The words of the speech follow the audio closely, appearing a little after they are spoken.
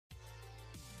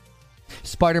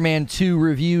Spider-Man 2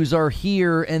 reviews are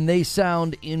here, and they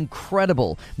sound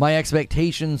incredible. My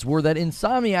expectations were that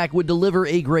Insomniac would deliver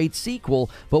a great sequel,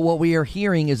 but what we are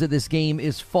hearing is that this game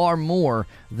is far more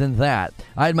than that.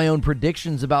 I had my own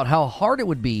predictions about how hard it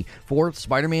would be for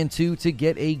Spider-Man 2 to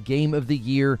get a Game of the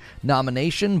Year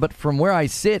nomination, but from where I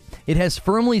sit, it has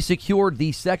firmly secured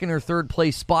the second or third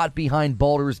place spot behind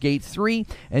Baldur's Gate 3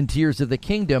 and Tears of the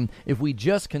Kingdom if we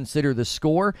just consider the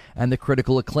score and the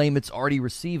critical acclaim it's already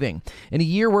receiving. In a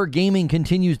year where gaming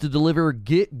continues to deliver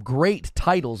great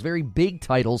titles, very big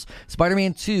titles,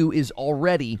 Spider-Man 2 is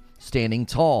already standing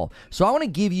tall. So I want to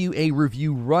give you a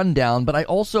review rundown, but I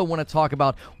also want to talk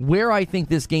about where I think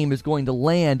this game is going to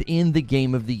land in the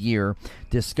Game of the Year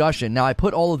discussion. Now, I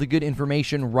put all of the good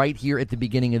information right here at the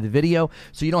beginning of the video,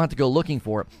 so you don't have to go looking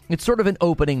for it. It's sort of an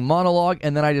opening monologue,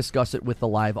 and then I discuss it with the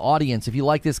live audience. If you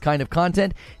like this kind of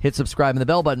content, hit subscribe and the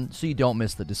bell button so you don't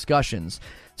miss the discussions.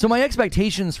 So my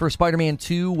expectations for Spider-Man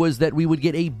 2 was that we would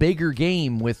get a bigger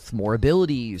game with more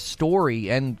abilities, story,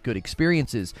 and good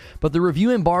experiences. But the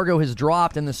review embargo has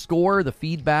dropped, and the score, the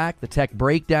feedback, the tech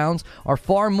breakdowns are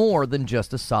far more than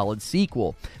just a solid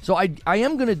sequel. So I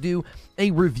am going to do a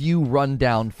review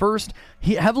rundown first,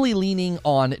 heavily leaning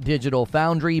on Digital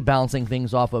Foundry, bouncing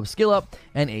things off of SkillUp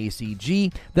and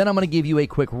ACG. Then I'm going to give you a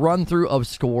quick run-through of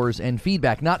scores and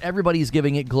feedback. Not everybody's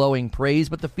giving it glowing praise,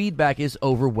 but the feedback is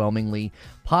overwhelmingly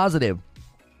positive.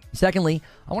 Secondly,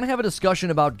 I want to have a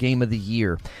discussion about Game of the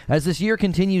Year. As this year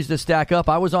continues to stack up,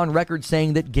 I was on record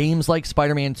saying that games like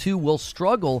Spider-Man 2 will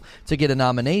struggle to get a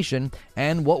nomination,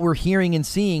 and what we're hearing and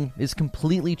seeing is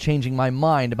completely changing my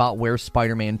mind about where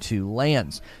Spider-Man 2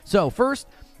 lands. So first,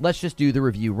 let's just do the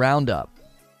review roundup.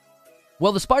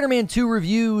 Well, the Spider-Man 2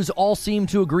 reviews all seem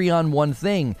to agree on one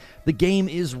thing. The game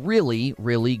is really,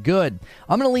 really good.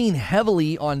 I'm going to lean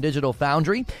heavily on Digital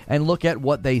Foundry and look at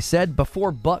what they said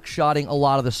before buckshotting a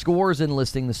lot of the scores and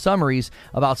listing the summaries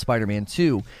about Spider-Man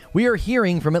 2. We are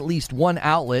hearing from at least one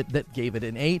outlet that gave it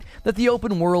an 8 that the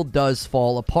open world does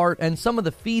fall apart, and some of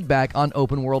the feedback on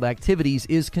open world activities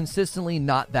is consistently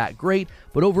not that great,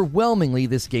 but overwhelmingly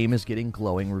this game is getting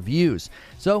glowing reviews.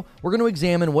 So we're going to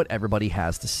examine what everybody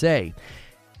has to say.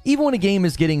 Even when a game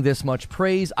is getting this much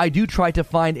praise, I do try to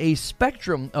find a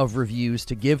spectrum of reviews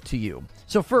to give to you.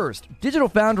 So first, Digital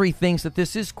Foundry thinks that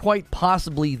this is quite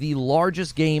possibly the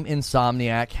largest game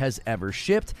Insomniac has ever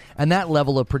shipped, and that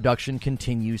level of production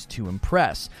continues to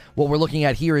impress. What we're looking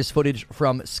at here is footage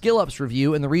from SkillUp's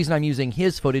review, and the reason I'm using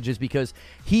his footage is because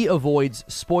he avoids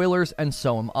spoilers, and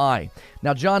so am I.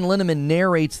 Now, John Linneman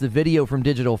narrates the video from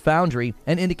Digital Foundry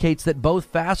and indicates that both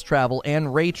fast travel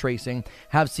and ray tracing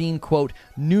have seen, quote,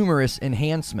 numerous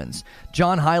enhancements.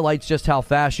 John highlights just how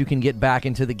fast you can get back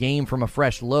into the game from a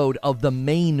fresh load of the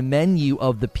main menu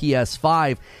of the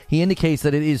PS5. He indicates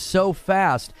that it is so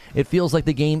fast, it feels like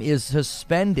the game is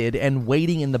suspended and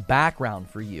waiting in the background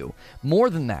for you. More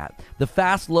than that, the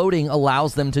fast loading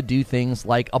allows them to do things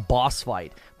like a boss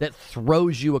fight that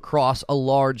throws you across a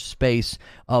large space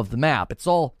of the map. It's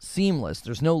all seamless.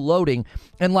 There's no loading.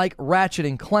 And like Ratchet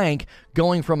and Clank,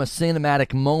 going from a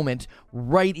cinematic moment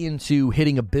right into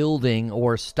hitting a building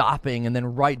or stopping and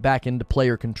then right back into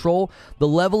player control, the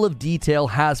level of detail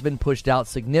has been pushed out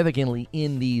significantly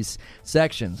in these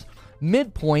sections.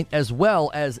 Midpoint, as well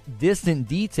as distant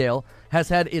detail, has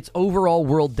had its overall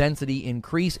world density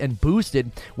increase and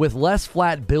boosted with less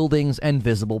flat buildings and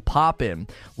visible pop-in.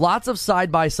 Lots of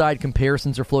side-by-side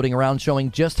comparisons are floating around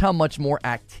showing just how much more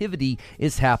activity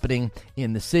is happening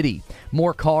in the city.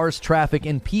 More cars, traffic,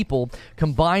 and people,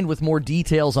 combined with more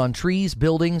details on trees,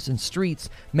 buildings, and streets,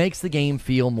 makes the game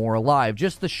feel more alive.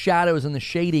 Just the shadows and the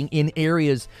shading in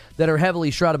areas that are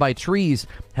heavily shrouded by trees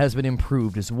has been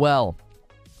improved as well.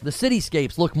 The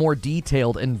cityscapes look more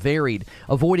detailed and varied,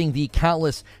 avoiding the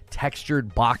countless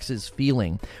textured boxes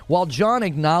feeling. While John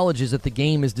acknowledges that the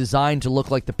game is designed to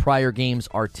look like the prior games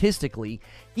artistically,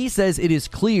 he says it is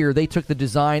clear they took the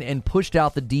design and pushed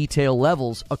out the detail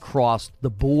levels across the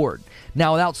board.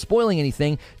 Now, without spoiling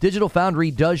anything, Digital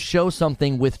Foundry does show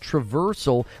something with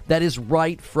traversal that is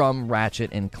right from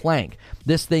Ratchet and Clank.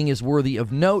 This thing is worthy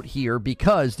of note here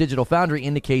because Digital Foundry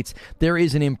indicates there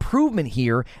is an improvement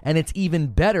here, and it's even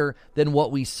better than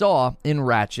what we saw in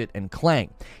Ratchet and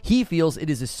Clank. He feels it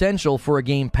is essential for a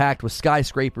game packed with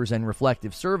skyscrapers and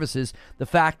reflective surfaces, the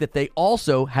fact that they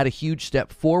also had a huge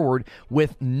step forward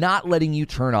with not letting you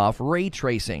turn off ray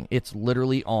tracing. It's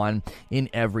literally on in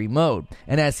every mode.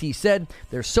 And as he said,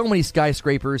 there's so many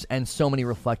skyscrapers and so many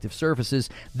reflective surfaces.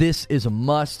 This is a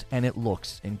must, and it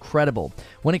looks incredible.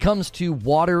 When it comes to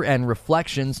water and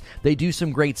reflections, they do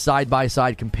some great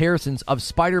side-by-side comparisons of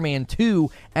Spider-Man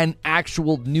 2 and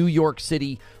actual New York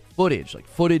City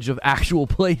footage of actual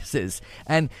places.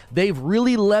 And they've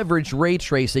really leveraged ray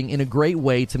tracing in a great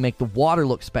way to make the water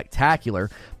look spectacular,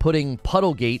 putting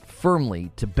Puddlegate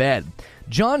firmly to bed.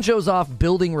 John shows off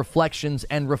building reflections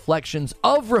and reflections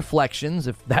of reflections,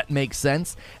 if that makes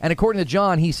sense. And according to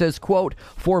John, he says, quote,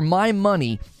 "For my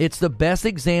money, it's the best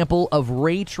example of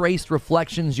ray-traced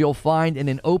reflections you'll find in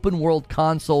an open-world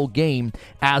console game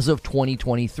as of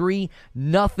 2023.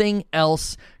 Nothing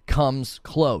else comes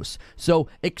close." So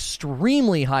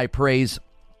extremely high praise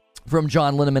from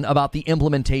John Linneman about the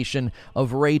implementation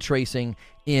of ray tracing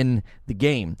in the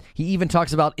game. He even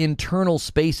talks about internal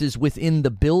spaces within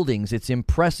the buildings. It's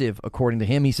impressive, according to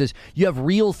him. He says, you have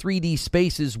real 3D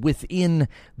spaces within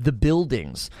the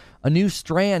buildings. A new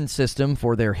strand system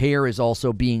for their hair is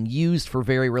also being used for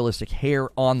very realistic hair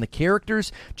on the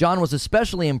characters. John was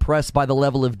especially impressed by the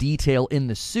level of detail in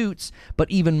the suits,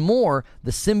 but even more, the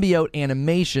symbiote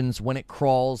animations when it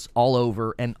crawls all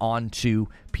over and onto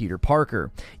Peter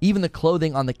Parker. Even the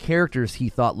clothing on the characters he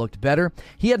thought looked better.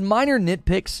 He had minor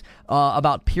nitpicks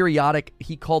about periodic,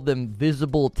 he called them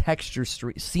visible texture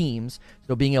seams,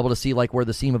 so being able to see like where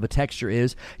the seam of a texture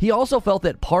is. He also felt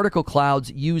that particle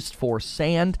clouds used for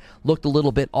sand looked a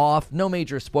little bit off. No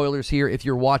major spoilers here. If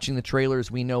you're watching the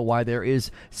trailers, we know why there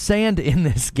is sand in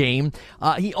this game.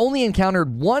 He only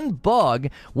encountered one bug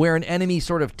where an enemy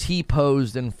sort of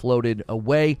T-posed and floated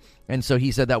away. And so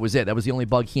he said that was it. That was the only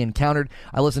bug he encountered.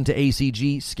 I listened to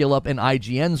ACG, SkillUp, and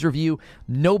IGN's review.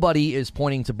 Nobody is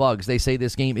pointing to bugs. They say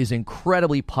this game is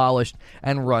incredibly polished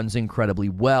and runs incredibly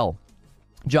well.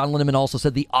 John Linneman also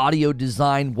said the audio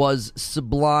design was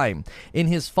sublime. In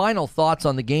his final thoughts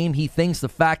on the game, he thinks the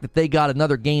fact that they got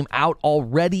another game out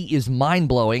already is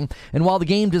mind-blowing, and while the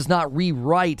game does not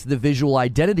rewrite the visual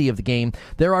identity of the game,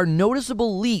 there are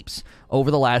noticeable leaps over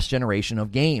the last generation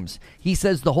of games. He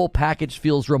says the whole package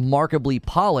feels remarkably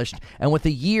polished, and with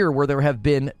a year where there have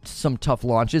been some tough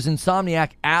launches,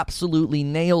 Insomniac absolutely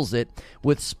nails it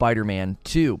with Spider-Man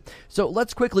 2. So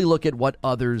let's quickly look at what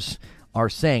others are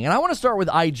saying. And I want to start with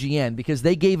IGN because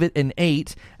they gave it an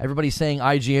 8. Everybody's saying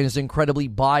IGN is incredibly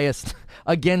biased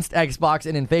against Xbox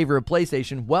and in favor of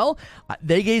PlayStation. Well,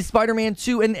 they gave Spider-Man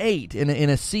 2 an 8 in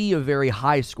a sea of very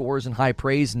high scores and high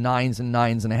praise, 9s and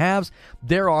 9.5s.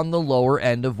 They're on the lower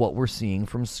end of what we're seeing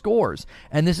from scores.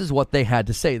 And this is what they had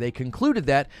to say. They concluded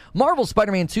that Marvel's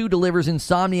Spider-Man 2 delivers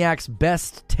Insomniac's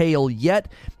best tale yet,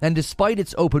 and despite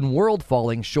its open world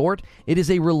falling short, it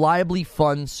is a reliably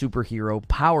fun superhero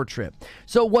power trip.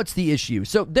 So what's the issue?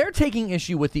 So they're taking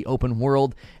issue with the open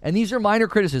world, and these are minor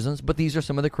criticisms, but these are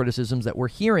some of the criticisms that we're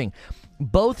hearing.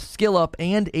 Both SkillUp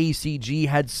and ACG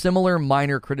had similar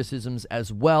minor criticisms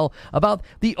as well about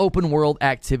the open world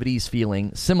activities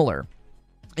feeling similar.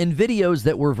 In videos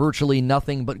that were virtually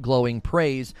nothing but glowing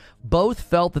praise, both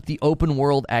felt that the open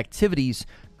world activities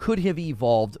could have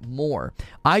evolved more.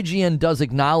 IGN does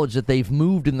acknowledge that they've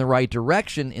moved in the right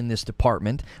direction in this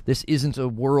department. This isn't a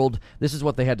world, this is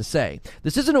what they had to say.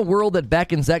 This isn't a world that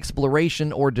beckons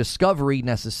exploration or discovery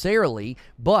necessarily,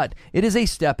 but it is a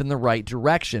step in the right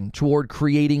direction toward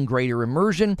creating greater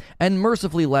immersion and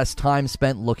mercifully less time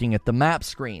spent looking at the map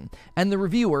screen. And the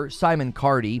reviewer, Simon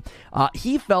Cardy,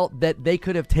 he felt that they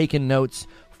could have taken notes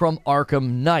from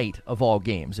Arkham Knight, of all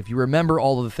games. If you remember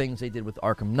all of the things they did with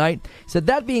Arkham Knight. Said,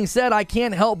 that being said, I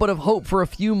can't help but have hope for a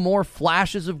few more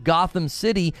flashes of Gotham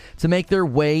City to make their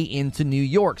way into New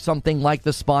York. Something like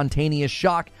the spontaneous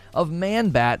shock of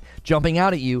Man-Bat jumping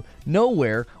out at you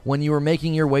nowhere when you were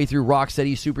making your way through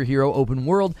Rocksteady superhero open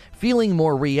world, feeling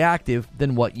more reactive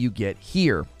than what you get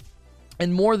here.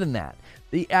 And more than that,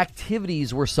 the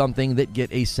activities were something that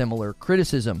get a similar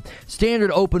criticism.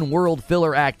 Standard open world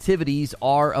filler activities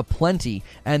are aplenty,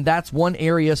 and that's one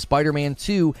area Spider-Man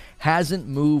 2 hasn't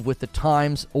moved with the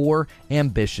times or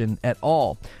ambition at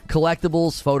all.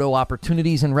 Collectibles, photo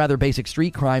opportunities, and rather basic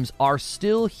street crimes are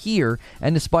still here,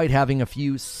 and despite having a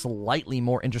few slightly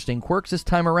more interesting quirks this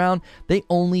time around, they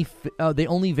only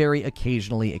very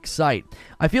occasionally excite.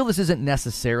 I feel this isn't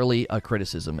necessarily a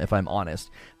criticism, if I'm honest.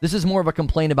 This is more of a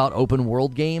complaint about open world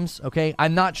games, okay?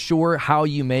 I'm not sure how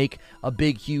you make a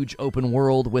big, huge open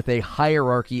world with a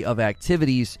hierarchy of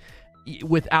activities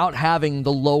without having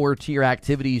the lower tier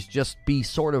activities just be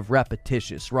sort of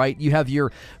repetitious, right? You have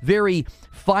your very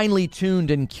finely tuned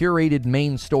and curated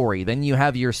main story, then you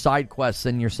have your side quests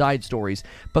and your side stories,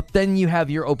 but then you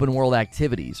have your open world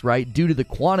activities, right? Due to the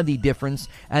quantity difference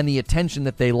and the attention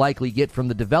that they likely get from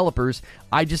the developers,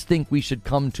 I just think we should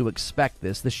come to expect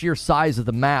this. The sheer size of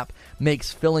the map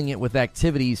makes filling it with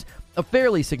activities a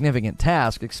fairly significant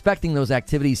task. Expecting those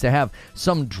activities to have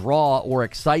some draw or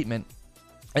excitement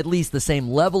at least the same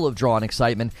level of draw and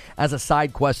excitement as a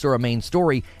side quest or a main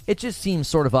story. It just seems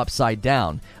sort of upside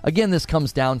down. Again, this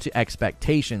comes down to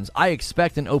expectations. I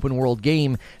expect an open world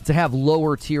game to have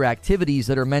lower tier activities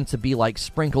that are meant to be like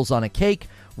sprinkles on a cake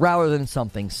rather than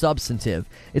something substantive.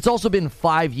 It's also been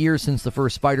 5 years since the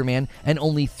first Spider-Man and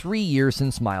only 3 years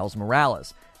since Miles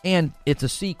Morales. And it's a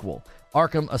sequel.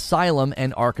 Arkham Asylum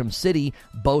and Arkham City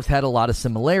both had a lot of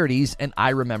similarities, and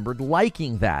I remembered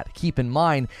liking that. Keep in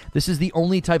mind, this is the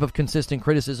only type of consistent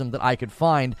criticism that I could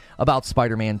find about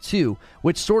Spider-Man 2,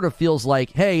 which sort of feels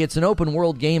like, hey, it's an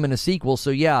open-world game and a sequel,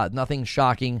 so yeah, nothing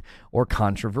shocking or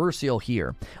controversial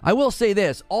here. I will say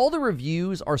this, all the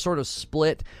reviews are sort of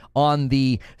split on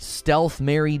the stealth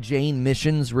Mary Jane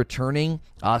missions returning.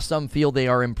 Some feel they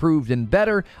are improved and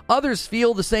better. Others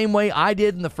feel the same way I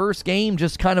did in the first game,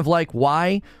 just kind of like,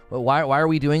 why are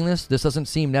we doing this? This doesn't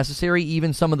seem necessary.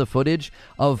 Even some of the footage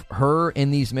of her in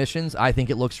these missions, I think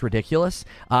it looks ridiculous.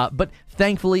 But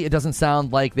thankfully, it doesn't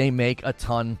sound like they make a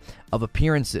ton of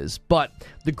appearances. But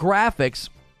the graphics,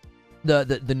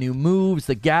 the new moves,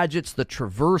 the gadgets, the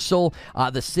traversal,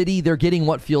 the city, they're getting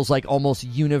what feels like almost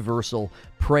universal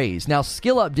praise. Now,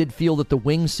 SkillUp did feel that the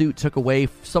wingsuit took away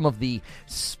some of the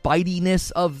spidiness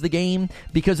of the game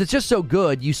because it's just so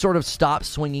good, you sort of stop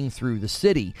swinging through the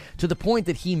city to the point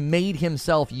that he made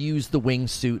himself use the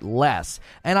wingsuit less.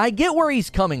 And I get where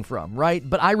he's coming from, right?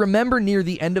 But I remember near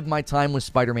the end of my time with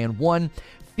Spider-Man 1,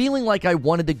 feeling like I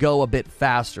wanted to go a bit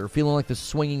faster, feeling like the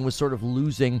swinging was sort of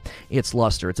losing its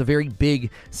luster. It's a very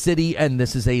big city, and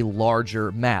this is a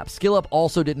larger map. SkillUp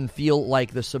also didn't feel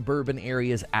like the suburban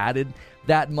areas added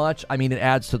that much. I mean, it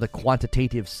adds to the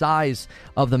quantitative size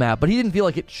of the map, but he didn't feel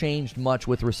like it changed much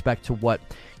with respect to what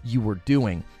you were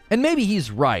doing. And maybe he's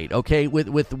right, okay,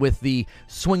 with the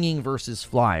swinging versus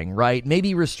flying, right?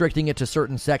 Maybe restricting it to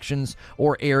certain sections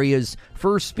or areas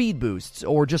for speed boosts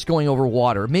or just going over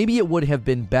water. Maybe it would have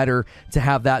been better to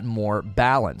have that more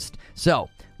balanced. So,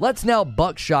 let's now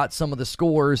buckshot some of the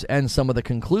scores and some of the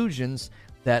conclusions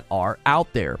that are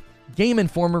out there. Game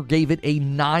Informer gave it a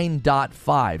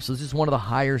 9.5, so this is one of the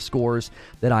higher scores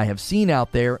that I have seen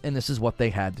out there, and this is what they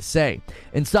had to say.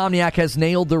 Insomniac has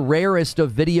nailed the rarest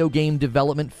of video game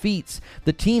development feats.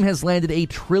 The team has landed a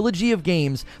trilogy of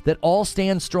games that all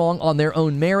stand strong on their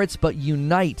own merits, but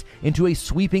unite into a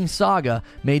sweeping saga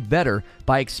made better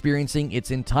by experiencing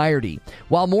its entirety.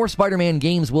 While more Spider-Man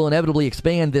games will inevitably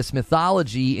expand this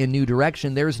mythology in new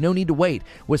direction, there is no need to wait.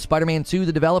 With Spider-Man 2,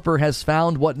 the developer has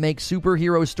found what makes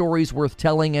superhero stories worth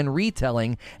telling and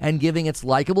retelling, and giving its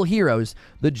likable heroes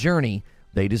the journey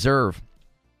they deserve.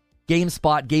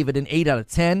 GameSpot gave it an 8 out of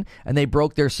 10, and they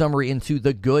broke their summary into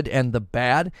the good and the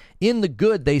bad. In the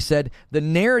good, they said, the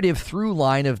narrative through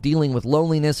line of dealing with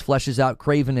loneliness fleshes out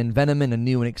Kraven and Venom in a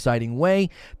new and exciting way.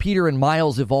 Peter and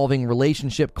Miles' evolving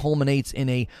relationship culminates in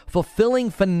a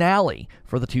fulfilling finale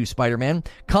for the two Spider-Man.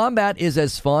 Combat is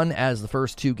as fun as the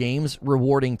first two games,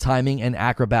 rewarding timing and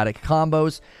acrobatic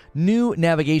combos. New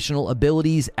navigational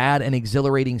abilities add an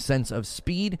exhilarating sense of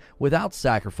speed without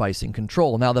sacrificing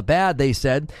control. Now, the bad, they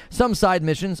said, some side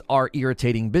missions are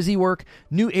irritating busy work.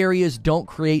 New areas don't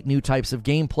create new types of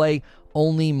gameplay,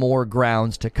 only more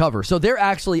grounds to cover. So they're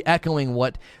actually echoing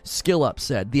what SkillUp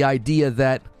said, the idea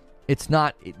that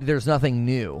there's nothing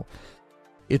new.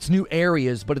 It's new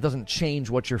areas, but it doesn't change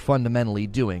what you're fundamentally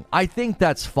doing. I think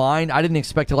that's fine. I didn't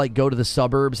expect to go to the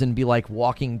suburbs and be like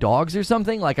walking dogs or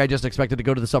something. I just expected to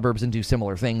go to the suburbs and do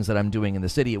similar things that I'm doing in the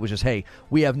city. It was just, hey,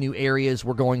 we have new areas.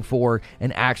 We're going for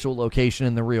an actual location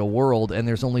in the real world, and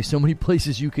there's only so many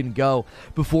places you can go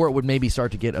before it would maybe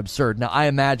start to get absurd. Now, I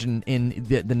imagine in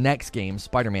the next game,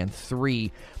 Spider-Man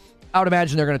 3, I would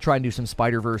imagine they're going to try and do some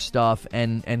Spider-Verse stuff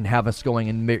and have us going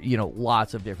in,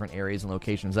 lots of different areas and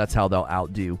locations. That's how they'll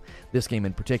outdo this game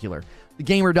in particular.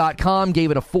 TheGamer.com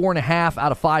gave it a 4.5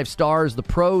 out of 5 stars. The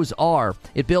pros are,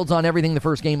 it builds on everything the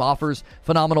first game offers.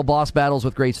 Phenomenal boss battles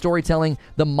with great storytelling.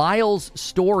 The Miles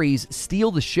stories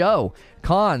steal the show.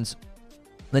 Cons,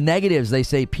 the negatives, they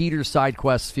say Peter's side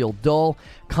quests feel dull.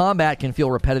 Combat can feel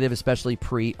repetitive, especially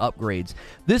pre-upgrades.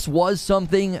 This was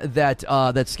something that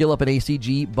SkillUp and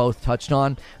ACG both touched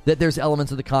on, that there's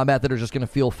elements of the combat that are just going to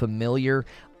feel familiar.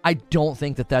 I don't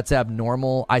think that that's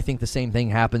abnormal. I think the same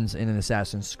thing happens in an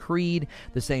Assassin's Creed.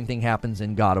 The same thing happens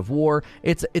in God of War.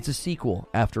 It's a sequel,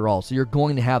 after all. So you're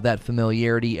going to have that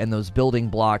familiarity and those building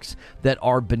blocks that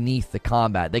are beneath the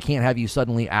combat. They can't have you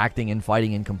suddenly acting and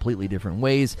fighting in completely different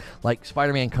ways. Like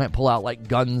Spider-Man can't pull out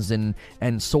guns and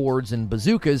swords and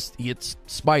bazookas. It's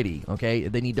Spidey, okay?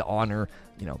 They need to honor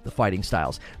the fighting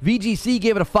styles. VGC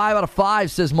gave it a 5 out of 5,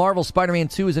 says Marvel's Spider-Man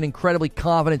 2 is an incredibly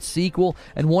confident sequel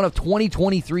and one of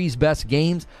 2023's best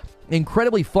games.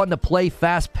 Incredibly fun to play,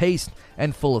 fast-paced,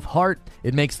 and full of heart.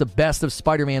 It makes the best of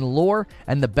Spider-Man lore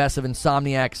and the best of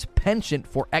Insomniac's penchant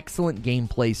for excellent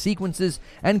gameplay sequences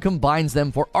and combines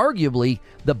them for arguably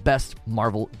the best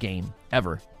Marvel game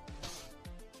ever.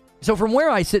 So from where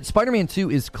I sit, Spider-Man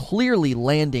 2 is clearly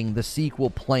landing the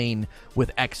sequel plane with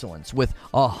excellence, with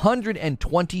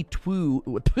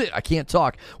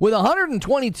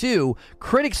 122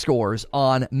 critic scores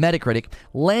on Metacritic,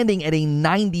 landing at a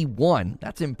 91.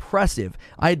 That's impressive.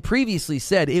 I had previously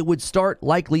said it would start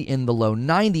likely in the low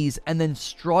 90s and then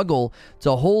struggle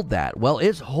to hold that. Well,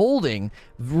 it's holding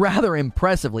rather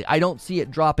impressively. I don't see it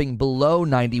dropping below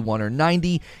 91 or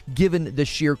 90, given the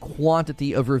sheer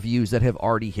quantity of reviews that have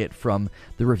already hit from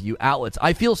the review outlets.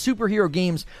 I feel superhero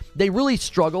games, they really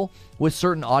struggle with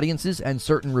certain audiences and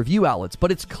certain review outlets,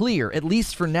 but it's clear, at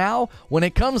least for now, when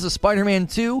it comes to Spider-Man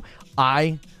 2,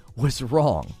 I was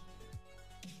wrong.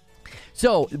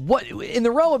 So, what in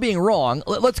the realm of being wrong,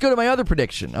 let's go to my other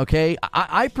prediction, okay?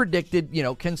 I predicted,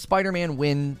 can Spider-Man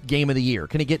win Game of the Year?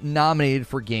 Can he get nominated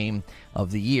for Game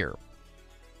of the Year?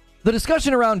 The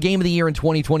discussion around Game of the Year in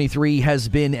 2023 has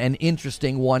been an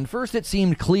interesting one. First, it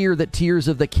seemed clear that Tears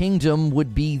of the Kingdom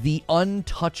would be the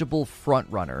untouchable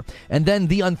frontrunner. And then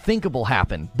the unthinkable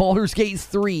happened. Baldur's Gate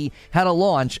 3 had a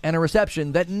launch and a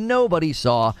reception that nobody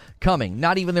saw coming.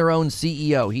 Not even their own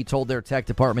CEO. He told their tech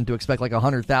department to expect like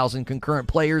 100,000 concurrent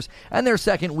players. And their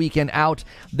second weekend out,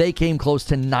 they came close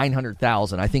to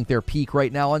 900,000. I think their peak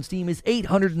right now on Steam is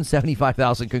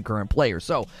 875,000 concurrent players.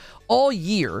 So all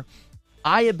year,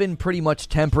 I have been pretty much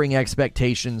tempering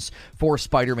expectations for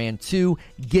Spider-Man 2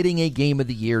 getting a Game of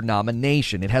the Year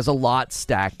nomination. It has a lot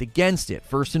stacked against it.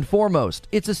 First and foremost,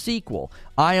 it's a sequel.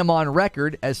 I am on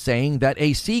record as saying that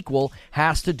a sequel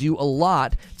has to do a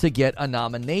lot to get a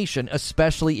nomination,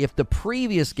 especially if the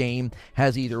previous game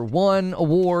has either won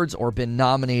awards or been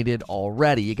nominated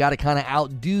already. You got to kind of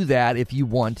outdo that if you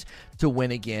want to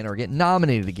win again or get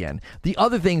nominated again. The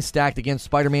other thing stacked against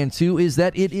Spider-Man 2 is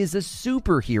that it is a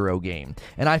superhero game.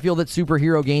 And I feel that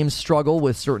superhero games struggle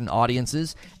with certain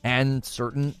audiences and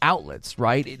certain outlets,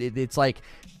 right? It's like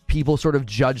people sort of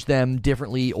judge them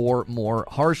differently or more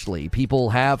harshly.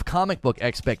 People have comic book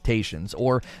expectations,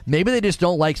 or maybe they just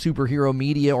don't like superhero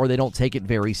media or they don't take it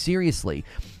very seriously.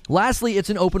 Lastly,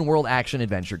 it's an open-world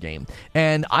action-adventure game,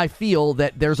 and I feel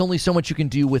that there's only so much you can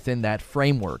do within that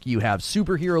framework. You have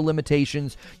superhero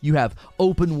limitations, you have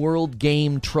open-world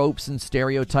game tropes and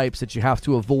stereotypes that you have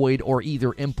to avoid or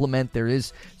either implement. There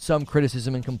is some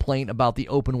criticism and complaint about the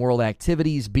open-world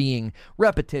activities being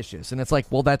repetitious, and it's like,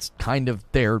 well, that's kind of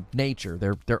their nature.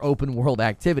 They're open-world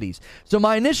activities. So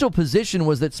my initial position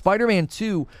was that Spider-Man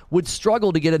 2 would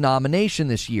struggle to get a nomination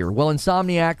this year. Well,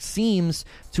 Insomniac seems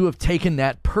to have taken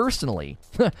that personally.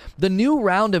 The new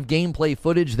round of gameplay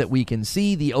footage that we can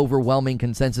see, the overwhelming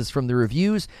consensus from the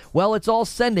reviews, well, it's all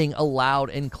sending a loud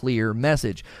and clear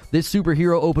message. This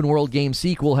superhero open world game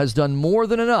sequel has done more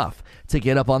than enough to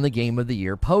get up on the Game of the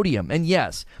Year podium. And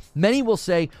yes, many will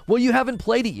say, well, you haven't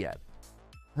played it yet.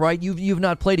 Right? You've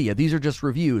not played it yet. These are just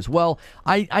reviews. Well,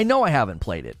 I know I haven't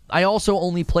played it. I also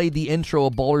only played the intro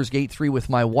of Baldur's Gate 3 with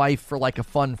my wife for like a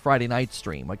fun Friday night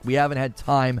stream. Like, we haven't had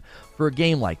time for a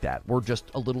game like that. We're just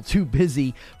a little too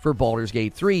busy for Baldur's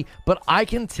Gate 3, but I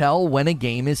can tell when a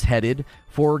game is headed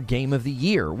for Game of the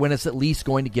Year, when it's at least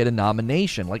going to get a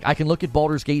nomination. Like, I can look at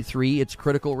Baldur's Gate 3, its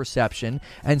critical reception,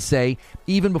 and say,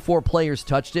 even before players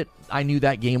touched it, I knew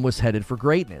that game was headed for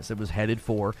greatness. It was headed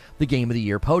for the Game of the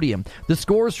Year podium. The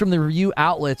scores from the review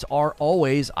outlets are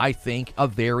always, I think, a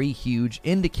very huge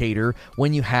indicator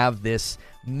when you have this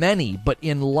many, but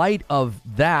in light of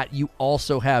that, you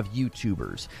also have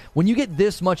YouTubers. When you get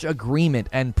this much agreement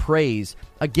and praise,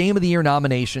 a Game of the Year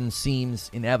nomination seems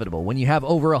inevitable. When you have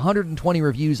over 120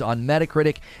 reviews on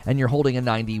Metacritic and you're holding a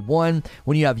 91,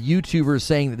 when you have YouTubers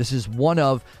saying that this is one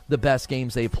of the best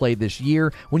games they've played this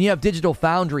year, when you have Digital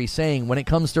Foundry saying when it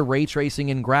comes to ray tracing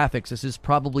and graphics, this is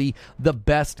probably the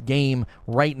best game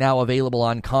right now available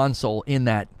on console in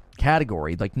that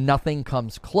category. Like, nothing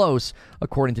comes close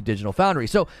according to Digital Foundry.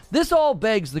 So this all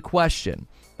begs the question.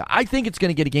 I think it's going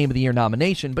to get a Game of the Year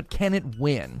nomination, but can it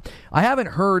win? I haven't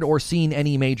heard or seen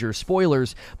any major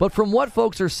spoilers, but from what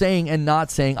folks are saying and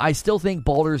not saying, I still think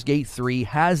Baldur's Gate 3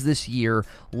 has this year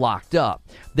locked up.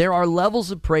 There are levels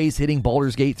of praise hitting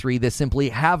Baldur's Gate 3 that simply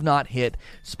have not hit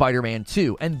Spider-Man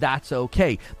 2, and that's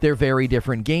okay. They're very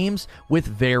different games with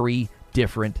very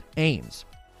different aims.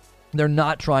 They're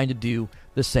not trying to do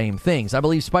the same things. I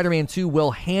believe Spider-Man 2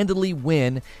 will handily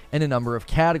win in a number of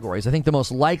categories. I think the most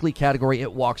likely category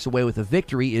it walks away with a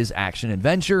victory is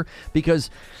action-adventure, because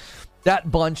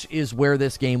That bunch is where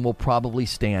this game will probably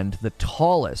stand the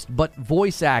tallest. But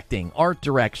voice acting, art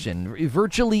direction,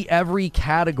 virtually every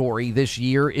category this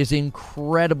year is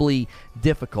incredibly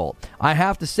difficult. I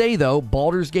have to say, though,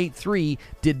 Baldur's Gate 3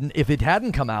 didn't, if it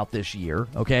hadn't come out this year,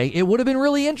 okay, it would have been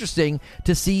really interesting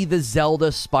to see the Zelda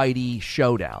Spidey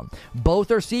showdown.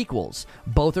 Both are sequels.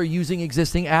 Both are using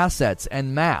existing assets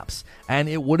and maps. And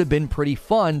it would have been pretty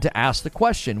fun to ask the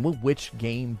question, well, which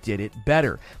game did it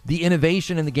better? The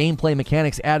innovation and the gameplay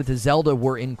mechanics added to Zelda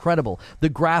were incredible. The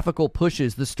graphical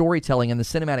pushes, the storytelling, and the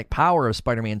cinematic power of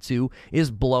Spider-Man 2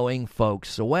 is blowing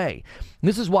folks away.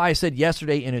 This is why I said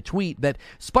yesterday in a tweet that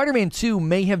Spider-Man 2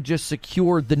 may have just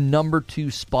secured the number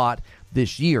 2 spot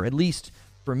this year, at least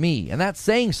for me. And that's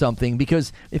saying something,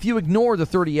 because if you ignore the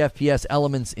 30 FPS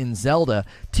elements in Zelda,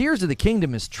 Tears of the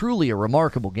Kingdom is truly a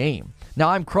remarkable game. Now,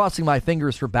 I'm crossing my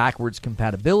fingers for backwards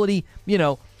compatibility,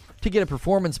 to get a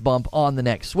performance bump on the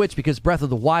next Switch, because Breath of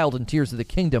the Wild and Tears of the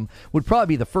Kingdom would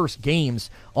probably be the first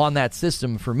games on that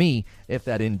system for me if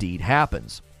that indeed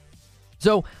happens.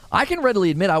 So I can readily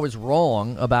admit I was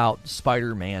wrong about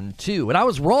Spider-Man 2, and I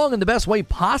was wrong in the best way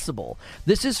possible.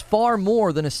 This is far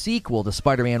more than a sequel to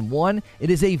Spider-Man 1. It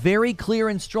is a very clear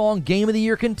and strong Game of the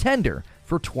Year contender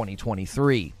for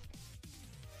 2023.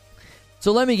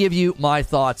 So let me give you my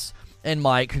thoughts and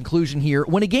my conclusion here.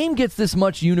 When a game gets this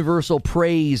much universal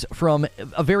praise from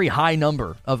a very high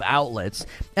number of outlets,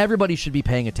 everybody should be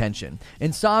paying attention.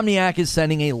 Insomniac is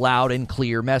sending a loud and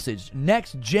clear message.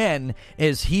 Next gen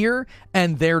is here,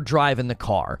 and they're driving the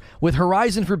car. With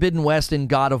Horizon Forbidden West and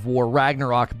God of War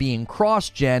Ragnarok being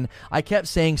cross-gen, I kept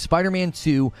saying Spider-Man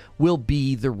 2 will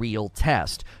be the real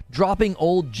test. Dropping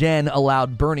old gen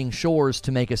allowed Burning Shores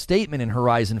to make a statement in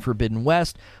Horizon Forbidden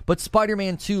West, but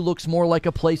Spider-Man 2 looks more like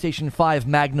a PlayStation 5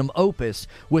 magnum opus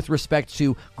with respect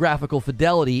to graphical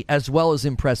fidelity as well as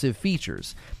impressive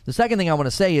features. The second thing I want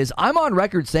to say is I'm on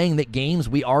record saying that games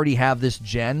we already have this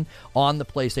gen on the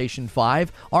PlayStation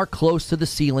 5 are close to the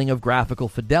ceiling of graphical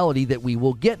fidelity that we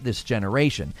will get this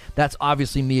generation. That's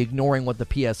obviously me ignoring what the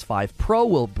PS5 Pro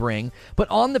will bring, but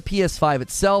on the PS5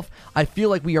 itself, I feel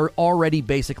like we are already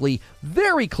basically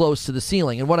very close to the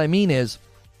ceiling. And what I mean is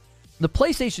the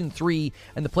PlayStation 3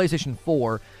 and the PlayStation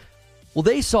 4, well,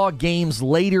 they saw games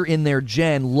later in their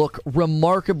gen look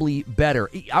remarkably better.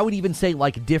 I would even say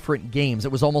like different games.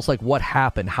 It was almost like, what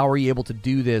happened? How are you able to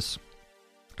do this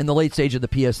in the late stage of the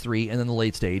PS3 and then the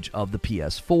late stage of the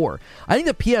PS4? I think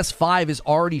the PS5 is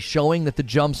already showing that the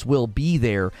jumps will be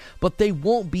there, but they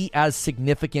won't be as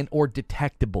significant or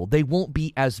detectable. They won't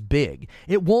be as big.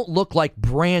 It won't look like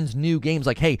brand new games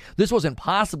like, hey, this wasn't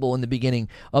possible in the beginning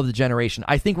of the generation.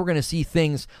 I think we're going to see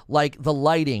things like the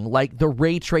lighting, like the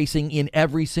ray tracing in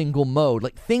every single mode,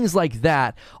 like things like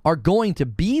that are going to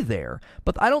be there,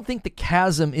 but I don't think the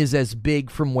chasm is as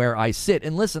big from where I sit.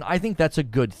 And listen, I think that's a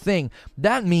good thing.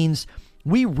 That means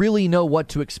we really know what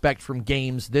to expect from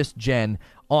games this gen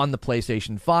on the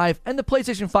PlayStation 5, and the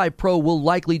PlayStation 5 Pro will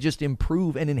likely just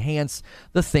improve and enhance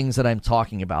the things that I'm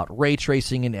talking about. Ray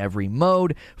tracing in every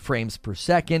mode, frames per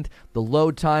second, the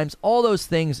load times, all those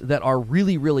things that are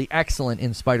really, really excellent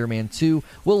in Spider-Man 2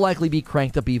 will likely be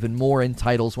cranked up even more in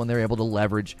titles when they're able to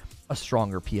leverage a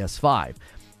stronger PS5.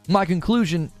 My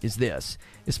conclusion is this.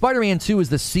 If Spider-Man 2 is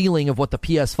the ceiling of what the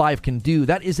PS5 can do,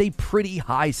 that is a pretty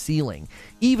high ceiling.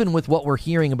 Even with what we're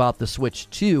hearing about the Switch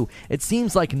 2, it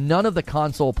seems like none of the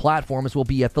console platforms will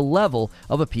be at the level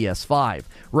of a PS5.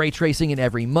 Ray tracing in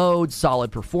every mode,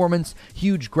 solid performance,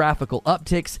 huge graphical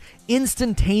upticks,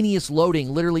 instantaneous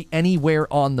loading literally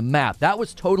anywhere on the map. That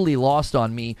was totally lost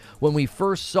on me when we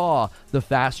first saw the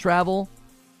fast travel.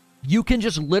 You can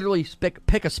just literally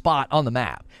pick a spot on the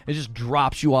map. It just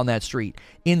drops you on that street.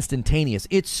 Instantaneous.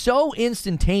 It's so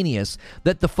instantaneous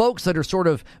that the folks that are sort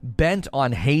of bent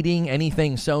on hating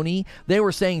anything Sony, they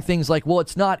were saying things like, well,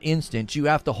 it's not instant. You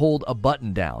have to hold a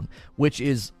button down, which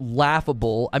is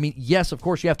laughable. I mean, yes, of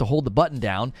course you have to hold the button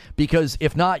down, because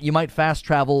if not, you might fast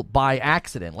travel by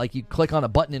accident. Like you click on a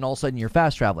button and all of a sudden you're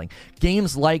fast traveling.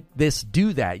 Games like this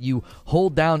do that. You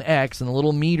hold down X and the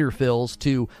little meter fills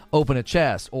to open a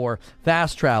chest, or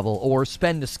fast travel, or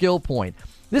spend a skill point.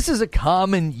 This is a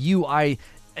common UI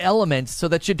element so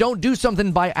that you don't do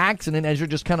something by accident as you're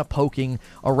just kind of poking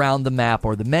around the map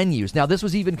or the menus. Now, this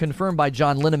was even confirmed by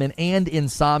John Linneman and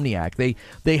Insomniac.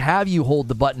 They have you hold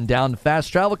the button down to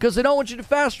fast travel because they don't want you to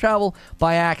fast travel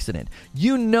by accident.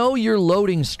 You know your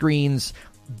loading screens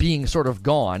being sort of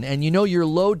gone, and you know your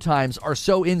load times are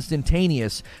so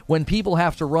instantaneous when people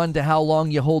have to run to how long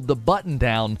you hold the button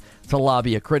down to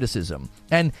lobby a criticism.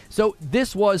 And so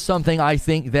this was something I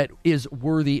think that is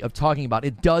worthy of talking about.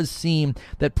 It does seem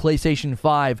that PlayStation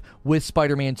 5 with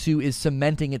Spider-Man 2 is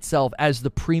cementing itself as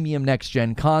the premium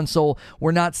next-gen console.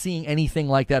 We're not seeing anything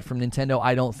like that from Nintendo,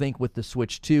 I don't think, with the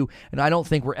Switch 2, and I don't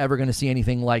think we're ever going to see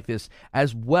anything like this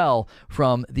as well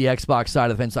from the Xbox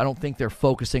side of the fence. I don't think they're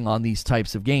focusing on these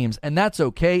types of games, and that's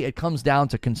okay. It comes down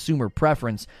to consumer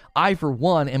preference. I, for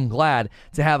one, am glad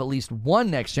to have at least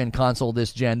one next-gen console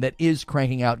this gen that is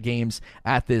cranking out games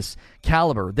at this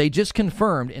caliber. They just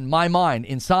confirmed, in my mind,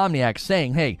 Insomniac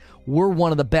saying, hey, we're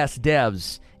one of the best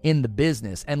devs in the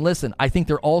business. And listen, I think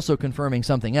they're also confirming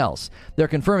something else. They're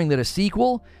confirming that a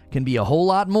sequel can be a whole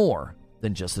lot more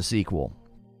than just a sequel.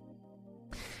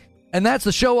 And that's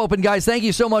the show open, guys. Thank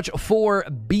you so much for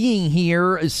being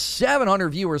here. 700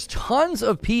 viewers, tons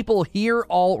of people here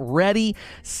already.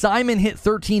 Simon hit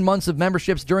 13 months of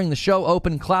memberships during the show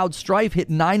open. Cloud Strife hit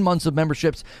 9 months of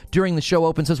memberships during the show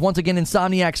open. Says, once again,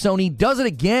 Insomniac Sony does it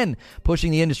again,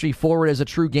 pushing the industry forward as a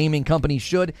true gaming company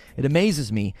should. It amazes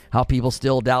me how people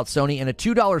still doubt Sony. And a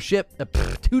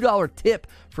 $2 tip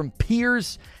from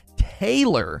Piers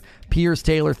Taylor. Piers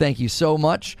Taylor, thank you so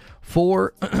much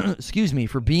for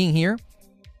for being here.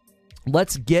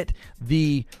 Let's get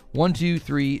the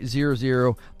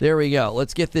 12300. There we go.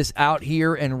 Let's get this out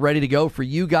here and ready to go for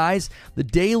you guys. The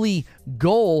daily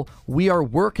goal, we are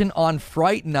working on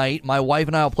Fright Night. My wife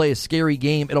and I will play a scary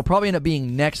game. It'll probably end up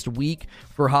being next week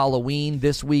for Halloween.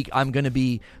 This week, I'm going to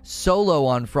be solo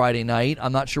on Friday night.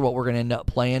 I'm not sure what we're going to end up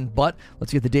playing, but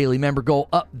let's get the daily member goal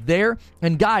up there.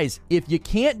 And guys, if you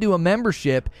can't do a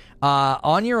membership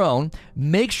on your own,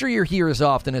 make sure you're here as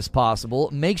often as possible.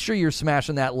 Make sure you're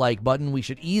smashing that like button. We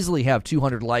should easily have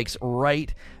 200 likes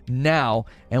right now,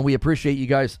 and we appreciate you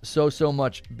guys so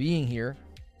much being here.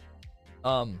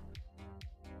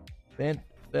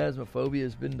 Phasmophobia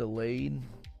has been delayed.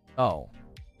 Oh,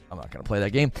 I'm not going to play that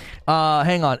game.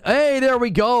 Hang on. Hey, there we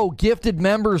go. Gifted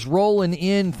members rolling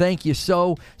in. Thank you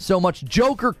so much.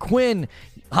 Joker Quinn,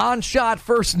 Han shot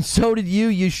first, and so did you.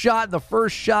 You shot the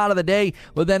first shot of the day,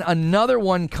 but then another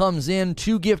one comes in.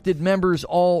 2 gifted members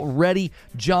already.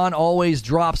 John always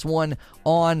drops one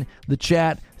on the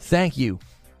chat. Thank you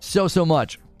so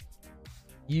much.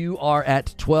 You are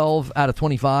at 12 out of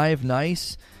 25.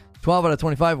 Nice. 12 out of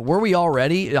 25. Were we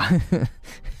already?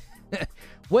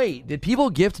 Wait, did people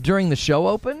gift during the show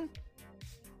open?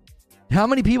 How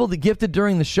many people gifted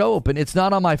during the show open? It's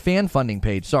not on my fan funding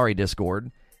page. Sorry,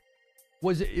 Discord.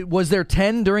 Was there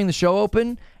 10 during the show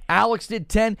open? Alex did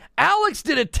 10. Alex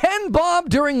did a 10 bomb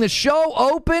during the show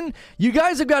open. You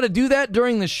guys have got to do that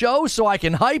during the show so I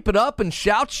can hype it up and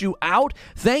shout you out.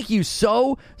 Thank you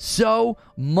so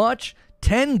much.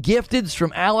 10 gifteds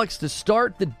from Alex to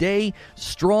start the day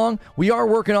strong. We are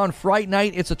working on Fright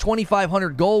Night. It's a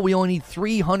 2,500 goal. We only need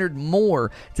 300 more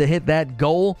to hit that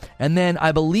goal. And then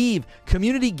I believe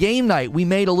Community Game Night, we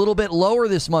made a little bit lower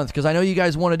this month because I know you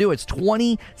guys want to do it. It's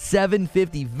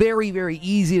 2,750. Very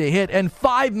easy to hit. And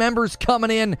 5 members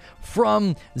coming in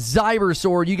from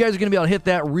Cybersword. You guys are going to be able to hit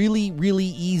that really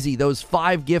easy. Those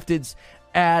 5 gifteds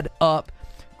add up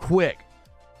quick.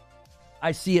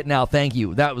 I see it now. Thank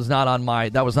you. That was not on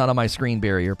my screen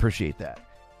barrier. Appreciate that.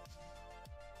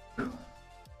 I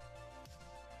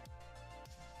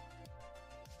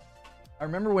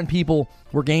remember when people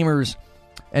were gamers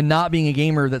and not being a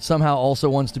gamer that somehow also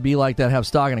wants to be like that, have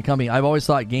stock in a company. I've always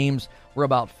thought games were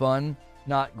about fun,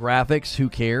 not graphics. Who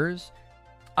cares?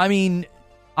 I mean,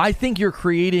 I think you're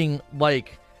creating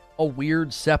like a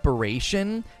weird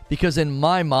separation because in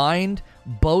my mind,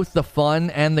 both the fun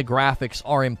and the graphics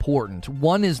are important.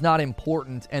 One is not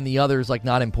important and the other is like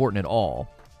not important at all.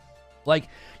 Like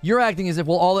you're acting as if,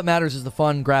 well, all that matters is the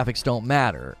fun, graphics don't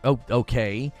matter. Oh,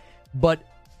 okay. But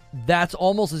that's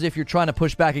almost as if you're trying to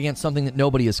push back against something that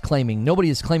nobody is claiming. Nobody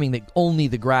is claiming that only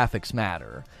the graphics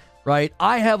matter, right?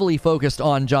 I heavily focused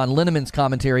on John Linneman's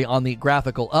commentary on the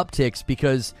graphical upticks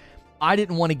because I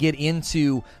didn't want to get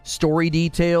into story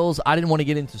details. I didn't want to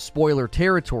get into spoiler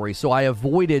territory, so I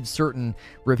avoided certain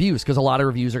reviews because a lot of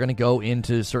reviews are going to go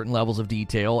into certain levels of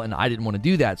detail, and I didn't want to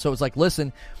do that. So it's like,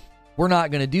 listen, we're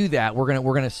not going to do that. We're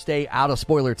going to stay out of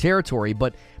spoiler territory.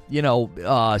 But you know,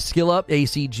 Skill Up,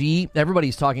 ACG,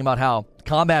 everybody's talking about how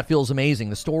combat feels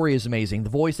amazing, the story is amazing, the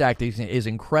voice acting is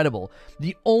incredible.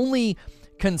 The only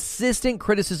consistent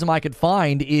criticism I could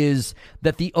find is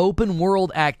that the open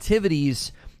world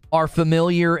activities are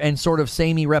familiar and sort of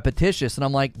samey repetitious. And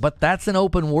I'm like, but that's an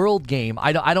open world game.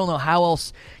 I don't know how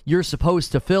else you're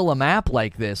supposed to fill a map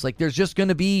like this. Like, there's just going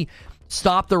to be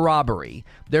stop the robbery.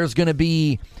 There's going to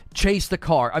be chase the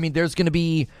car. I mean, there's going to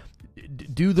be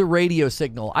Do the radio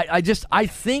signal. I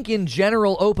think in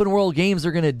general, open world games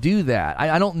are going to do that.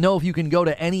 I don't know if you can go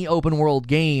to any open world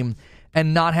game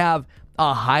and not have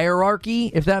a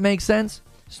hierarchy, if that makes sense.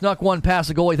 Snuck one past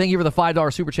the goalie. Thank you for the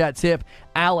 $5 super chat tip.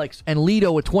 Alex and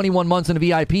Lido with 21 months in a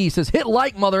VIP says, hit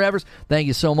like, Mother Evers. Thank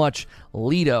you so much,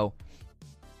 Lido.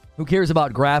 Who cares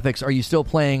about graphics? Are you still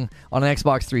playing on an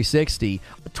Xbox 360?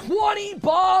 20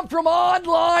 bomb from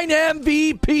online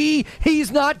MVP.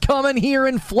 He's not coming here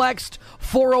and flexed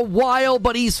for a while,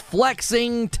 but he's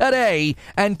flexing today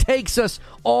and takes us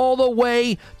all the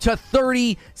way to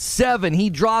 37. He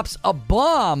drops a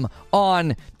bomb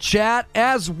on chat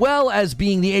as well as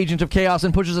being the agent of chaos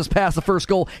and pushes us past the first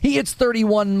goal. He hits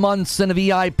 31 months in a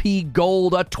VIP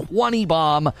gold, a 20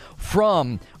 bomb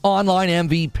from online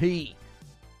MVP.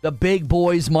 The big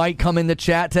boys might come in the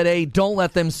chat today. Don't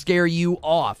let them scare you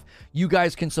off. You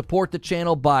guys can support the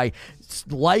channel by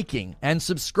liking and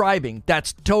subscribing.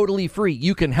 That's totally free.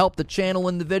 You can help the channel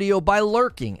in the video by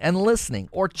lurking and listening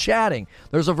or chatting.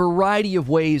 There's a variety of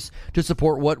ways to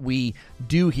support what we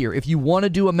do here. If you want to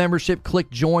do a membership, click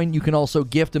join. You can also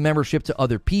gift a membership to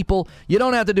other people. You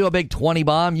don't have to do a big 20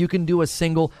 bomb. You can do a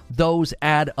single. Those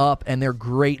add up and they're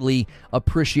greatly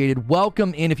appreciated.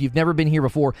 Welcome in if you've never been here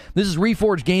before. This is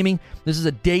Reforged Gaming. This is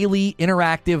a daily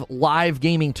interactive live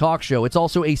gaming talk show. It's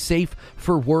also a safe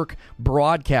for work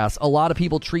broadcast. A lot of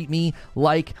people treat me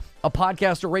like a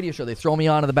podcast or radio show. They throw me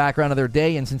on in the background of their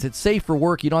day, and since it's safe for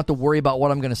work, you don't have to worry about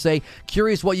what I'm going to say.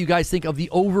 Curious what you guys think of the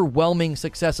overwhelming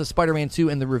success of Spider-Man 2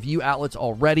 and the review outlets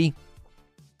already.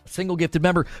 Single gifted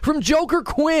member from Joker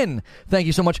Quinn. Thank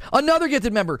you so much. Another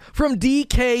gifted member from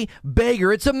DK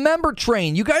Bager. It's a member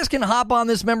train. You guys can hop on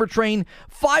this member train.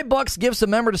 $5 gifts a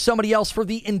member to somebody else for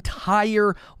the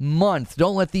entire month.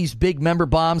 Don't let these big member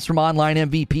bombs from Online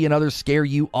MVP and others scare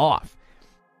you off.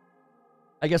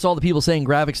 I guess all the people saying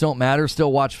graphics don't matter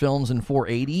still watch films in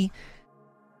 480.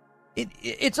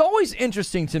 It's always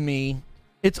interesting to me.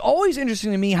 It's always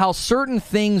interesting to me how certain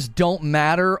things don't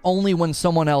matter only when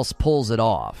someone else pulls it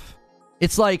off.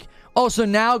 It's like, oh, so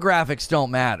now graphics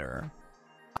don't matter.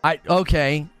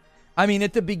 Okay. I mean,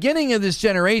 at the beginning of this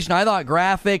generation, I thought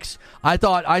graphics, I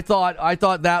thought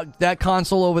that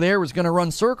console over there was going to run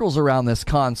circles around this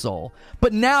console.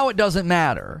 But now it doesn't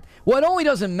matter. Well, it only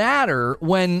doesn't matter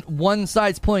when one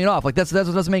side's pulling it off. Like that's what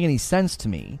doesn't make any sense to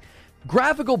me.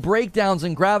 Graphical breakdowns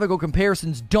and graphical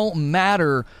comparisons don't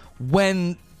matter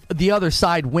when the other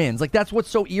side wins. Like, that's what's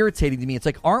so irritating to me. It's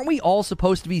like, aren't we all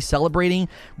supposed to be celebrating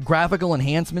graphical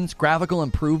enhancements, graphical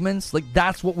improvements? Like,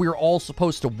 that's what we're all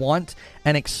supposed to want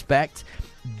and expect.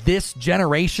 This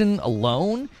generation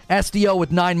alone. SDO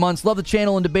with 9 months. Love the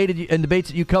channel and debates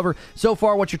that you cover. So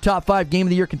far, what's your top 5 Game of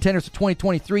the Year contenders for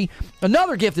 2023?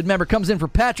 Another gifted member comes in for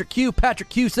Patrick Q. Patrick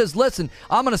Q says, listen,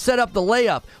 I'm going to set up the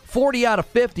layup. 40 out of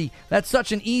 50. That's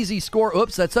such an easy score.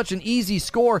 Oops, that's such an easy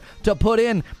score to put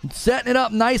in. Setting it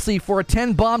up nicely for a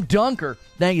 10-bomb dunker.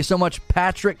 Thank you so much,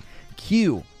 Patrick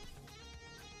Q.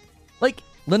 Like,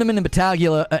 Linneman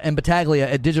and Battaglia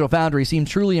at Digital Foundry seem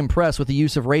truly impressed with the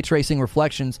use of ray tracing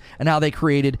reflections and how they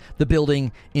created the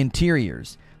building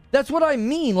interiors. That's what I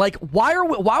mean. Like,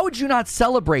 why would you not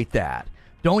celebrate that?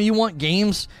 Don't you want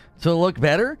games to look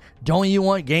better? Don't you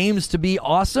want games to be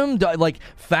awesome? Like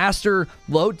faster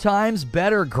load times,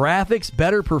 better graphics,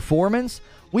 better performance?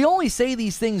 We only say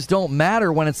these things don't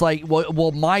matter when it's like,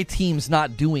 well, my team's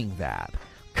not doing that.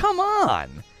 Come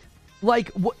on.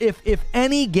 Like, if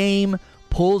any game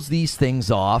pulls these things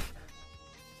off,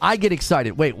 I get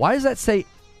excited. Wait, why does that say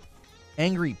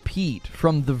Angry Pete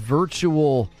from the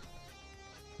virtual...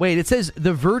 Wait, it says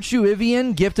the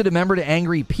Virtuivian gifted a member to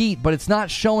Angry Pete, but it's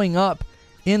not showing up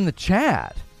in the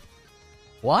chat.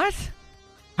 What?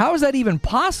 How is that even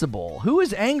possible? Who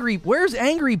is Angry... Where's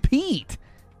Angry Pete?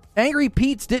 Angry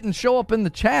Pete's didn't show up in the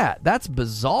chat. That's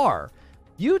bizarre.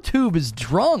 YouTube is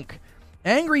drunk.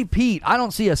 Angry Pete, I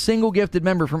don't see a single gifted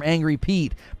member from Angry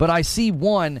Pete, but I see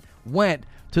one went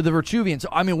to the Virtuvian. So,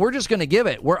 I mean, we're just going to give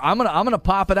it. I'm gonna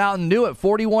pop it out and do it.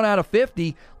 41 out of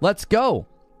 50. Let's go.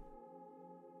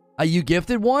 You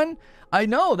gifted one? I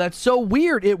know, that's so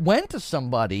weird. It went to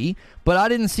somebody, but I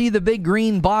didn't see the big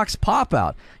green box pop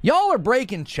out. Y'all are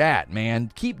breaking chat,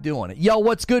 man. Keep doing it. Yo,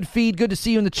 what's good, feed? Good to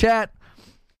see you in the chat.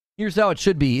 Here's how it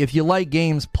should be. If you like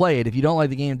games, play it. If you don't like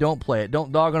the game, don't play it.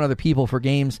 Don't dog on other people for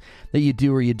games that you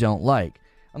do or you don't like.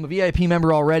 I'm a VIP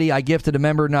member already. I gifted a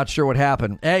member. Not sure what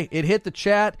happened. Hey, it hit the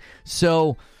chat,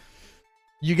 so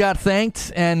you got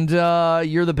thanked, and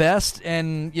you're the best.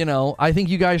 And, you know, I think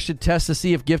you guys should test to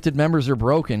see if gifted members are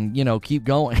broken. You know, keep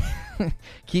going.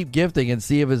 Keep gifting and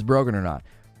see if it's broken or not.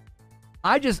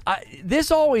 This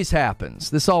always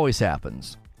happens.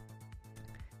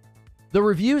 The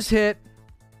reviews hit.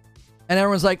 And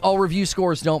everyone's like, oh, review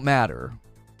scores don't matter.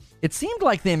 It seemed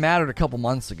like they mattered a couple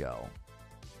months ago.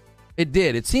 It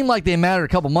did. It seemed like they mattered a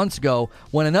couple months ago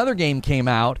when another game came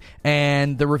out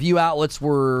and the review outlets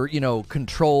were,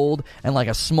 controlled and like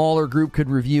a smaller group could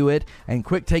review it and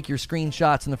quick take your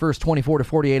screenshots in the first 24 to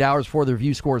 48 hours before the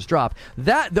review scores drop.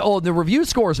 The review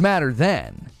scores mattered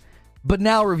then, but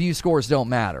now review scores don't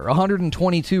matter.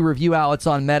 122 review outlets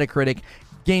on Metacritic.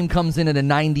 Game comes in at a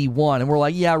 91, and we're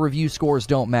like, yeah, review scores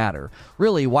don't matter.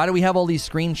 Really, why do we have all these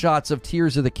screenshots of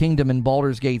Tears of the Kingdom and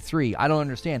Baldur's Gate 3? I don't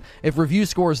understand. If review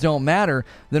scores don't matter,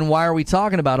 then why are we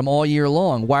talking about them all year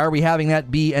long? Why are we having that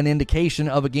be an indication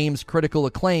of a game's critical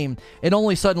acclaim? It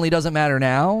only suddenly doesn't matter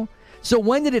now? So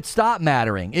when did it stop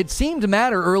mattering? It seemed to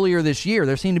matter earlier this year.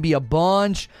 There seemed to be a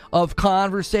bunch of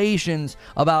conversations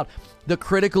about the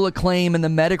critical acclaim and the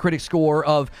Metacritic score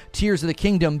of Tears of the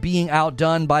Kingdom being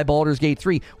outdone by Baldur's Gate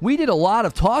 3. We did a lot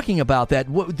of talking about that.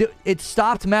 It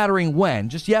stopped mattering when?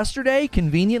 Just yesterday,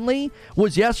 conveniently?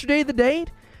 Was yesterday the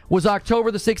date? Was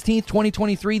October the 16th,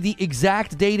 2023 the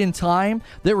exact date and time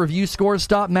that review scores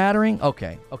stopped mattering?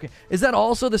 Okay. Is that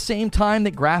also the same time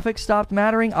that graphics stopped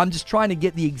mattering? I'm just trying to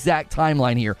get the exact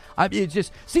timeline here. It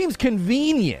just seems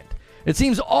convenient. It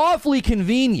seems awfully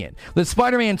convenient that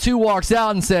Spider-Man 2 walks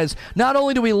out and says, not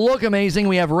only do we look amazing,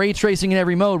 we have ray tracing in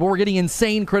every mode, but we're getting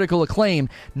insane critical acclaim.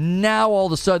 Now all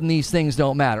of a sudden these things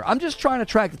don't matter. I'm just trying to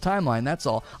track the timeline, that's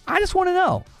all. I just want to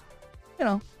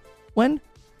know,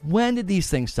 when did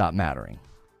these things stop mattering?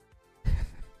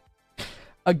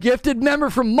 A gifted member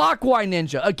from Mokwai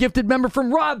Ninja, a gifted member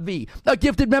from Rob V, a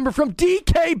gifted member from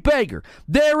DK Baker.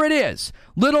 There it is.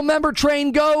 Little member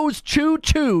train goes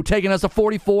choo-choo, taking us a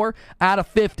 44 out of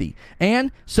 50.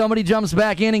 And somebody jumps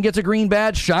back in and gets a green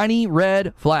badge, shiny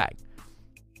red flag.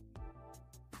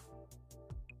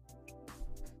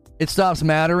 It stops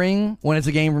mattering when it's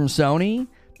a game from Sony.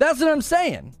 That's what I'm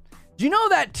saying. Do you know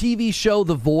that TV show,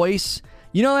 The Voice?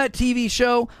 You know that TV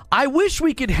show? I wish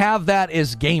we could have that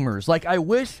as gamers. Like, I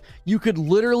wish you could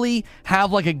literally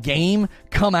have, like, a game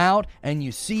come out, and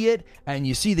you see it, and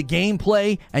you see the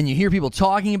gameplay, and you hear people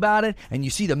talking about it, and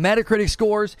you see the Metacritic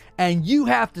scores, and you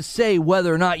have to say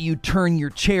whether or not you turn your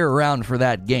chair around for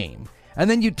that game. And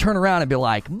then you turn around and be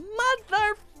like,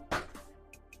 mother...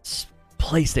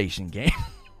 PlayStation game.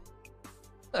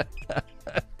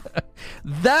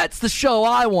 That's the show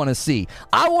I want to see.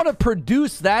 I want to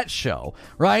produce that show,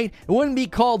 right? It wouldn't be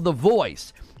called The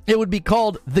Voice. It would be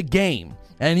called The Game.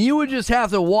 And you would just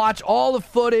have to watch all the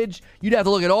footage. You'd have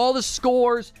to look at all the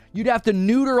scores. You'd have to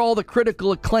neuter all the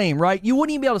critical acclaim, right? You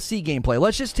wouldn't even be able to see gameplay.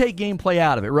 Let's just take gameplay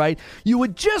out of it, right? You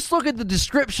would just look at the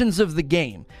descriptions of the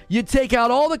game. You'd take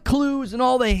out all the clues and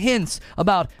all the hints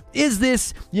about, is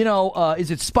this,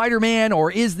 is it Spider-Man,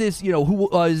 or is this,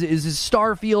 is this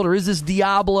Starfield, or is this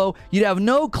Diablo? You'd have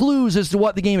no clues as to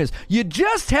what the game is. You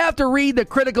just have to read the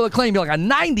critical acclaim. You're like, a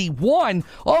 91?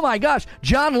 Oh my gosh.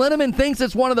 John Linneman thinks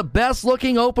it's one of the best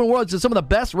looking open worlds. It's some of the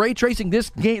best ray tracing this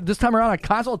time around on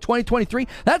console 2023.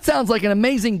 That sounds like an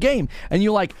amazing game. And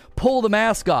you pull the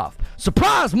mask off.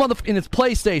 Surprise, motherfucker, and it's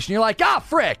PlayStation. You're like,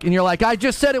 frick. And you're like, I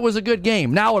just said it was a good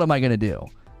game. Now what am I going to do?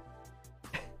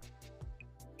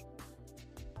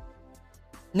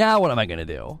 Now what am I going to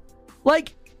do?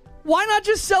 Why not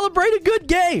just celebrate a good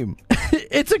game?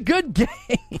 It's a good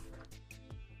game.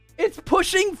 It's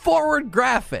pushing forward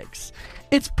graphics.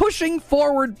 It's pushing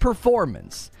forward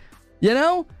performance.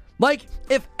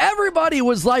 If everybody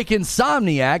was like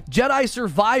Insomniac, Jedi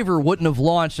Survivor wouldn't have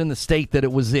launched in the state that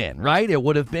it was in, right? It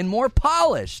would have been more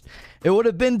polished. It would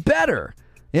have been better,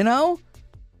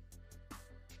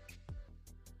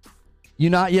 You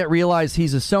not yet realize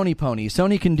he's a Sony pony.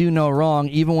 Sony can do no wrong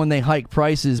even when they hike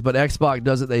prices, but Xbox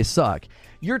does it, they suck.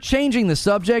 You're changing the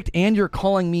subject and you're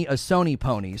calling me a Sony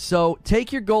pony. So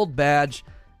take your gold badge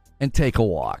and take a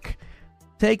walk.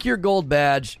 Take your gold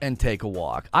badge and take a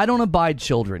walk. I don't abide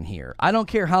children here. I don't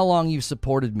care how long you've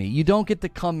supported me. You don't get to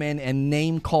come in and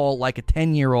name call like a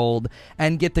 10-year-old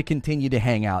and get to continue to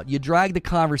hang out. You drag the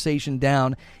conversation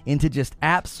down into just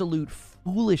absolute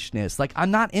foolishness. I'm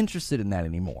not interested in that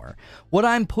anymore. What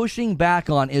I'm pushing back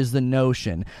on is the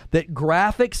notion that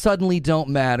graphics suddenly don't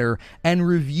matter and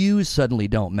reviews suddenly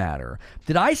don't matter.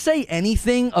 Did I say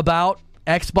anything about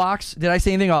Xbox? Did I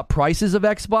say anything about prices of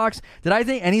Xbox? Did I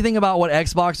say anything about what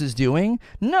Xbox is doing?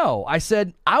 No. I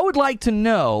said I would like to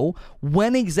know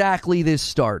when exactly this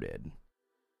started.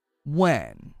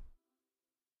 When?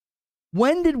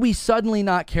 When did we suddenly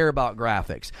not care about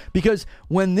graphics? Because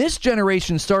when this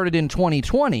generation started in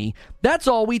 2020, that's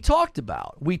all we talked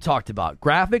about. We talked about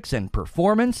graphics and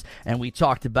performance, and we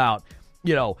talked about,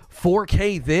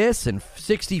 4K this and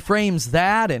 60 frames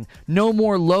that and no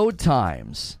more load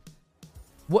times.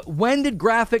 When did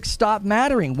graphics stop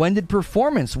mattering? When did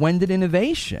performance? When did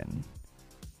innovation?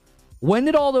 When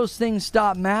did all those things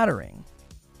stop mattering?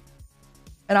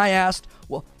 And I asked,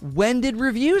 well, when did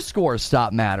review scores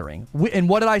stop mattering? And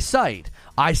what did I cite?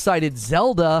 I cited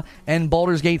Zelda and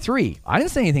Baldur's Gate 3. I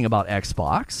didn't say anything about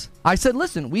Xbox. I said,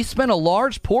 listen, we spent a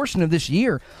large portion of this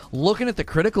year looking at the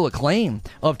critical acclaim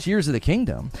of Tears of the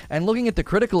Kingdom and looking at the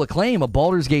critical acclaim of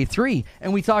Baldur's Gate 3.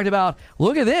 And we talked about,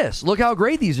 look at this. Look how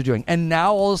great these are doing. And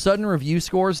now all of a sudden review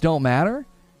scores don't matter?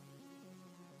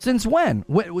 Since when?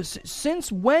 Since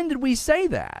when did we say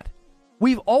that?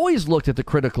 We've always looked at the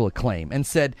critical acclaim and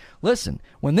said, listen,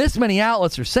 when this many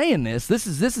outlets are saying this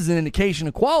is an indication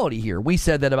of quality here. We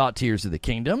said that about Tears of the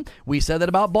Kingdom. We said that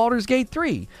about Baldur's Gate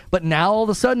 3. But now all of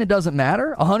a sudden it doesn't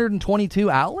matter?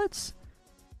 122 outlets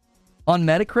on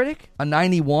Metacritic, a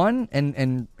 91,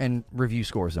 and review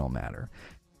scores don't matter.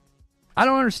 I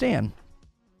don't understand.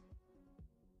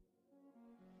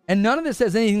 And none of this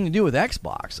has anything to do with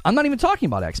Xbox. I'm not even talking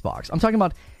about Xbox. I'm talking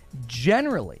about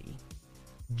generally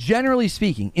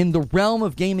speaking, in the realm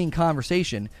of gaming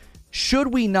conversation,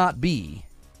 should we not be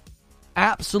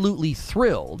absolutely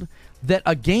thrilled that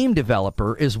a game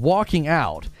developer is walking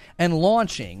out and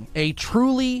launching a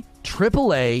truly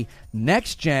AAA,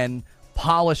 next-gen,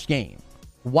 polished game?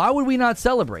 Why would we not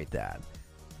celebrate that?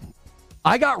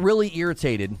 I got really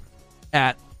irritated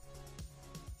at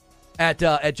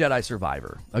Jedi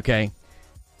Survivor, okay?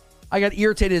 I got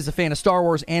irritated as a fan of Star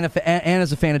Wars and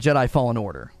as a fan of Jedi Fallen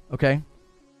Order, okay?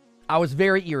 I was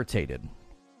very irritated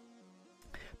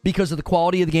because of the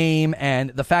quality of the game and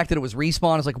the fact that it was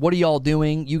Respawn. It's like, what are y'all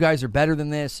doing? You guys are better than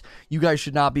this. You guys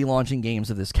should not be launching games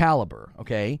of this caliber,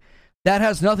 okay? That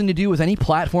has nothing to do with any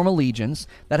platform allegiance.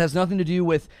 That has nothing to do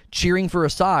with cheering for a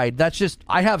side. That's just,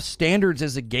 I have standards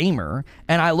as a gamer,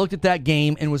 and I looked at that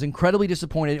game and was incredibly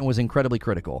disappointed and was incredibly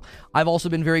critical. I've also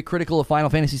been very critical of Final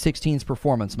Fantasy XVI's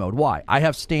performance mode. Why? I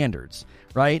have standards,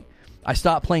 right? I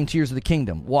stopped playing Tears of the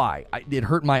Kingdom. Why? It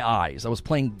hurt my eyes. I was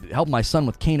helping my son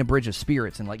with Kena Bridge of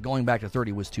Spirits, and like going back to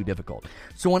 30 was too difficult.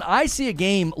 So when I see a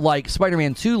game like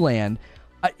Spider-Man 2 land,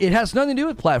 it has nothing to do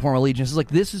with platform allegiance. It's like,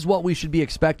 this is what we should be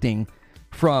expecting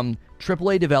from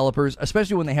AAA developers,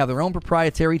 especially when they have their own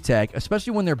proprietary tech,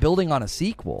 especially when they're building on a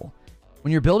sequel.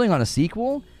 When you're building on a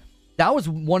sequel, that was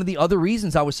one of the other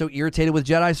reasons I was so irritated with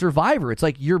Jedi Survivor. It's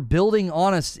like, you're building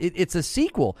on it's a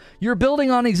sequel. You're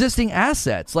building on existing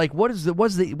assets. Like, what is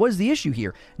the issue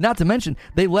here? Not to mention,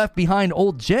 they left behind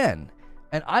old gen.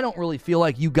 And I don't really feel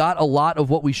like you got a lot of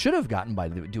what we should have gotten by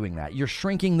doing that. You're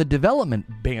shrinking the development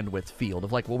bandwidth field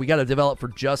of like, well, we got to develop for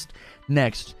just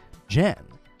next gen.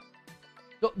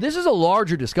 So this is a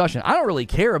larger discussion. I don't really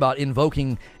care about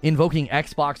invoking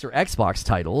Xbox or Xbox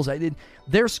titles.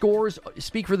 Their scores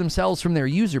speak for themselves from their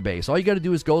user base. All you got to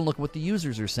do is go and look at what the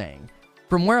users are saying.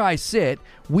 From where I sit,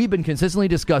 we've been consistently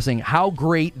discussing how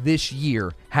great this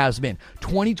year has been.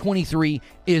 2023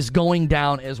 is going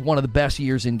down as one of the best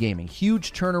years in gaming.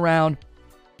 Huge turnaround,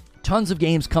 tons of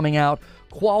games coming out,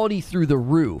 quality through the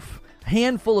roof.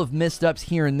 Handful of missteps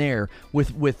here and there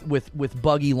with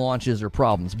buggy launches or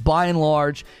problems. By and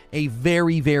large, a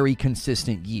very, very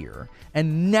consistent year.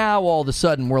 And now all of a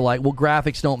sudden we're like, well,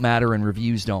 graphics don't matter and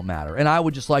reviews don't matter. And I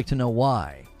would just like to know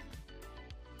why.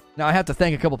 Now, I have to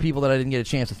thank a couple people that I didn't get a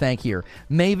chance to thank here.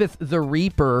 Mavith the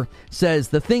Reaper says,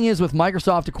 the thing is with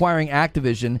Microsoft acquiring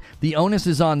Activision, the onus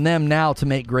is on them now to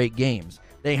make great games.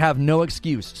 They have no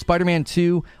excuse. Spider-Man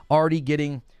 2 already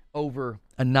getting over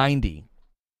a 90.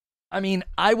 I mean,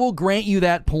 I will grant you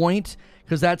that point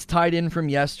because that's tied in from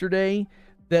yesterday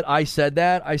that I said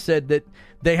that. I said that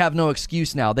they have no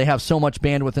excuse now. They have so much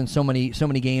bandwidth and so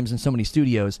many games and so many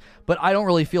studios. But I don't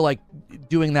really feel like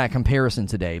doing that comparison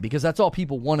today because that's all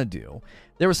people want to do.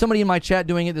 There was somebody in my chat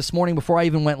doing it this morning before I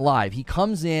even went live. He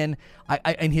comes in,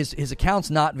 and his account's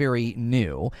not very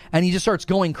new, and he just starts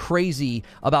going crazy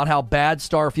about how bad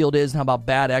Starfield is and how about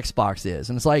bad Xbox is.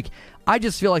 And it's like, I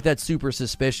just feel like that's super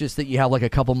suspicious that you have like a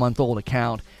couple-month-old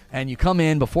account, and you come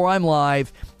in before I'm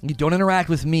live, you don't interact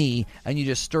with me, and you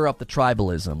just stir up the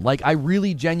tribalism. Like, I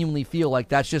really genuinely feel like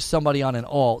that's just somebody on an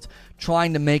alt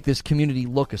trying to make this community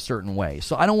look a certain way.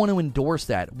 So I don't want to endorse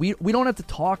that. We don't have to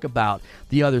talk about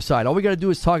the other side. All we got to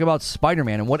do is talk about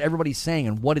Spider-Man and what everybody's saying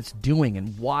and what it's doing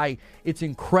and why it's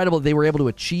incredible they were able to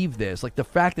achieve this. Like the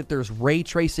fact that there's ray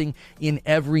tracing in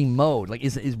every mode. Like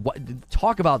is what,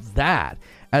 talk about that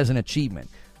as an achievement.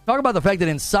 Talk about the fact that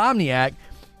Insomniac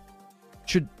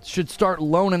should start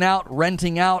loaning out,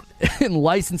 renting out, and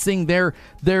licensing their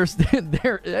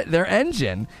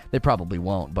engine. They probably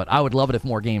won't, but I would love it if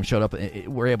more games showed up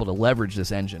and were able to leverage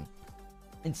this engine.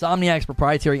 Insomniac's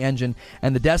proprietary engine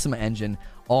and the Decima engine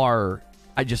are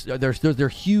they're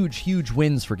huge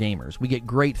wins for gamers. We get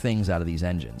great things out of these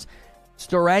engines.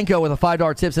 Storanko with a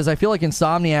 $5 tip says, I feel like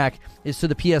Insomniac is to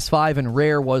the PS5 and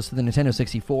Rare was to the Nintendo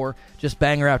 64. Just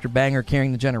banger after banger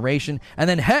carrying the generation. And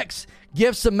then Hex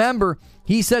gifts a member.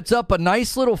 He sets up a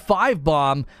nice little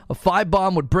 5-bomb. A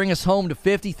 5-bomb would bring us home to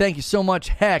 50. Thank you so much,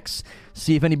 Hex.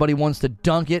 See if anybody wants to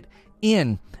dunk it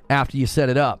in after you set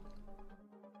it up.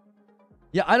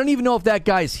 Yeah, I don't even know if that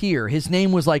guy's here. His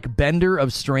name was like Bender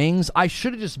of Strings. I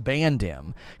should have just banned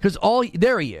him. Because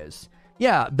there he is.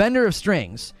 Yeah, Bender of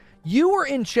Strings. You were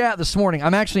in chat this morning.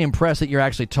 I'm actually impressed that you're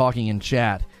actually talking in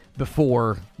chat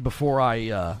before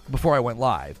I went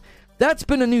live. That's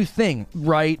been a new thing,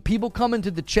 right? People come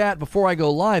into the chat before I go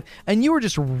live, and you were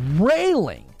just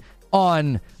railing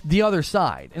on the other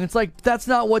side. And it's like, that's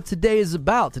not what today is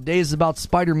about. Today is about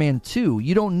Spider-Man 2.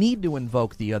 You don't need to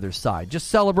invoke the other side. Just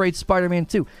celebrate Spider-Man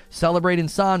 2. Celebrate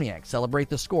Insomniac. Celebrate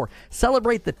the score.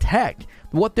 Celebrate the tech.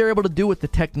 What they're able to do with the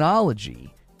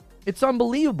technology. It's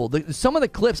unbelievable. Some of the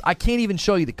clips, I can't even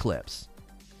show you the clips.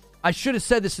 I should have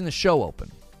said this in the show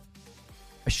open.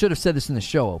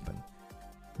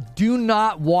 Do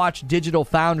not watch Digital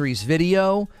Foundry's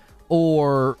video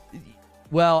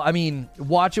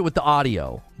watch it with the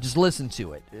audio. Just listen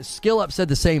to it. Skill Up said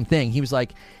the same thing. He was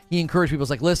like, he encouraged people.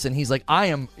 He's like, listen, he's like, I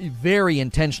am very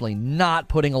intentionally not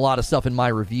putting a lot of stuff in my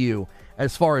review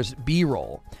as far as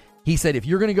B-roll. He said, if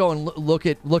you're going to go and look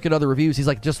at other reviews, he's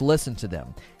like, just listen to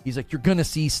them. He's like, you're going to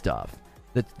see stuff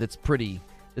that's pretty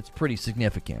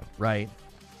significant, right?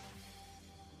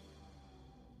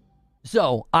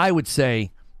 So I would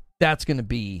say that's going to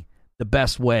be the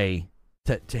best way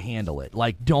to handle it.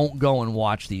 Like, don't go and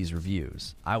watch these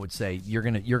reviews. I would say you're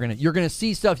gonna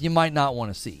see stuff you might not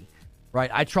want to see, right?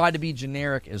 I try to be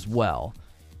generic as well.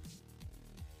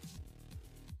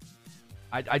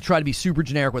 I try to be super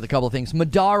generic with a couple of things.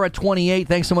 Madara28,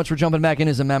 thanks so much for jumping back in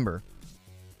as a member.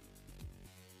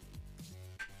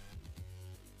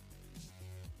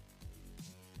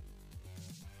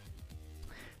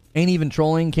 Ain't even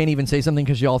trolling, can't even say something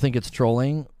because y'all think it's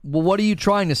trolling. Well, what are you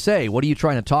trying to say? What are you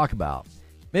trying to talk about?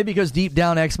 Maybe because deep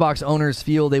down Xbox owners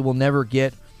feel they will never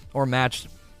get or match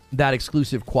that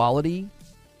exclusive quality.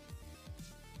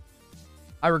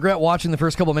 I regret watching the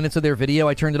first couple minutes of their video.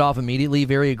 I turned it off immediately.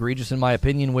 Very egregious in my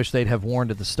opinion. Wish they'd have warned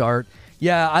at the start.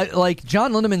 Yeah,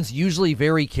 John Lindemann's usually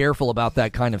very careful about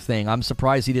that kind of thing. I'm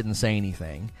surprised he didn't say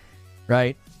anything.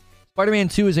 Right? Spider-Man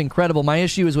 2 is incredible. My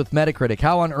issue is with Metacritic.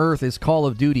 How on earth is Call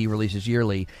of Duty releases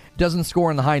yearly? Doesn't score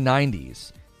in the high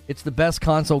 90s. It's the best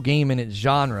console game in its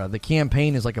genre. The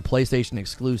campaign is like a PlayStation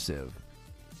exclusive.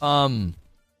 I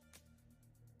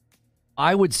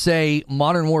would say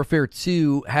Modern Warfare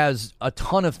 2 has a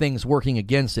ton of things working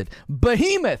against it.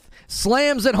 Behemoth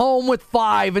slams it home with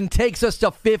 5 and takes us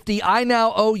to 50. I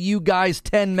now owe you guys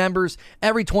 10 members.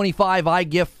 Every 25, I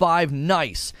gift 5.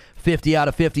 Nice. 50 out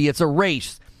of 50. It's a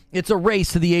race. It's a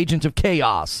race to the Agent of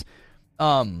Chaos.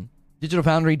 Digital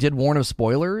Foundry did warn of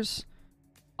spoilers.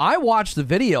 I watched the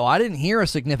video. I didn't hear a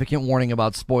significant warning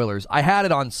about spoilers. I had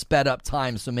it on sped up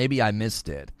time, so maybe I missed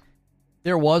it.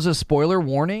 There was a spoiler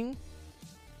warning?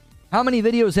 How many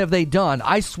videos have they done?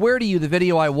 I swear to you, the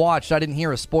video I watched, I didn't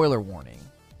hear a spoiler warning.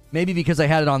 Maybe because I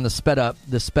had it on the sped up,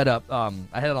 I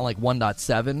had it on like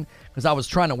 1.7, because I was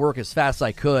trying to work as fast as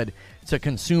I could to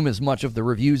consume as much of the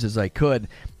reviews as I could.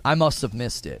 I must have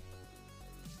missed it.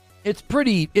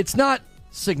 It's not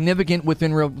significant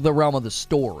within the realm of the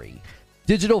story.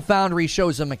 Digital Foundry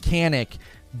shows a mechanic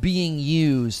being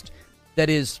used that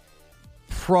is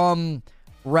from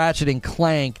Ratchet and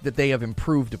Clank that they have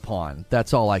improved upon.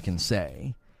 That's all I can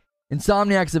say.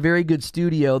 Insomniac's a very good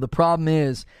studio. The problem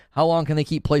is, how long can they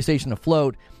keep PlayStation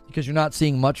afloat? Because you're not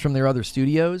seeing much from their other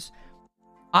studios.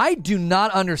 I do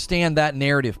not understand that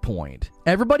narrative point.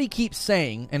 Everybody keeps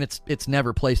saying, and it's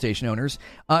never PlayStation owners,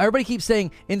 everybody keeps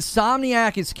saying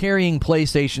Insomniac is carrying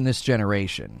PlayStation this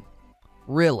generation.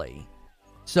 Really?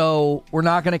 So we're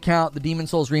not going to count the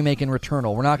Demon's Souls remake and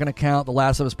Returnal. We're not going to count The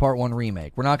Last of Us Part 1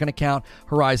 remake. We're not going to count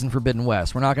Horizon Forbidden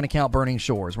West. We're not going to count Burning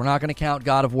Shores. We're not going to count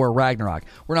God of War Ragnarok.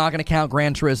 We're not going to count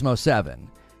Gran Turismo 7.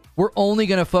 We're only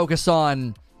going to focus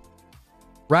on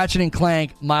Ratchet and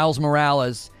Clank, Miles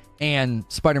Morales, and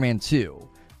Spider-Man 2.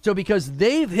 So because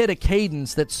they've hit a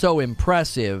cadence that's so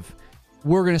impressive,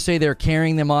 we're going to say they're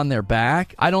carrying them on their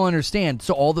back? I don't understand.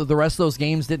 So all the rest of those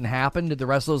games didn't happen? Did the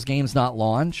rest of those games not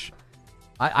launch?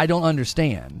 I don't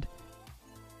understand.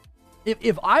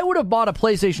 If I would have bought a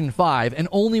PlayStation 5 and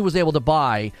only was able to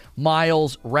buy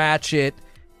Miles, Ratchet,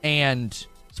 and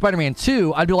Spider-Man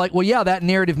 2, I'd be like, well, yeah, that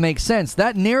narrative makes sense.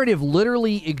 That narrative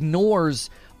literally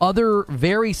ignores other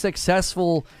very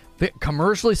successful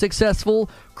commercially successful,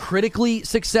 critically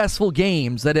successful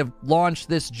games that have launched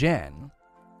this gen.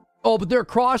 Oh, but they're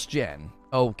cross-gen.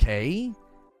 Okay.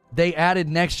 They added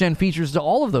next-gen features to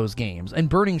all of those games, and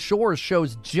Burning Shores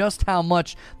shows just how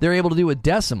much they're able to do with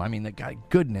Decim. I mean, the guy,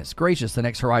 goodness gracious, the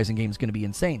next Horizon game is going to be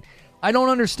insane. I don't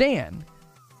understand.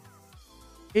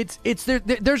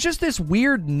 There's just this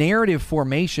weird narrative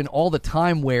formation all the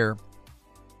time where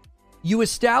you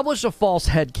establish a false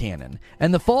headcanon,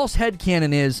 and the false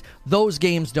headcanon is those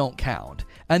games don't count.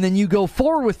 And then you go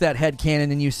forward with that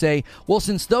headcanon and you say, well,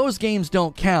 since those games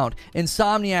don't count,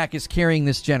 Insomniac is carrying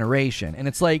this generation. And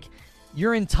it's like,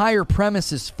 your entire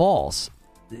premise is false.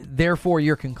 Therefore,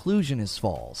 your conclusion is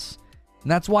false.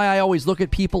 And that's why I always look at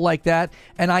people like that,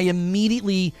 and I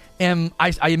immediately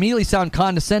sound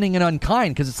condescending and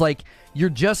unkind, because it's like, you're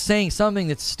just saying something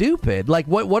that's stupid. Like,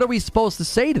 what are we supposed to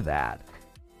say to that?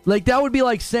 Like, that would be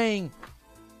like saying,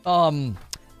 there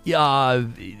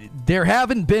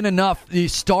haven't been enough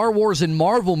Star Wars and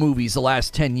Marvel movies the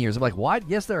last 10 years. I'm like, what?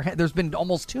 Yes, there's been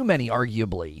almost too many,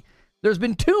 arguably. There's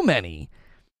been too many.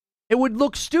 It would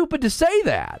look stupid to say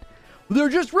that. There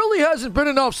just really hasn't been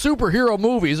enough superhero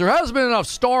movies. There hasn't been enough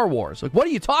Star Wars. Like, what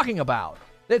are you talking about?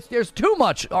 There's too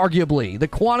much, arguably. The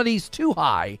quantity's too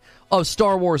high of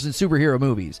Star Wars and superhero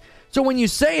movies. So when you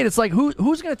say it, it's like, who's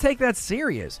going to take that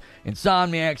serious?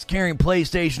 Insomniac's carrying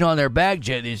PlayStation on their back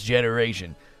this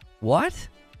generation. What?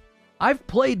 I've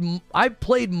played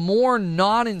more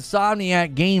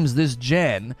non-Insomniac games this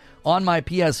gen on my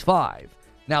PS5.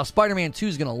 Now, Spider-Man 2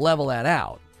 is going to level that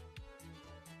out.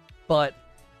 But,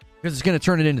 because it's going to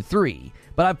turn it into 3.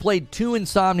 But I've played 2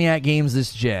 Insomniac games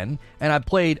this gen, and I've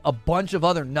played a bunch of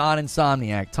other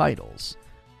non-Insomniac titles.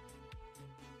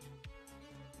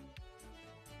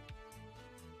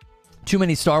 Too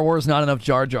many Star Wars, not enough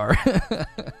Jar Jar.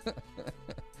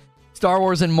 Star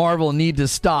Wars and Marvel need to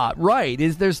stop. Right,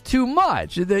 there's too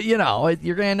much. You know,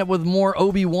 you're going to end up with more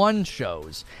Obi-Wan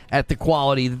shows at the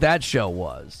quality that show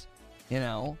was. You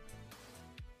know?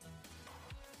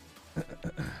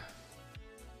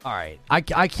 All right.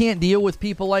 I can't deal with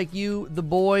people like you, the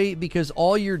boy, because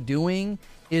all you're doing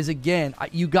is, again,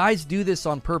 you guys do this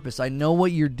on purpose. I know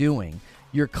what you're doing.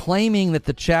 You're claiming that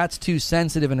the chat's too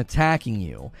sensitive and attacking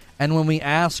you. And when we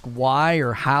ask why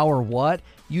or how or what,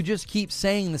 you just keep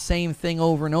saying the same thing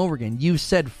over and over again. You've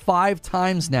said 5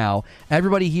 times now,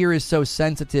 everybody here is so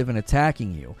sensitive and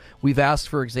attacking you. We've asked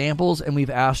for examples, and we've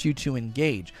asked you to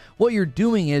engage. What you're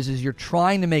doing is you're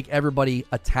trying to make everybody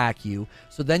attack you,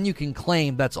 so then you can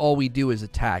claim that's all we do is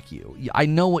attack you. I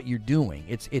know what you're doing.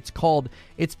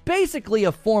 It's basically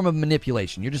a form of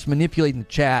manipulation. You're just manipulating the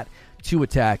chat to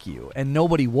attack you, and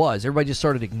nobody was. Everybody just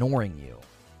started ignoring you.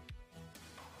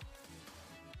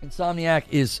 Insomniac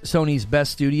is Sony's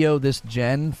best studio this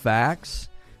gen. Facts.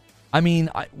 I mean,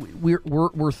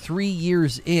 we're 3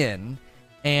 years in,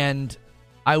 and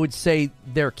I would say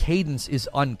their cadence is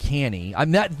uncanny. I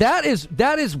mean, that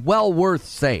is well worth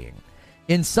saying.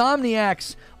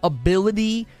 Insomniac's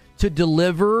ability to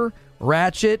deliver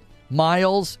Ratchet,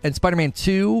 Miles, and Spider-Man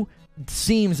 2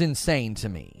 seems insane to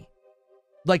me.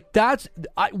 Like,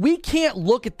 we can't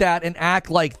look at that and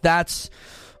act like that's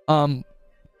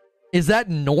is that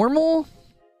normal?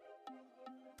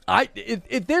 At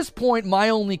this point, my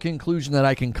only conclusion that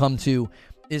I can come to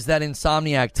is that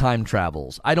Insomniac time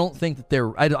travels. I don't think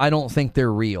that I don't think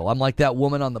they're real. I'm like that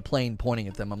woman on the plane pointing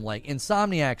at them. I'm like,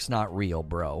 Insomniac's not real,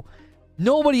 bro.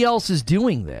 Nobody else is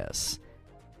doing this.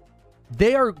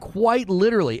 They are quite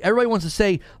literally, everybody wants to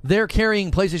say they're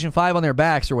carrying PlayStation 5 on their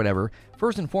backs or whatever.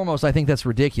 First and foremost, I think that's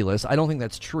ridiculous. I don't think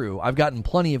that's true. I've gotten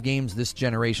plenty of games this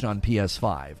generation on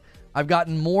PS5. I've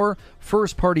gotten more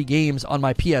first-party games on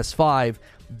my PS5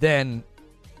 than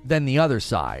the other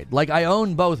side. Like, I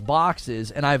own both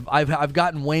boxes, and I've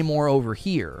gotten way more over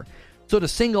here. So to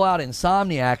single out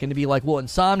Insomniac and to be like, well,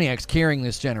 Insomniac's carrying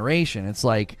this generation, it's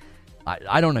like,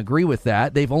 I don't agree with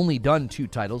that. They've only done 2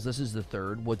 titles. This is the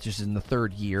third, which is in the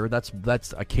 3rd year.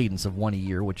 That's a cadence of 1 a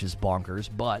year, which is bonkers.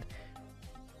 But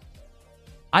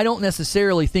I don't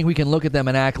necessarily think we can look at them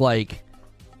and act like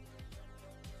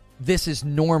this is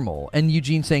normal. And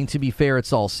Eugene saying, to be fair,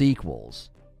 it's all sequels.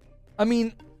 I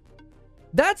mean,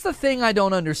 that's the thing I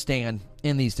don't understand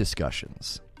in these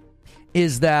discussions,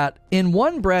 is that in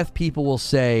one breath, people will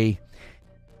say,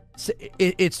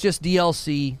 it's just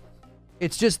DLC.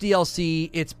 It's just DLC.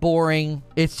 It's boring.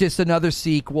 It's just another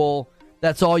sequel.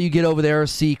 That's all you get over there are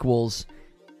sequels.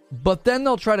 But then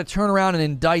they'll try to turn around and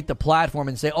indict the platform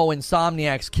and say, oh,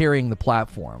 Insomniac's carrying the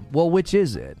platform. Well, which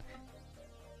is it?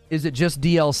 Is it just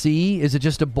DLC? Is it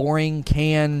just a boring,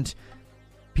 canned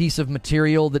piece of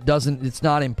material that it's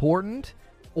not important?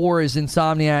 Or is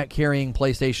Insomniac carrying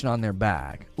PlayStation on their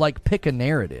back? Like, pick a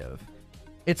narrative.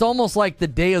 It's almost like the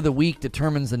day of the week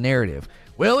determines the narrative.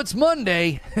 Well, it's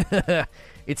Monday.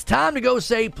 It's time to go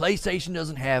say PlayStation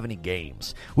doesn't have any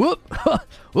games.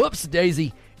 Whoops,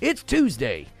 Daisy. It's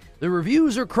Tuesday. The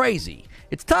reviews are crazy.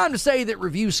 It's time to say that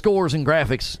review scores and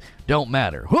graphics don't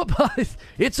matter.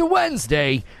 It's a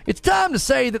Wednesday. It's time to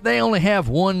say that they only have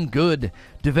one good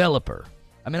developer.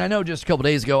 I mean, I know just a couple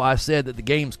days ago I said that the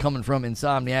games coming from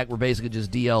Insomniac were basically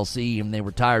just DLC and they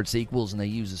were tired sequels and they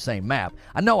use the same map.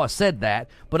 I know I said that,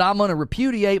 but I'm going to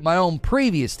repudiate my own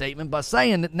previous statement by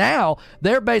saying that now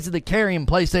they're basically carrying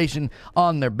PlayStation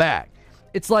on their back.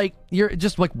 It's like you're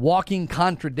just like walking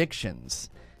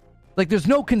contradictions. Like there's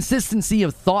no consistency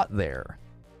of thought there.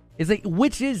 It's like,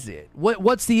 which is it?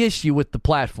 What's the issue with the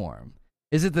platform?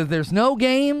 Is it that there's no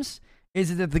games?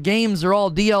 Is it that the games are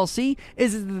all DLC?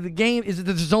 Is it that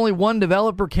there's only one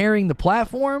developer carrying the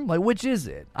platform? Like, which is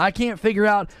it? I can't figure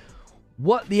out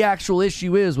what the actual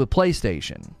issue is with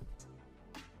PlayStation.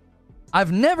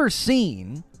 I've never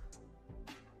seen,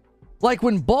 like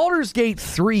when Baldur's Gate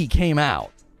 3 came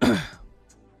out and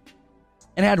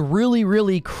had really,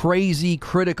 really crazy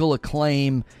critical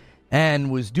acclaim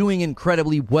and was doing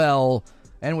incredibly well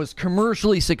and was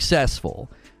commercially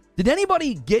successful. Did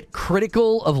anybody get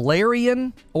critical of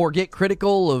Larian or get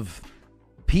critical of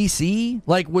PC?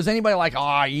 Like, was anybody like,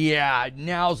 oh, yeah,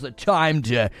 now's the time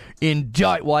to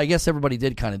indict? Well, I guess everybody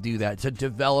did kind of do that to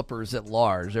developers at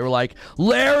large. They were like,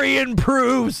 Larian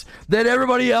proves that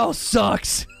everybody else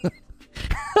sucks.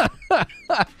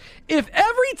 If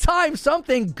every time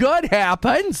something good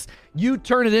happens, you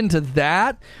turn it into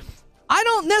that, I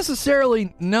don't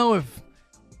necessarily know if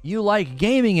you like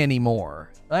gaming anymore.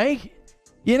 Like,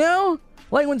 you know,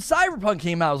 like when Cyberpunk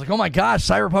came out, I was like, oh my gosh,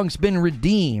 Cyberpunk's been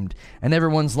redeemed. And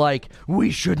everyone's like,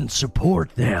 we shouldn't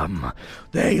support them.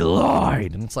 They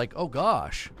lied. And it's like, oh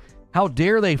gosh, how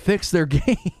dare they fix their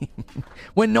game?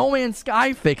 When No Man's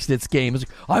Sky fixed its game, it's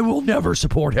like, I will never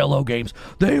support Hello Games.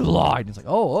 They lied. And it's like,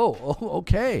 oh,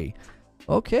 okay.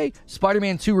 Okay.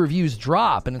 Spider-Man 2 reviews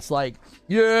drop, and it's like,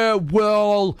 yeah,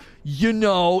 well, you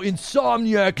know,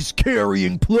 Insomniac is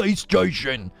carrying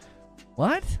PlayStation.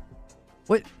 What?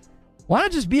 Wait, why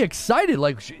not just be excited?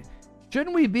 Like,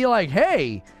 shouldn't we be like,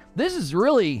 hey, this is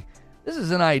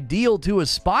an ideal to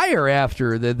aspire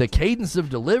after. The cadence of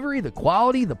delivery, the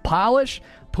quality, the polish,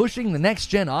 pushing the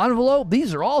next-gen envelope.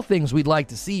 These are all things we'd like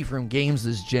to see from games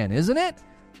this gen, isn't it?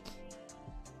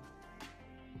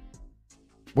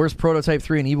 Where's Prototype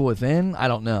 3 and Evil Within? I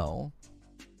don't know.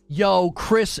 Yo,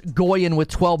 Chris Goyen with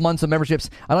 12 months of memberships.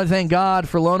 I'd like to thank God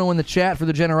for Lono in the chat for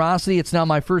the generosity. It's now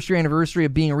my first year anniversary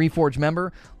of being a Reforged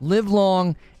member. Live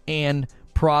long and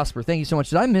prosper. Thank you so much.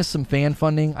 Did I miss some fan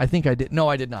funding? I think I did. No,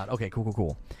 I did not. Okay,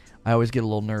 cool. I always get a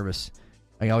little nervous.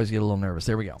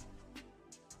 There we go.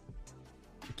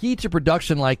 The key to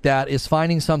production like that is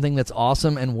finding something that's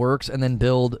awesome and works and then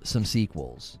build some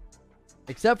sequels.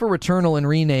 Except for Returnal and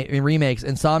remakes,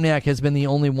 Insomniac has been the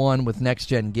only one with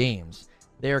next-gen games.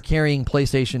 They are carrying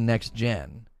PlayStation Next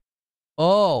Gen.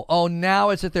 Oh,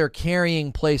 now it's that they're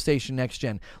carrying PlayStation Next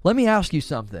Gen. Let me ask you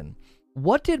something.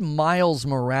 What did Miles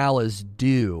Morales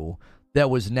do that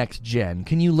was Next Gen?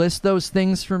 Can you list those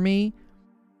things for me?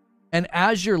 And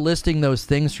as you're listing those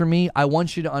things for me, I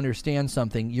want you to understand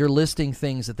something. You're listing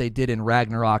things that they did in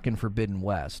Ragnarok and Forbidden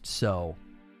West. So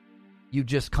you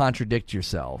just contradict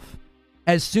yourself.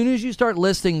 As soon as you start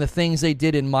listing the things they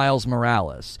did in Miles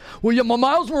Morales. Well, yeah,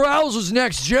 Miles Morales was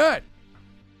next gen.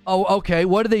 Oh, okay.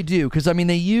 What did they do? Because, I mean,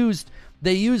 they used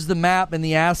the map and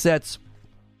the assets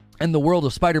and the world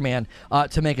of Spider-Man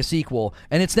to make a sequel.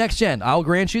 And it's next gen. I'll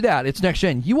grant you that. It's next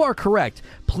gen. You are correct.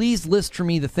 Please list for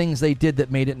me the things they did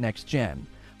that made it next gen.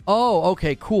 Oh,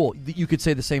 okay, cool. You could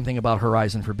say the same thing about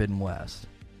Horizon Forbidden West.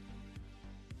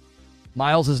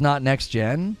 Miles is not next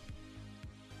gen?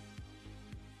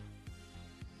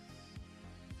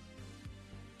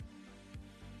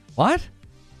 What?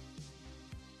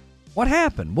 What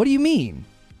happened? What do you mean?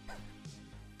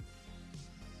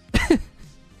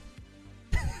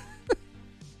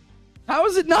 How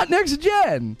is it not next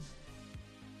gen?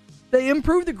 They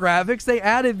improved the graphics. They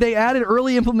added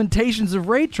early implementations of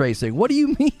ray tracing. What do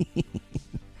you mean?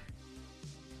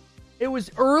 It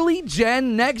was early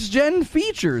gen, next gen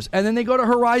features. And then they go to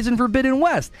Horizon Forbidden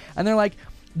West. And they're like,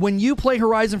 when you play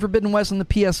Horizon Forbidden West on the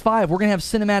PS5, we're going to have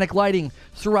cinematic lighting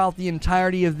throughout the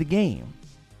entirety of the game.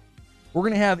 We're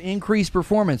going to have increased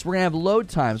performance. We're going to have load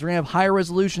times. We're going to have higher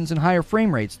resolutions and higher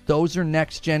frame rates. Those are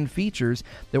next-gen features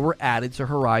that were added to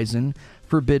Horizon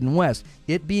Forbidden West.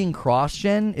 It being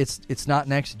cross-gen, it's not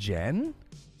next-gen?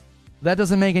 That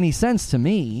doesn't make any sense to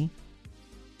me.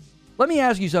 Let me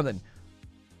ask you something.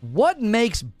 What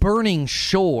makes Burning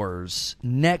Shores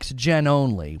next gen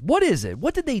only? What is it?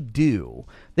 What did they do?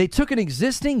 They took an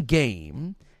existing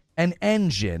game, an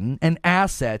engine, and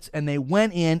assets, and they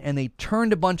went in and they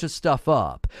turned a bunch of stuff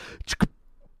up.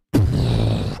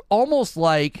 Almost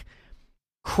like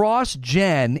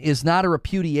cross-gen is not a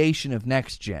repudiation of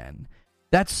next-gen.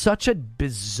 That's such a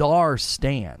bizarre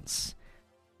stance.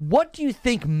 What do you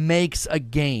think makes a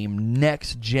game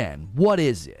next-gen? What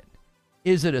is it?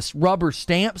 Is it a rubber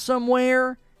stamp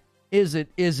somewhere? Does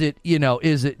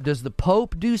the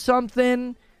Pope do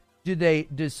something?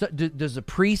 Does a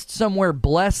priest somewhere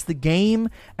bless the game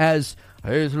as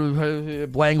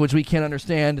language we can't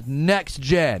understand? Next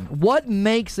gen. What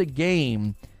makes a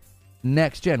game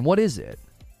next gen? What is it?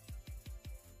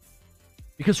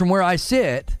 Because from where I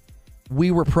sit, we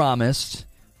were promised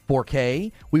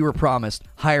 4K. We were promised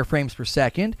higher frames per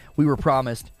second. We were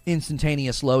promised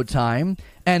instantaneous load time.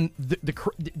 And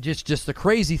just the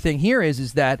crazy thing here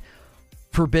is that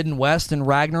Forbidden West and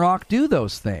Ragnarok do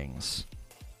those things.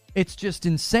 It's just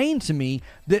insane to me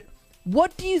that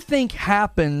what do you think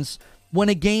happens when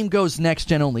a game goes next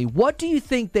gen only? What do you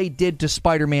think they did to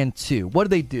Spider-Man 2? What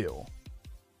did they do?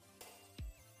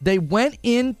 They went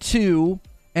into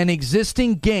an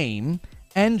existing game,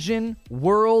 engine,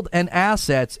 world, and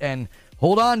assets, and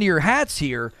hold on to your hats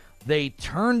here. They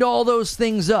turned all those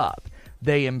things up.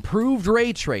 They improved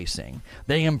ray tracing.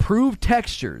 They improved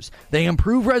textures. They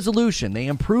improved resolution. They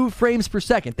improved frames per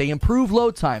second. They improved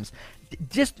load times.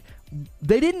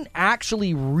 They didn't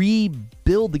actually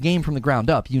rebuild the game from the ground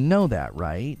up. You know that,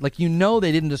 right? Like, you know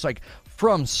they didn't just, like,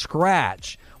 from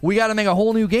scratch, we got to make a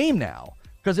whole new game now.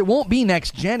 Because it won't be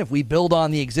next gen if we build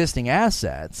on the existing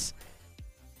assets.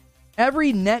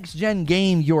 Every next gen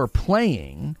game you're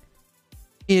playing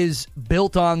is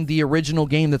built on the original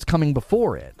game that's coming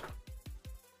before it.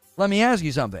 Let me ask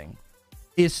you something.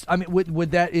 Is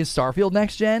Starfield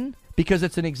next gen? Because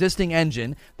it's an existing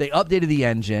engine. They updated the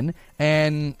engine,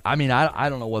 and I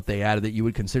don't know what they added that you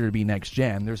would consider to be next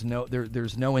gen. There's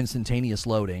no instantaneous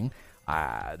loading.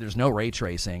 There's no ray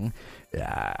tracing.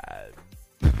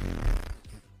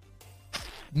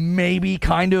 Maybe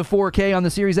kind of 4K on the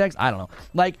Series X. I don't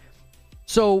know.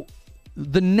 So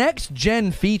the next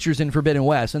gen features in Forbidden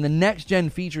West and the next gen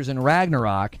features in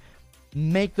Ragnarok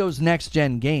make those next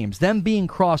gen games. Them being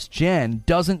cross gen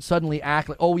doesn't suddenly act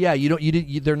like, oh yeah,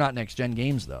 they're not next gen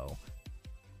games though.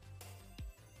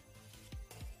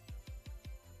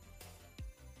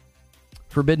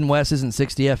 Forbidden West isn't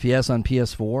 60 FPS on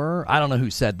PS4. I don't know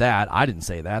who said that. I didn't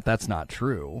say that. That's not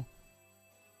true.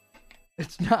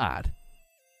 It's not.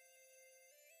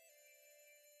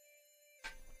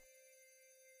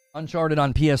 Uncharted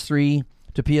on PS3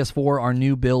 to PS4 are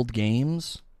new build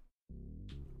games.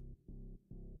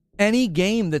 Any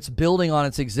game that's building on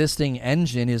its existing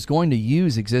engine is going to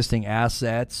use existing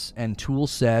assets and tool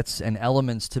sets and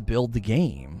elements to build the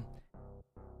game.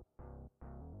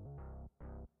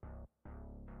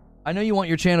 I know you want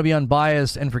your channel to be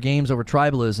unbiased and for games over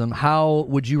tribalism. How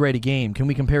would you rate a game? Can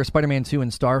we compare Spider-Man 2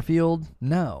 and Starfield?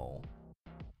 No.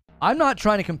 I'm not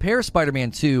trying to compare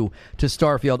Spider-Man 2 to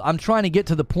Starfield. I'm trying to get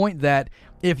to the point that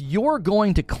if you're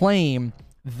going to claim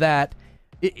that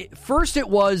first it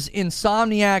was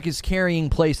Insomniac is carrying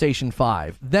PlayStation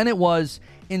 5. Then it was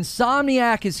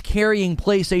Insomniac is carrying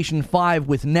PlayStation 5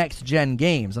 with next-gen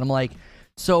games. And I'm like,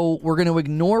 so we're going to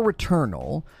ignore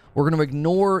Returnal. We're going to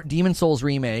ignore Demon's Souls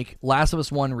remake, Last of Us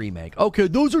 1 remake. Okay,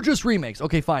 those are just remakes.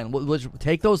 Okay, fine. Let's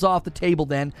take those off the table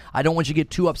then. I don't want you to get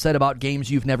too upset about games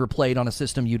you've never played on a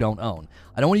system you don't own.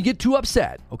 I don't want you to get too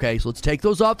upset. Okay, so let's take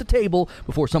those off the table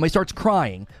before somebody starts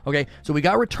crying. Okay, so we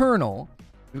got Returnal,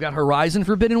 we've got Horizon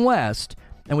Forbidden West,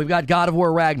 and we've got God of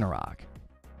War Ragnarok.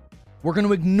 We're going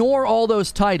to ignore all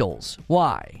those titles.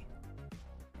 Why?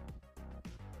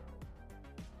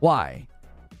 Why?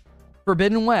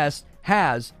 Forbidden West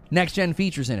has next-gen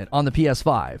features in it on the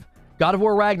PS5. God of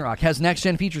War Ragnarok has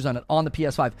next-gen features on it on the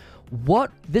PS5.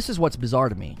 This is what's bizarre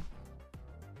to me.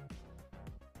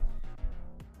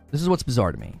 This is what's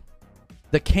bizarre to me.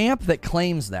 The camp that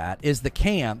claims that is the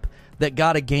camp that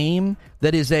got a game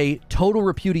that is a total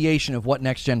repudiation of what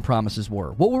next-gen promises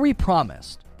were. What were we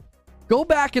promised? Go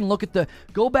back and look at the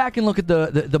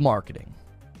marketing.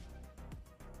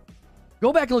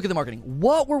 Go back and look at the marketing.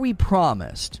 What were we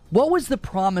promised? What was the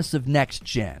promise of next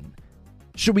gen?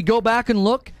 Should we go back and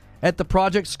look at the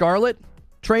Project Scarlet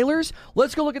trailers?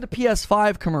 Let's go look at the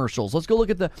PS5 commercials. Let's go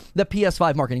look at the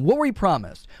PS5 marketing. What were we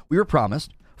promised? We were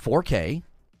promised 4K,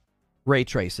 ray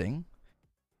tracing,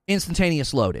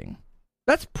 instantaneous loading.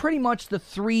 That's pretty much the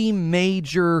three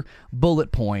major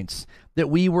bullet points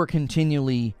that we were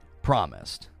continually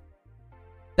promised.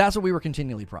 That's what we were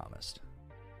continually promised.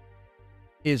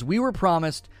 is we were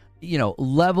promised,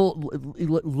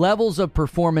 levels of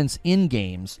performance in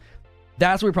games.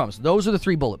 That's what we promised. Those are the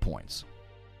 3 bullet points.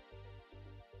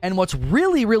 And what's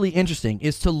really, really interesting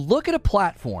is to look at a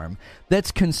platform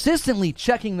that's consistently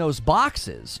checking those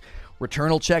boxes.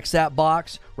 Returnal checks that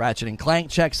box. Ratchet and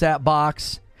Clank checks that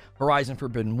box. Horizon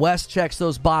Forbidden West checks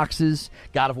those boxes.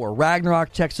 God of War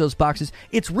Ragnarok checks those boxes.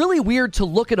 It's really weird to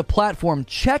look at a platform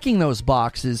checking those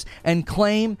boxes and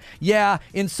claim, yeah,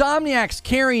 Insomniac's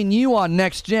carrying you on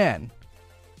next gen.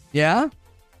 Yeah?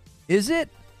 Is it?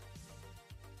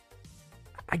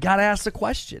 I gotta ask the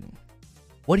question.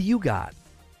 What do you got?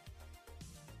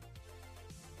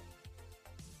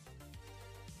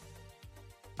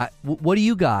 What do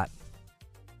you got?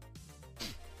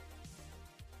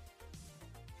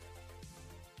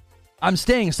 I'm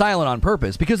staying silent on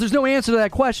purpose because there's no answer to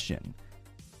that question.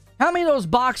 How many of those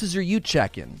boxes are you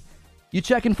checking? You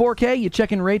checking 4K? You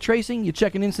checking ray tracing? You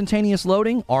checking instantaneous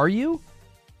loading? Are you?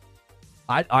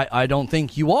 I don't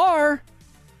think you are.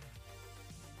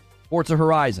 Forza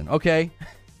Horizon. Okay.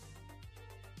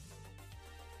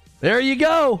 There you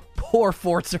go. Poor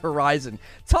Forza Horizon.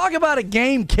 Talk about a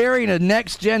game carrying a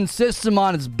next-gen system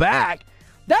on its back.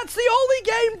 That's the only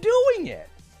game doing it.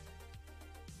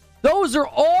 Those are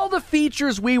all the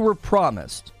features we were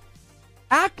promised.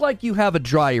 Act like you have a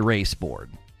dry erase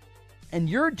board and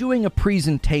you're doing a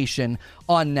presentation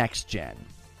on next gen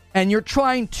and you're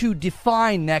trying to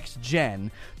define next gen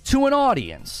to an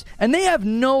audience and they have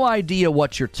no idea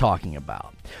what you're talking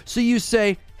about. So you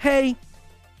say, hey,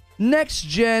 next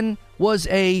gen was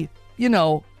a,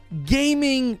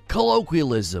 gaming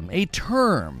colloquialism, a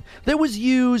term that was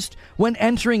used when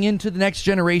entering into the next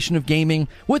generation of gaming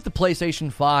with the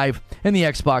PlayStation 5 and the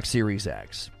Xbox Series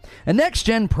X. And next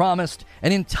gen promised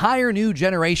an entire new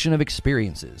generation of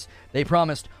experiences. They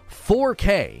promised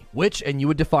 4K, which, and you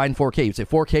would define 4K, you'd say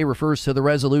 4K refers to the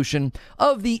resolution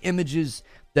of the images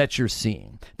that you're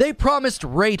seeing. They promised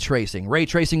ray tracing. Ray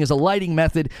tracing is a lighting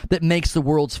method that makes the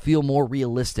worlds feel more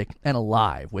realistic and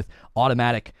alive with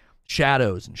automatic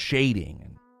shadows and shading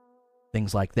and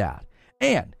things like that.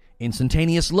 And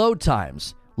instantaneous load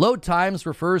times. Load times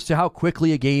refers to how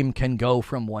quickly a game can go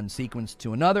from one sequence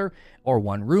to another, or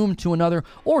one room to another,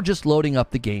 or just loading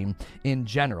up the game in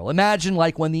general. Imagine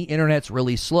like when the internet's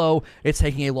really slow, it's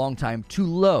taking a long time to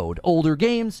load. Older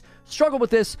games struggle with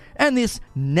this, and this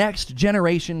next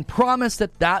generation promised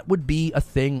that that would be a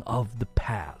thing of the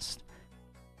past.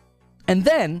 And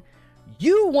then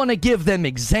you want to give them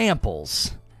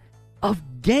examples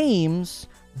of games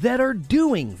that are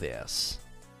doing this.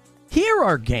 Here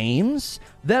are games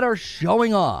that are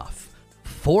showing off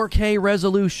 4K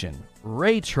resolution,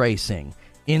 ray tracing,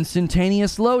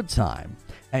 instantaneous load time,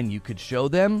 and you could show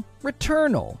them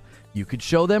Returnal. You could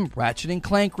show them Ratchet and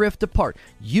Clank Rift Apart.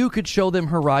 You could show them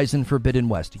Horizon Forbidden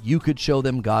West. You could show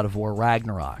them God of War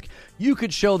Ragnarok. You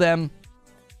could show them,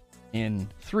 in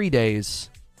 3 days,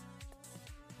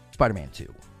 Spider-Man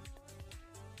 2.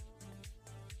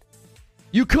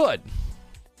 You could.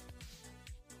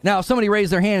 Now, if somebody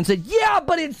raised their hand and said, yeah,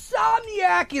 but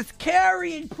Insomniac is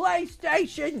carrying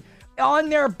PlayStation on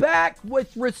their back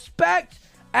with respect,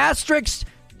 asterisk,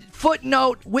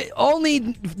 footnote, with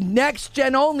only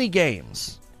next-gen only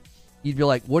games. You'd be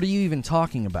like, what are you even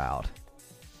talking about?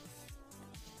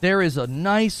 There is a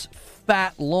nice,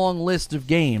 fat, long list of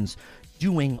games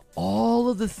doing all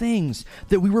of the things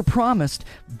that we were promised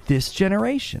this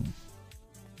generation.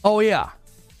 Oh, yeah.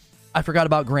 I forgot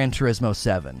about Gran Turismo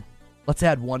 7. Let's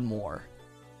add one more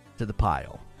to the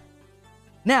pile.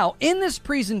 Now, in this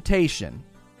presentation,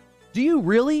 do you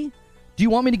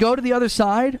want me to go to the other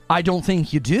side? I don't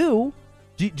think you do.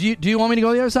 Do you want me to go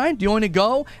to the other side? Do you want me to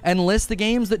go and list the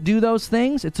games that do those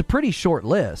things? It's a pretty short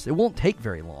list. It won't take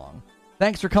very long.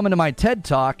 Thanks for coming to my TED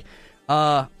Talk.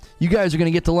 You guys are going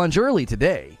to get to lunch early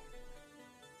today.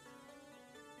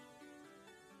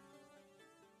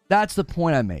 That's the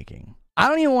point I'm making. I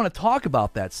don't even want to talk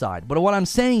about that side, but what I'm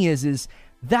saying is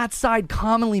that side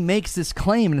commonly makes this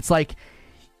claim, and it's like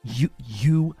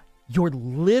you're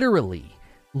literally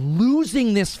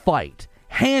losing this fight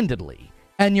handedly,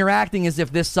 and you're acting as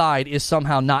if this side is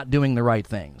somehow not doing the right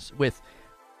things with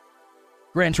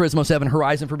Gran Turismo 7,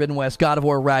 Horizon Forbidden West, God of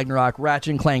War Ragnarok,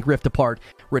 Ratchet and Clank Rift Apart,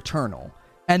 Returnal,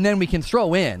 and then we can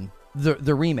throw in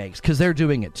the remakes, because they're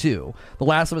doing it too. The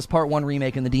Last of Us Part 1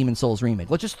 remake and the Demon's Souls remake.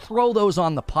 Let's just throw those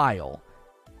on the pile.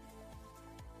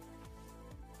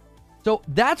 So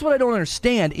that's what I don't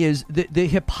understand is the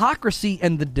hypocrisy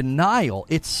and the denial.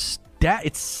 It's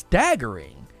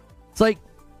staggering. It's like,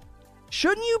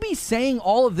 shouldn't you be saying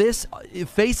all of this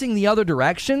facing the other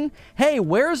direction? Hey,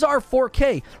 where's our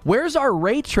 4K? Where's our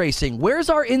ray tracing? Where's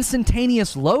our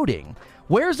instantaneous loading?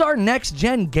 Where's our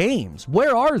next-gen games?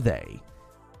 Where are they?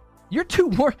 You're too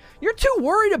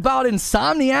worried about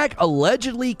Insomniac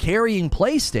allegedly carrying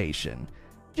PlayStation.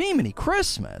 Jiminy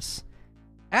Christmas.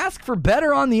 Ask for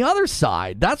better on the other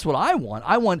side. That's what I want.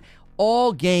 I want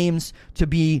all games to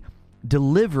be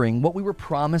delivering what we were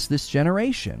promised this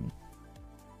generation.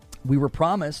 We were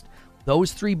promised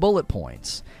those 3 bullet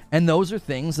points, and those are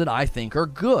things that I think are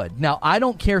good. Now, I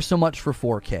don't care so much for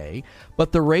 4K,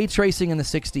 but the ray tracing and the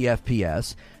 60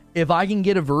 FPS, if I can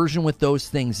get a version with those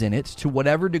things in it, to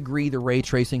whatever degree the ray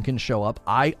tracing can show up,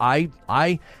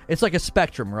 it's like a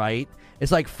spectrum, right?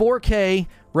 It's like 4K,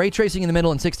 ray tracing in the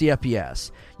middle, and 60 FPS.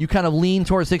 You kind of lean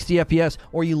towards 60 FPS,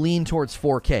 or you lean towards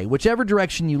 4K. Whichever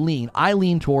direction you lean, I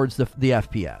lean towards the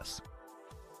FPS.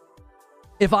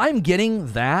 If I'm getting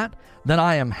that, then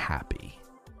I am happy.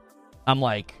 I'm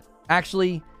like,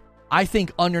 actually, I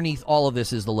think underneath all of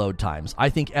this is the load times. I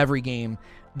think every game...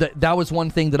 That was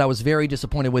one thing that I was very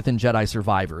disappointed with in Jedi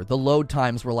Survivor. The load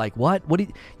times were like, what?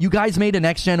 You guys made a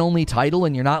next-gen only title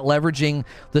and you're not leveraging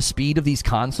the speed of these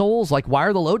consoles? Like, why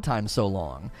are the load times so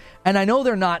long? And I know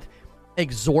they're not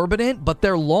exorbitant, but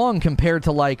they're long compared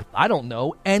to, like, I don't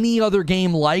know, any other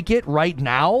game like it right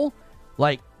now?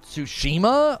 Like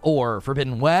Tsushima or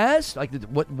Forbidden West? Like,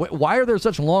 why are there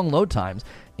such long load times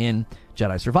in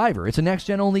Jedi Survivor? It's a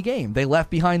next-gen only game. They left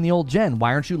behind the old gen.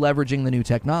 Why aren't you leveraging the new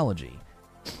technology?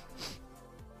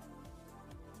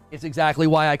 It's exactly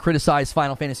why I criticize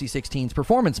Final Fantasy XVI's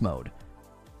performance mode.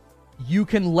 You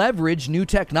can leverage new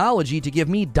technology to give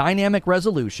me dynamic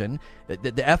resolution. The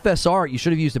FSR, you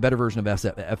should have used a better version of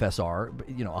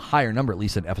FSR, a higher number, at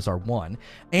least at FSR 1.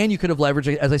 And you could have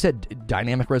leveraged, as I said,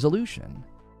 dynamic resolution.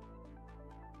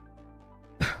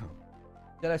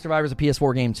 Jedi Survivor is a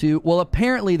PS4 game too. Well,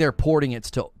 apparently they're porting it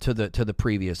to the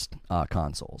previous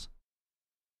consoles.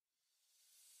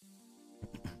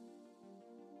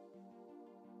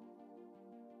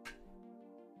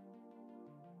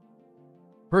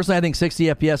 Personally, I think 60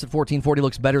 FPS at 1440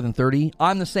 looks better than 30.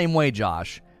 I'm the same way,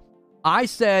 Josh. I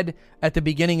said at the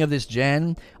beginning of this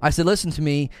gen, I said, listen to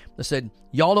me. I said,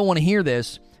 y'all don't want to hear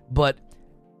this, but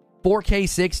 4K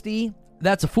 60,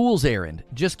 that's a fool's errand.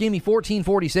 Just give me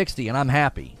 1440 60 and I'm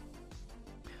happy.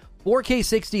 4K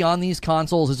 60 on these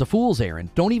consoles is a fool's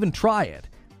errand. Don't even try it.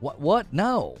 What?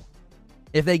 No.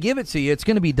 If they give it to you, it's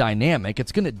going to be dynamic.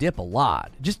 It's going to dip a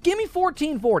lot. Just give me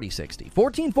 1440 60.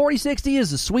 1440 60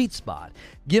 is the sweet spot.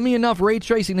 Give me enough ray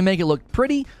tracing to make it look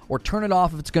pretty, or turn it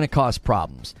off if it's going to cause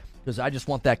problems. Because I just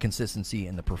want that consistency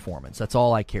in the performance. That's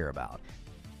all I care about.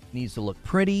 It needs to look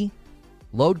pretty,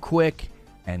 load quick,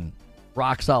 and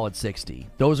rock solid 60.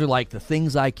 Those are like the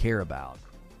things I care about.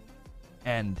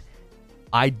 And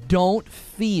I don't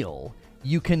feel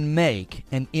you can make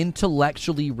an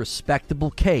intellectually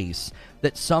respectable case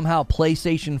that somehow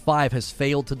PlayStation 5 has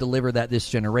failed to deliver that this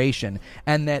generation,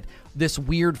 and that this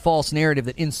weird false narrative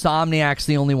that Insomniac's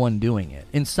the only one doing it.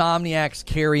 Insomniac's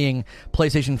carrying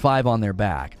PlayStation 5 on their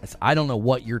back. I don't know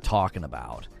what you're talking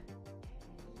about.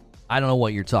 I don't know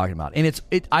what you're talking about. And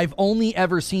I've only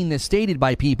ever seen this stated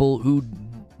by people who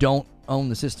don't own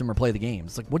the system or play the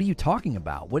games. It's like, what are you talking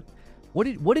about? What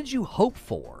did you hope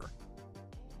for?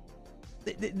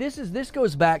 This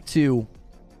goes back to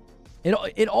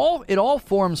it all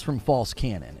forms from false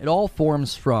canon. It all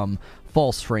forms from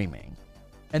false framing.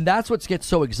 And that's what gets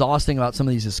so exhausting about some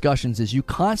of these discussions is you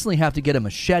constantly have to get a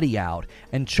machete out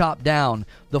and chop down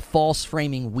the false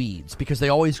framing weeds because they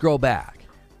always grow back.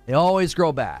 They always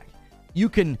grow back. You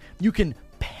can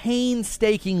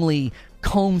painstakingly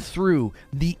comb through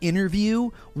the interview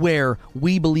where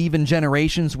 "We Believe in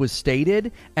Generations" was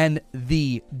stated, and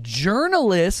the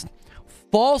journalist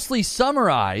falsely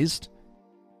summarized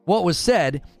what was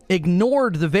said,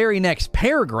 ignored the very next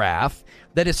paragraph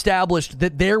that established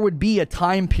that there would be a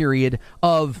time period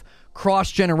of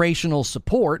cross-generational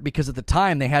support, because at the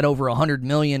time they had over 100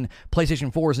 million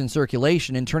PlayStation 4s in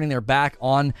circulation, and turning their back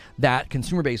on that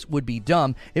consumer base would be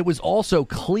dumb. It was also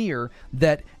clear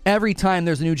that every time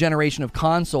there's a new generation of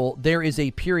console, there is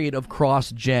a period of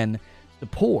cross-gen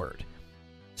support.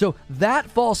 So that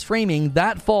false framing,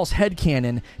 that false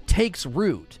headcanon takes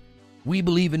root. We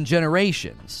believe in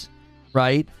generations,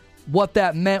 right? What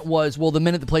that meant was, well, the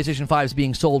minute the PlayStation 5 is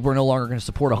being sold, we're no longer going to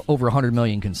support over 100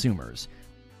 million consumers,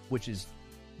 which is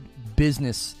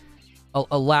business,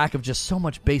 a lack of just so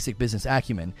much basic business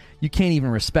acumen. You can't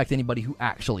even respect anybody who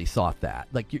actually thought that.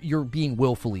 Like, you're being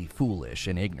willfully foolish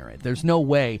and ignorant. There's no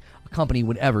way a company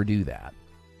would ever do that.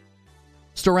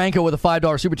 Storanko with a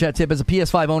 $5 Super Chat tip. As a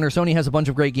PS5 owner, Sony has a bunch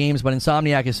of great games, but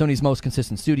Insomniac is Sony's most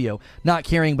consistent studio. Not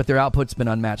carrying, but their output's been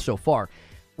unmatched so far.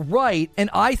 Right, and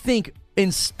I think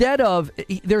instead of...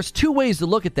 There's two ways to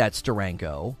look at that,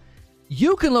 Storanko.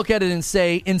 you can look at it and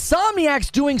say,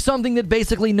 Insomniac's doing something that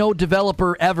basically no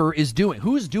developer ever is doing.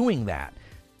 Who's doing that?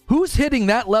 Who's hitting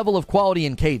that level of quality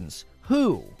and cadence?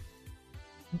 Who?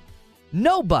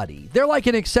 Nobody. They're like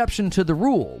an exception to the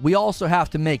rule. We also have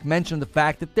to make mention of the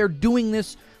fact that they're doing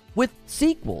this with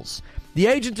sequels. The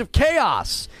Agent of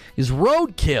Chaos is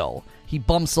roadkill. He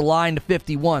bumps the line to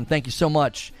 51. Thank you so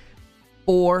much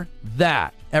for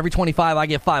that. Every 25, I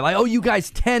get 5. I owe you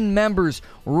guys 10 members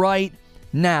right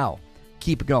now.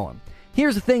 Keep it going.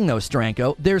 Here's the thing, though,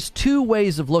 Stranko. There's two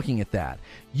ways of looking at that.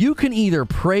 You can either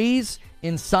praise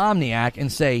Insomniac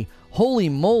and say, holy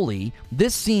moly,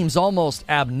 this seems almost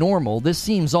abnormal. This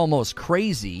seems almost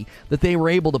crazy that they were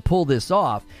able to pull this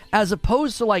off, as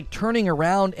opposed to like turning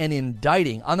around and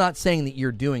indicting. I'm not saying that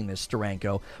you're doing this,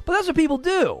 Steranko, but that's what people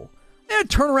do. They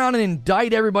turn around and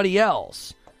indict everybody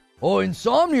else. Oh,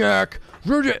 Insomniac.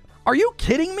 Are you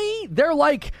kidding me? They're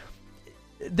like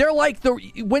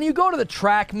when you go to the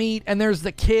track meet and there's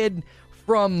the kid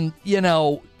from,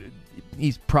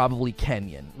 he's probably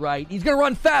Kenyan, right? He's going to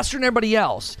run faster than everybody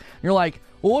else. And you're like,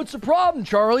 well, what's the problem,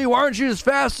 Charlie? Why aren't you as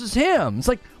fast as him? It's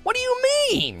like, what do you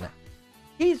mean?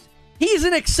 He's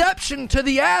an exception to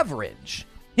the average.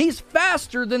 He's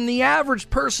faster than the average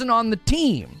person on the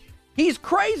team. He's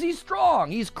crazy strong.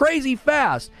 He's crazy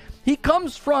fast. He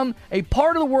comes from a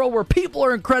part of the world where people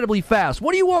are incredibly fast.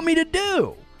 What do you want me to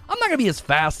do? I'm not going to be as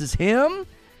fast as him.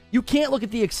 You can't look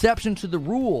at the exception to the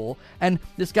rule. And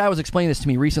this guy was explaining this to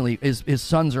me recently. His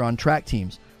sons are on track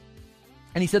teams.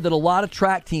 And he said that a lot of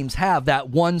track teams have that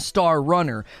one-star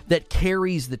runner that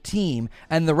carries the team,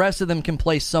 and the rest of them can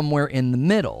play somewhere in the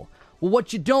middle. Well,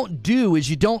 what you don't do is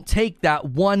you don't take that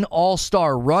one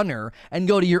all-star runner and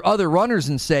go to your other runners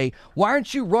and say, why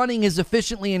aren't you running as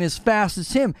efficiently and as fast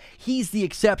as him? He's the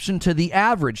exception to the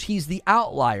average. He's the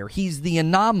outlier. He's the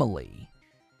anomaly.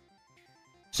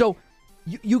 So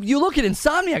you look at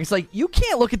Insomniac, it's like, you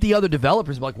can't look at the other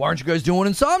developers and be like, why aren't you guys doing what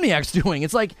Insomniac's doing?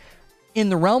 It's like, in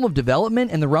the realm of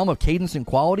development, in the realm of cadence and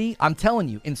quality, I'm telling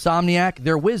you, Insomniac,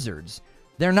 they're wizards.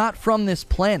 They're not from this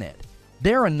planet.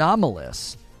 They're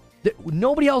anomalous.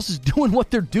 Nobody else is doing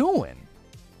what they're doing.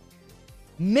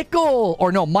 Michael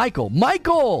with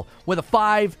a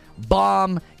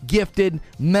 5-bomb gifted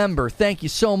member. Thank you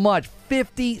so much.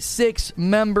 56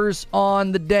 members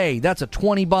on the day. That's a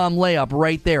 20-bomb layup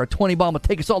right there. A 20-bomb will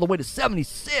take us all the way to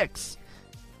 76.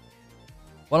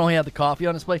 Why don't we have the coffee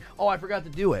on display? Oh, I forgot to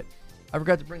do it. I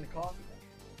forgot to bring the coffee.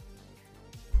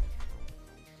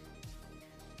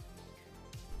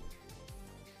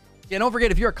 Yeah, don't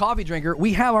forget, if you're a coffee drinker,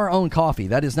 we have our own coffee.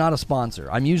 That is not a sponsor.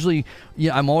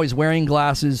 I'm always wearing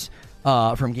glasses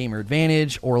from Gamer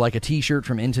Advantage, or like a t-shirt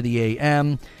from Into the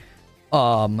AM,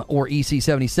 or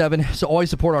EC77. So always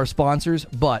support our sponsors,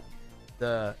 but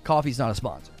the coffee's not a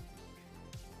sponsor.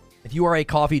 If you are a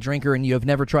coffee drinker and you have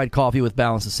never tried coffee with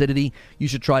balanced acidity, you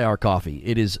should try our coffee.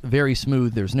 It is very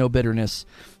smooth. There's no bitterness.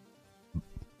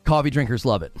 Coffee drinkers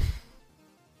love it.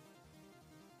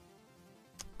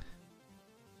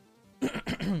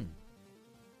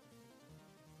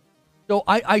 So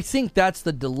I think that's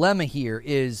the dilemma here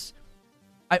is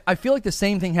I feel like the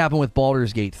same thing happened with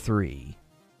Baldur's Gate 3.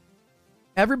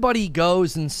 Everybody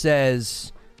goes and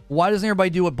says, why doesn't everybody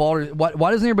do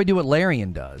why doesn't everybody do what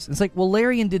Larian does? It's like, well,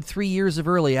 Larian did 3 years of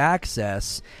early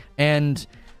access, and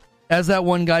as that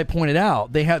one guy pointed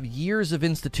out, they have years of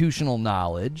institutional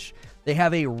knowledge. They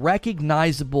have a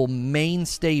recognizable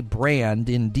mainstay brand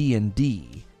in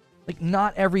D&D. Like,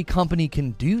 not every company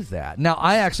can do that. Now,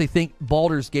 I actually think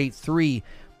Baldur's Gate 3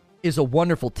 is a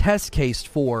wonderful test case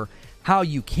for how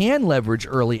you can leverage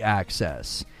early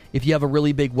access. If you have a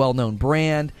really big, well-known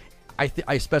brand, I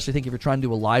especially think if you're trying to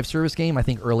do a live service game, I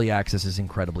think early access is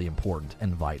incredibly important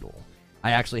and vital.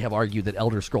 I actually have argued that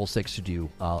Elder Scrolls 6 should do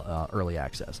early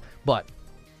access. But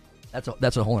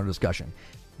that's a whole other discussion.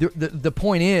 The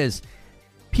point is,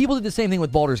 people did the same thing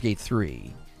with Baldur's Gate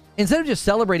 3. Instead of just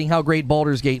celebrating how great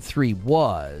Baldur's Gate 3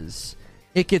 was,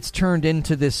 it gets turned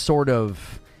into this sort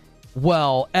of,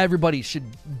 well, everybody should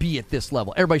be at this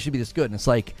level. Everybody should be this good. And it's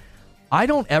like, I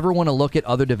don't ever want to look at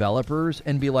other developers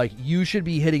and be like, you should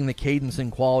be hitting the cadence and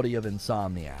quality of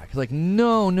Insomniac. It's like,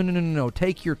 no.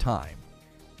 Take your time.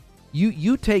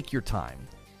 You take your time.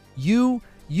 You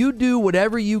do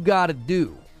whatever you got to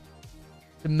do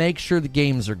to make sure the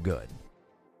games are good.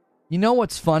 You know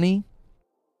what's funny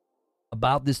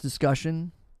about this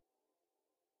discussion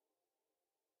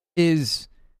is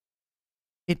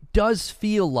it does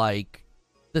feel like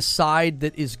the side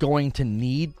that is going to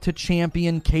need to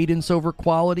champion cadence over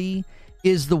quality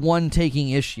is the one taking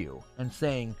issue and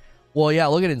saying, well, yeah,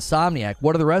 look at Insomniac.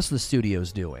 What are the rest of the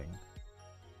studios doing?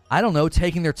 I don't know,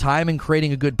 taking their time and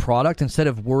creating a good product instead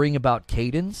of worrying about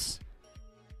cadence.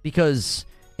 Because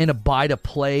in a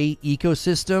buy-to-play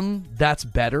ecosystem, that's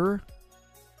better.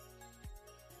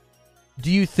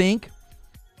 Do you think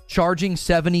charging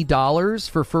 $70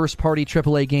 for first-party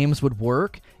AAA games would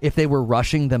work if they were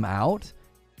rushing them out?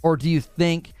 Or do you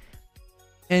think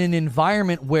in an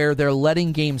environment where they're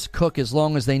letting games cook as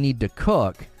long as they need to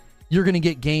cook, you're going to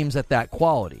get games at that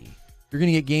quality? You're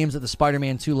going to get games at the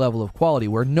Spider-Man 2 level of quality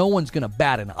where no one's going to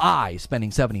bat an eye spending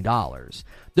 $70.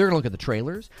 They're going to look at the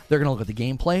trailers, they're going to look at the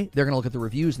gameplay, they're going to look at the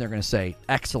reviews, and they're going to say,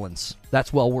 excellence,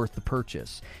 that's well worth the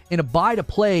purchase. In a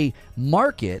buy-to-play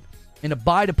market, in a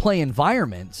buy-to-play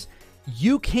environment,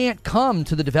 you can't come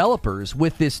to the developers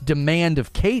with this demand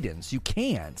of cadence. You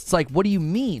can't. It's like, what do you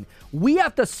mean? We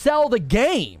have to sell the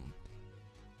game.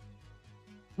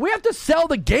 We have to sell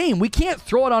the game. We can't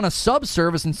throw it on a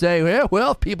subservice and say,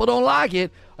 well, if people don't like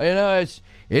it, it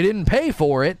didn't pay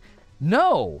for it.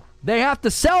 No, they have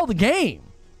to sell the game,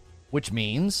 which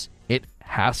means it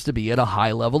has to be at a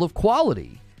high level of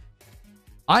quality.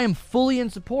 I am fully in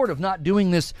support of not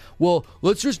doing this, well,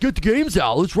 let's just get the games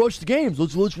out. Let's rush the games.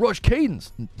 Let's rush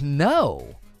cadence.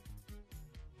 No.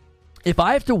 If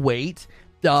I have to wait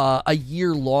a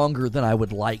year longer than I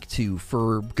would like to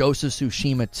for Ghost of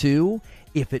Tsushima 2,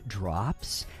 if it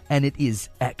drops and it is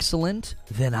excellent,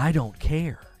 then I don't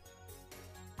care.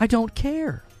 I don't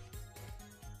care.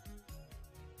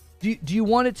 Do you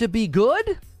want it to be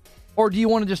good? Or do you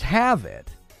want to just have it?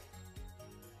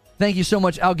 Thank you so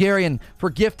much, Algarian, for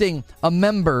gifting a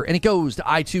member. And it goes to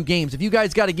i2 Games. If you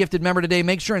guys got a gifted member today,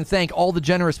 make sure and thank all the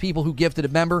generous people who gifted a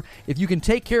member. If you can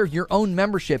take care of your own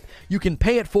membership, you can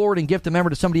pay it forward and gift a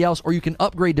member to somebody else, or you can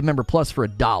upgrade to Member Plus for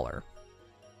 $1.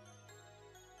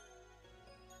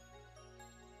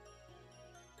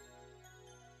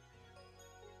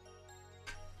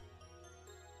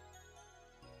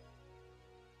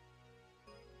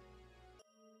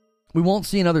 We won't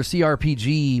see another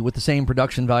CRPG with the same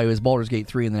production value as Baldur's Gate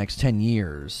 3 in the next 10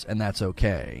 years, and that's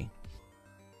okay.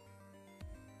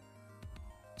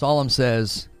 Solemn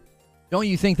says, don't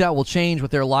you think that will change with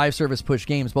their live service push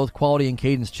games? Both quality and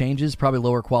cadence changes, probably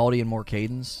lower quality and more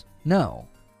cadence? No,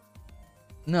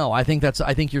 I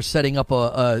think you're setting up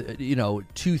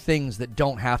two things that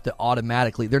don't have to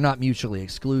automatically, they're not mutually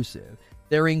exclusive.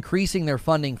 They're increasing their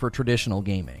funding for traditional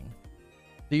gaming.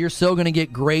 So you're still going to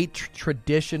get great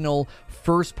traditional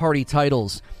first-party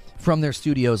titles from their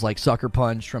studios like Sucker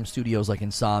Punch, from studios like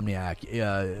Insomniac,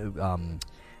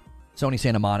 Sony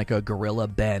Santa Monica, Guerrilla,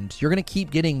 Bend. You're going to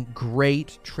keep getting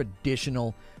great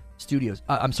traditional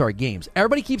games.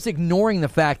 Everybody keeps ignoring the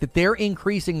fact that they're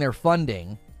increasing their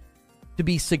funding to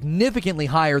be significantly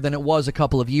higher than it was a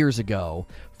couple of years ago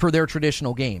for their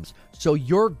traditional games. So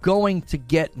you're going to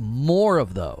get more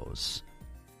of those.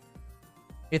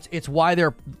 It's why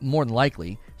they're more than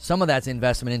likely. Some of that's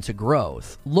investment into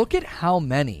growth. Look at how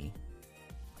many.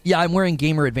 Yeah, I'm wearing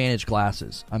Gamer Advantage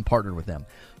glasses. I'm partnered with them.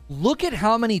 Look at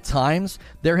how many times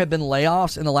there have been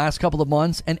layoffs in the last couple of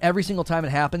months, and every single time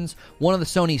it happens, one of the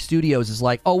Sony studios is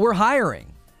like, oh, we're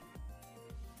hiring.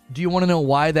 Do you want to know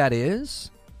why that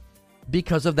is?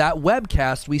 Because of that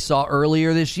webcast we saw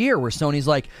earlier this year where Sony's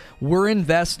like, we're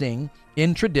investing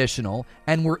in traditional,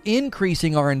 and we're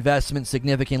increasing our investment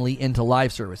significantly into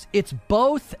live service. It's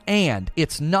both and.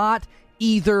 It's not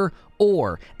either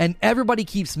or. And everybody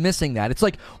keeps missing that. It's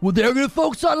like, well, they're going to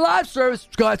focus on live service.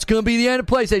 It's going to be the end of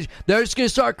PlayStation. They're just going to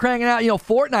start cranking out,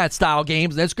 Fortnite-style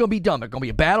games, and it's going to be dumb. There's going to be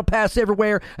a battle pass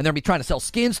everywhere, and they're going to be trying to sell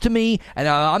skins to me, and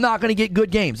I'm not going to get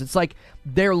good games. It's like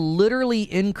they're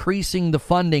literally increasing the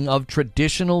funding of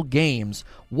traditional games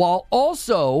while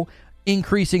also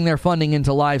increasing their funding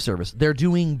into live service. They're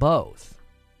doing both.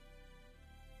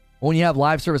 When you have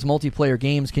live service multiplayer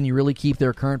games, can you really keep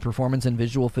their current performance and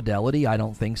visual fidelity? I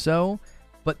don't think so.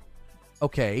 But,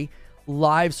 okay,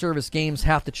 live service games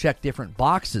have to check different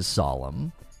boxes,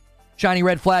 Solemn. Shiny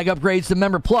Red Flag upgrades to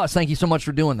Member Plus. Thank you so much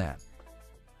for doing that.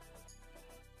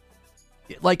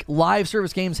 Like, live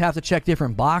service games have to check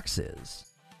different boxes.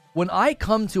 When I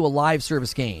come to a live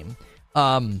service game,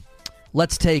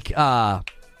 let's take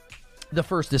The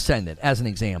First Descendant as an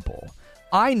example.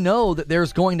 I know that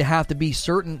there's going to have to be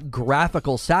certain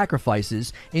graphical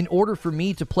sacrifices in order for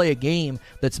me to play a game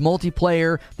that's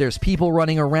multiplayer. There's people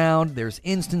running around, there's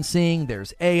instancing,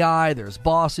 there's AI, there's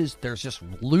bosses, there's just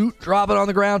loot dropping on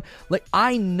the ground. Like,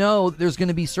 I know that there's going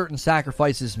to be certain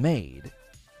sacrifices made.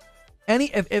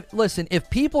 If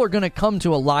people are going to come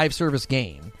to a live service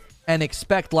game and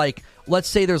expect, like, let's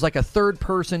say there's like a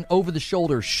third-person,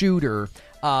 over-the-shoulder shooter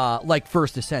like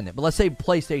First Descendant, but let's say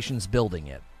PlayStation's building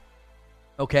it.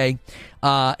 Okay,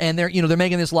 and they're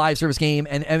making this live service game,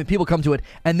 and people come to it,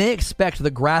 and they expect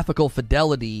the graphical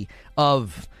fidelity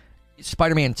of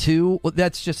Spider-Man 2. Well,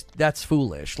 that's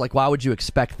foolish. Like, why would you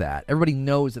expect that? Everybody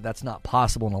knows that that's not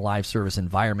possible in a live service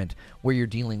environment where you're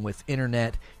dealing with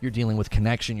internet, you're dealing with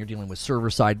connection, you're dealing with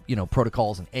server-side,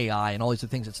 protocols and AI and all these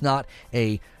other things. It's not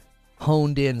a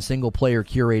honed-in, single-player,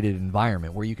 curated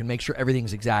environment where you can make sure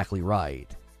everything's exactly right.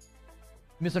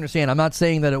 Misunderstand, I'm not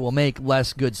saying that it will make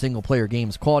less good single-player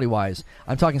games quality-wise.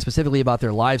 I'm talking specifically about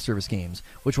their live service games,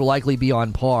 which will likely be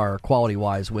on par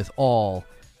quality-wise with all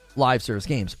live service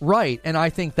games. Right, and I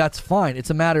think that's fine.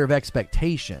 It's a matter of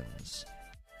expectations.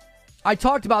 I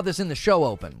talked about this in the show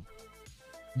open.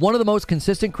 One of the most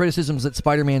consistent criticisms that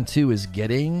Spider-Man 2 is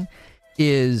getting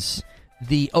is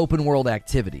the open-world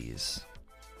activities.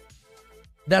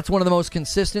 That's one of the most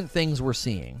consistent things we're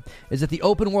seeing, is that the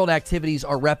open world activities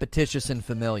are repetitious and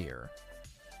familiar.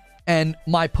 And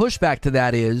my pushback to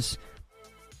that is,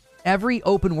 every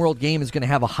open world game is going to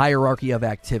have a hierarchy of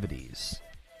activities.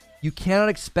 You cannot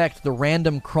expect the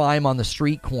random crime on the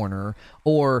street corner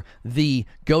or the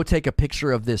go take a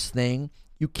picture of this thing.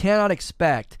 You cannot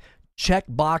expect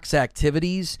checkbox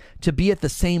activities to be at the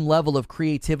same level of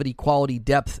creativity, quality,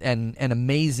 depth, and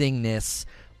amazingness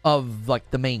of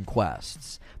like the main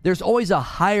quests. There's always a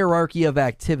hierarchy of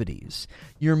activities.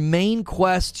 Your main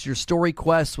quests, your story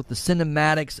quests with the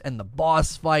cinematics and the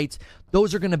boss fights,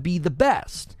 those are going to be the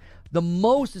best. The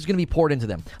most is going to be poured into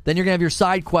them. Then you're going to have your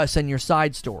side quests and your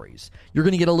side stories. You're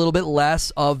going to get a little bit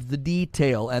less of the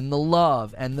detail and the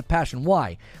love and the passion.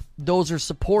 Why? Those are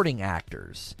supporting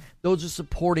actors. Those are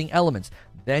supporting elements.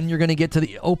 Then you're going to get to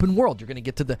the open world. You're going to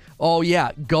get to the,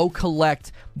 go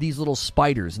collect these little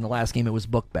spiders. In the last game, it was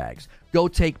book bags. Go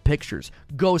take pictures.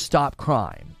 Go stop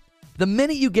crime. The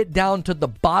minute you get down to the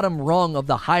bottom rung of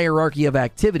the hierarchy of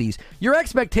activities, your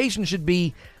expectation should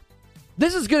be,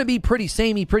 this is going to be pretty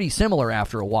samey, pretty similar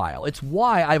after a while. It's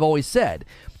why I've always said,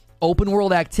 open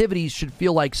world activities should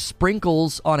feel like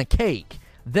sprinkles on a cake.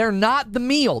 They're not the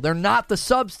meal. They're not the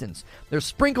substance. They're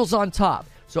sprinkles on top.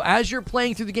 So as you're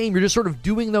playing through the game, you're just sort of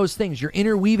doing those things. You're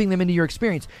interweaving them into your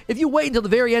experience. If you wait until the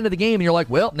very end of the game and you're like,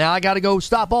 well, now I got to go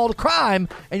stop all the crime,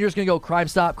 and you're just going to go crime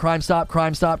stop, crime stop,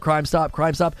 crime stop, crime stop,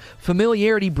 crime stop.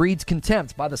 Familiarity breeds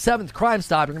contempt. By the 7th crime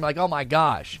stop, you're going to be like, oh my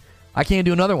gosh, I can't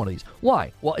do another one of these.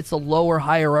 Why? Well, it's a lower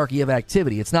hierarchy of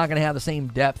activity. It's not going to have the same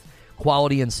depth,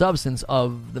 quality, and substance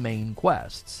of the main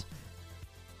quests.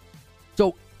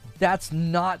 So that's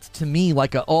not, to me,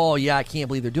 like I can't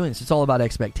believe they're doing this. It's all about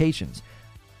expectations.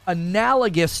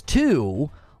 Analogous to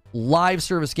live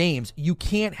service games, you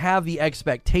can't have the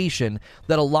expectation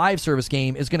that a live service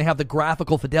game is going to have the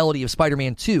graphical fidelity of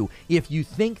Spider-Man 2. If you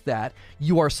think that,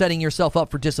 you are setting yourself up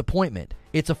for disappointment.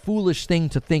 It's a foolish thing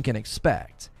to think and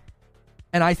expect.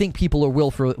 And I think people are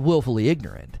willfully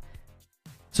ignorant.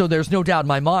 So there's no doubt in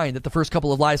my mind that the first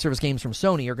couple of live service games from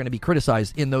Sony are going to be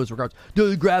criticized in those regards.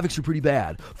 The graphics are pretty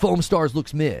bad. Foam Stars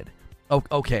looks mid.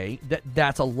 Okay,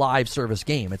 that's a live service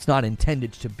game. It's not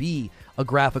intended to be a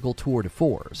graphical tour de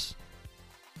force.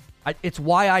 It's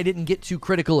why I didn't get too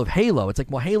critical of Halo. It's like,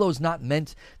 well, Halo's not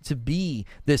meant to be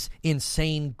this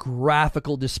insane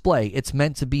graphical display. It's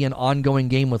meant to be an ongoing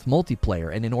game with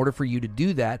multiplayer. And in order for you to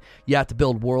do that, you have to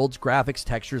build worlds, graphics,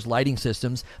 textures, lighting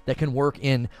systems that can work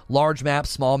in large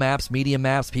maps, small maps, medium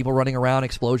maps, people running around,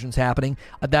 explosions happening.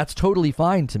 That's totally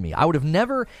fine to me. I would have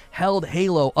never held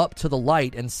Halo up to the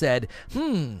light and said,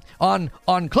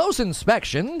 on close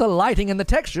inspection, the lighting and the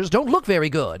textures don't look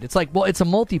very good. It's like, well, it's a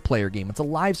multiplayer game. It's a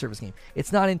live service game.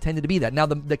 It's not intended to be that. Now,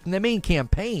 the main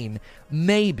campaign,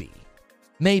 maybe.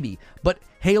 But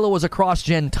Halo was a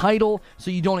cross-gen title,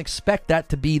 so you don't expect that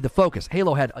to be the focus.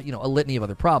 Halo had, a litany of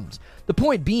other problems. The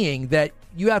point being that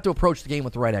you have to approach the game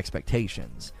with the right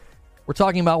expectations. We're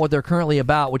talking about what they're currently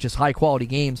about, which is high-quality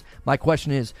games. My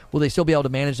question is, will they still be able to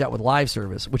manage that with live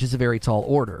service, which is a very tall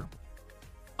order?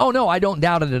 Oh, no, I don't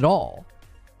doubt it at all.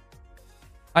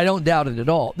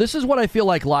 This is what I feel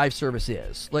like live service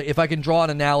is. Like, if I can draw an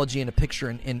analogy and a picture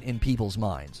in people's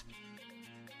minds.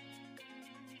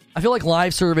 I feel like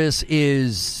live service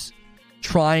is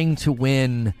trying to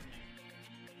win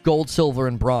gold, silver,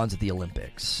 and bronze at the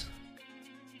Olympics.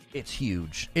 It's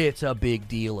huge. It's a big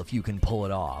deal if you can pull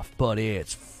it off, but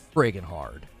it's friggin'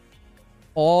 hard.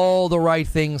 All the right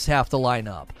things have to line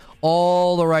up.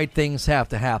 All the right things have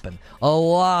to happen. A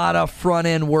lot of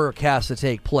front-end work has to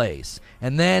take place.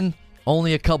 And then,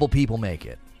 only a couple people make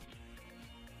it.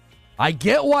 I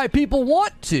get why people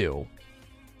want to.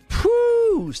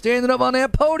 Whew, standing up on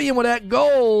that podium with that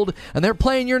gold, and they're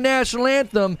playing your national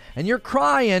anthem, and you're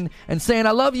crying and saying,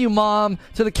 I love you, Mom,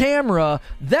 to the camera.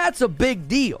 That's a big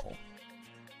deal.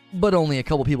 But only a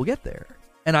couple people get there.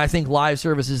 And I think live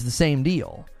service is the same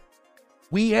deal.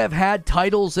 We have had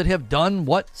titles that have done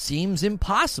what seems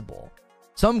impossible.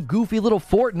 Some goofy little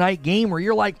Fortnite game where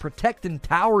you're like protecting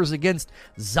towers against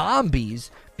zombies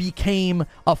became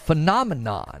a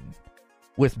phenomenon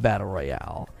with Battle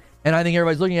Royale. And I think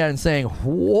everybody's looking at it and saying,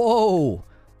 whoa,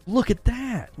 look at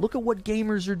that. Look at what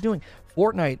gamers are doing.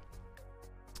 Fortnite,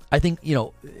 I think,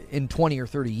 in 20 or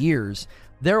 30 years,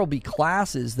 there will be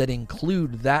classes that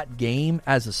include that game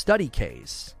as a study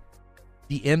case.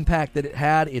 The impact that it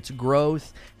had, its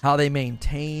growth, how they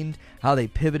maintained, how they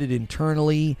pivoted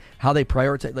internally, how they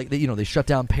prioritized. Like, they shut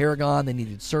down Paragon. They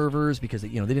needed servers because they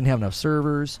didn't have enough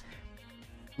servers.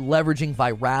 Leveraging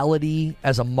virality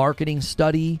as a marketing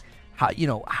study.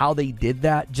 How they did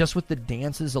that just with the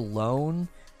dances alone.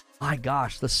 My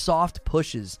gosh, the soft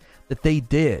pushes that they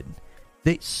did.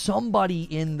 Somebody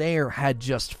in there had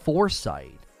just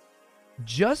foresight.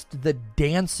 Just the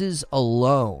dances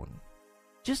alone.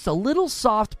 Just a little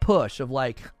soft push of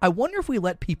like, I wonder if we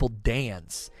let people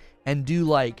dance and do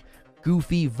like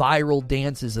goofy viral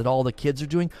dances that all the kids are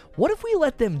doing. What if we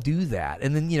let them do that?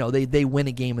 And then, they win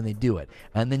a game and they do it.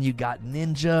 And then you got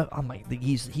Ninja. Oh my,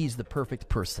 he's the perfect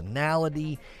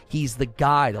personality. He's the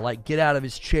guy to like get out of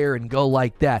his chair and go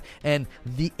like that. And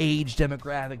the age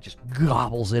demographic just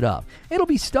gobbles it up. It'll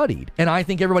be studied. And I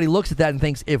think everybody looks at that and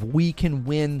thinks if we can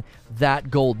win that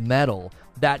gold medal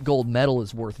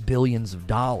is worth billions of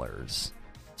dollars.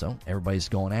 So everybody's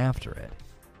going after it.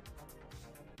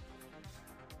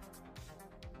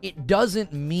 It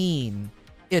doesn't mean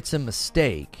it's a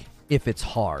mistake if it's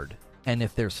hard and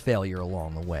if there's failure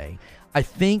along the way. I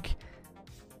think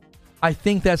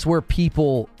that's where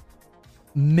people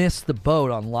miss the boat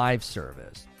on live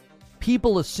service.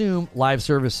 People assume live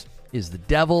service is the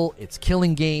devil, it's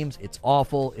killing games, it's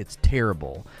awful, it's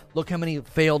terrible. Look how many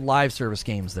failed live service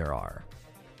games there are.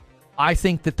 I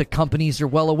think that the companies are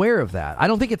well aware of that. I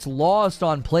don't think it's lost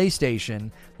on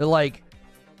PlayStation. They're like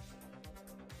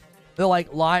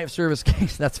live service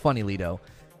games. That's funny, Lido.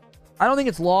 I don't think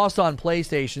it's lost on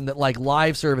PlayStation that like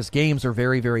live service games are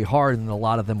very, very hard and a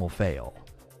lot of them will fail.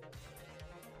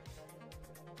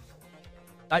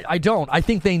 I don't. I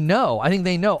think they know.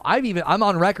 I'm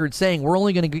on record saying we're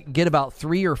only going to get about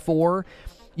 3 or 4.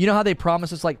 You know how they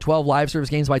promised us like 12 live service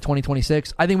games by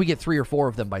 2026? I think we get 3 or 4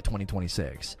 of them by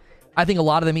 2026. I think a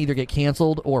lot of them either get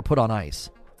canceled or put on ice.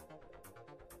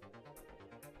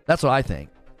 That's what I think.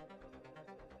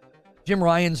 Jim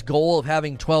Ryan's goal of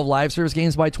having 12 live service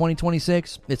games by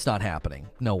 2026, it's not happening.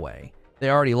 No way. They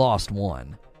already lost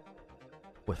 1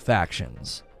 with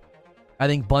factions. I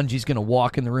think Bungie's going to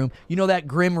walk in the room. You know that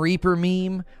Grim Reaper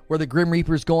meme where the Grim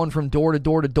Reaper's going from door to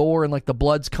door to door and like the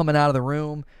blood's coming out of the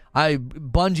room?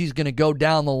 Bungie's going to go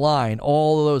down the line,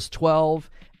 all of those 12,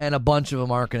 and a bunch of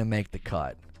them aren't going to make the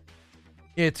cut.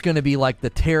 It's going to be like the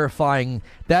terrifying...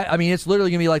 it's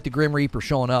literally going to be like the Grim Reaper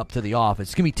showing up to the office.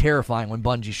 It's going to be terrifying when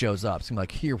Bungie shows up. It's going to be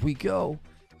like, here we go.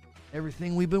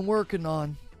 Everything we've been working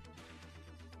on.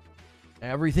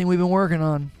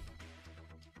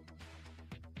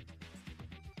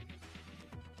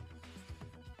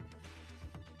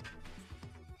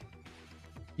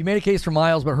 You made a case for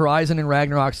Miles, but Horizon and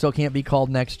Ragnarok still can't be called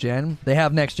next gen. They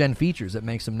have next gen features that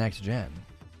makes them next gen.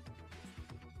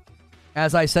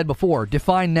 As I said before,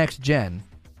 define next gen.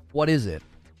 What is it?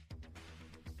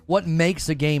 What makes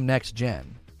a game next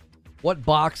gen? What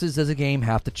boxes does a game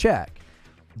have to check?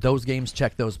 Those games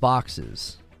check those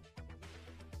boxes.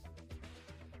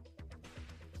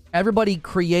 Everybody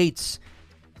creates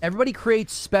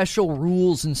special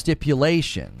rules and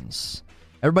stipulations.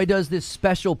 Everybody does this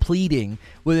special pleading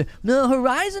with, no,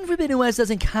 Horizon Forbidden West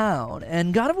doesn't count,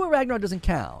 and God of War Ragnarok doesn't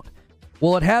count.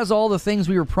 Well, it has all the things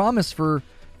we were promised for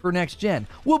next gen.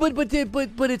 Well,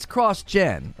 but it's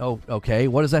cross-gen. Oh, okay.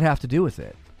 What does that have to do with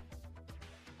it?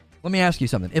 Let me ask you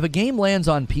something. If a game lands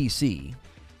on PC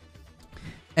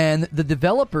and the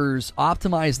developers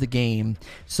optimize the game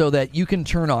so that you can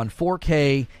turn on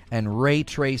 4K and ray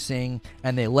tracing,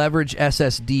 and they leverage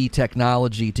SSD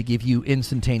technology to give you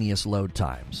instantaneous load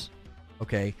times,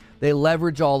 okay? They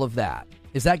leverage all of that.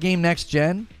 Is that game next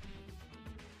gen?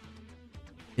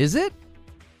 Is it?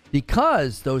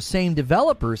 Because those same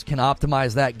developers can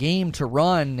optimize that game to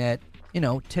run at,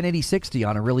 1080-60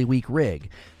 on a really weak rig.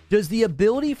 Does the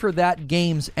ability for that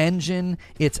game's engine,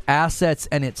 its assets,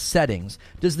 and its settings,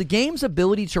 does the game's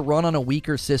ability to run on a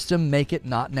weaker system make it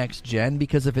not next gen?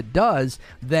 Because if it does,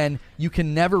 then you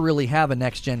can never really have a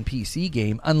next gen PC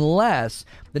game unless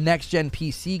the next gen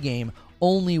PC game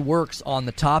only works on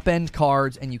the top end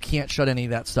cards and you can't shut any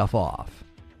of that stuff off.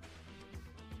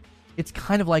 It's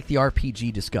kind of like the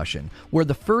RPG discussion, where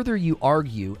the further you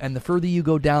argue and the further you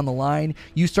go down the line,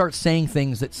 you start saying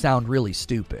things that sound really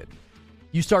stupid.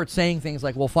 You start saying things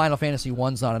like, well, Final Fantasy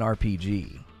 1's not an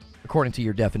RPG, according to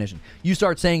your definition. You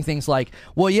start saying things like,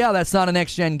 well, yeah, that's not a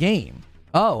next-gen game.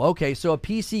 Oh, okay, so a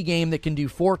PC game that can do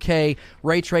 4K,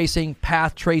 ray tracing,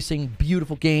 path tracing,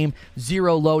 beautiful game,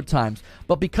 0 load times.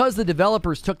 But because the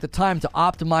developers took the time to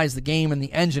optimize the game and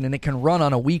the engine, and it can run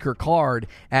on a weaker card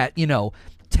at,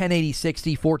 1080,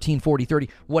 60, 1440, 30,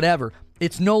 whatever,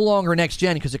 it's no longer next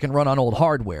gen because it can run on old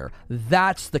hardware.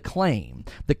 That's the claim.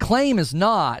 The claim is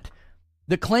not,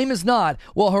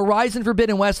 well, Horizon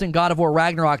Forbidden West and God of War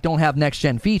Ragnarok don't have next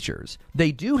gen features.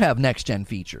 They do have next gen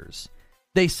features.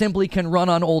 They simply can run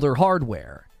on older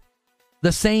hardware.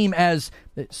 The same as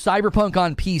Cyberpunk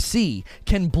on PC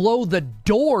can blow the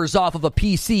doors off of a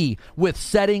PC with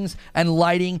settings and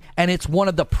lighting, and it's one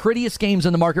of the prettiest games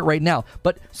in the market right now.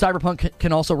 But Cyberpunk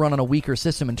can also run on a weaker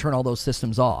system and turn all those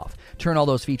systems off, turn all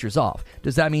those features off.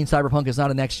 Does that mean Cyberpunk is not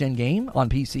a next-gen game on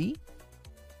PC?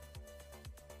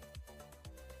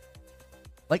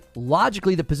 Like,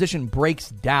 logically, the position breaks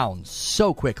down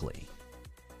so quickly.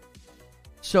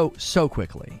 So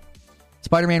quickly.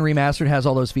 Spider-Man Remastered has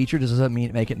all those features. Does that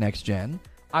mean make it next gen?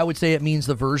 I would say it means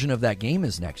the version of that game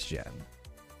is next gen.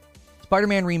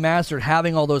 Spider-Man Remastered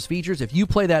having all those features, if you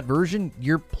play that version,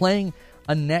 you're playing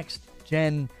a next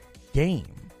gen game.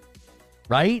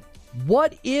 Right?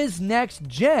 What is next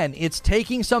gen? It's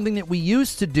taking something that we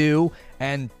used to do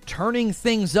and turning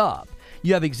things up.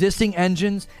 You have existing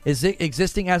engines,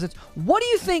 existing assets. What do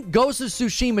you think Ghost of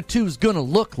Tsushima 2 is going to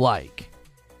look like?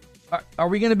 Are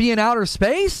we going to be in outer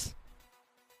space?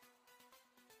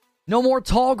 No more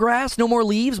tall grass? No more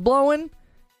leaves blowing?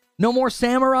 No more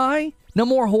samurai? No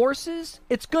more horses?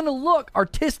 It's going to look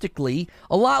artistically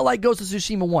a lot like Ghost of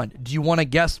Tsushima 1. Do you want to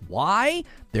guess why?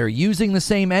 They're using the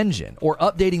same engine or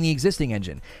updating the existing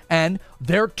engine. And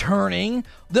they're turning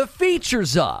the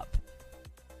features up.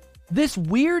 This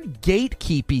weird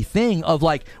gatekeepy thing of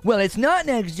like, well, it's not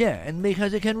next gen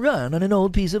because it can run on an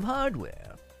old piece of hardware.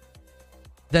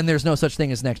 Then there's no such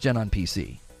thing as next gen on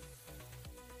PC.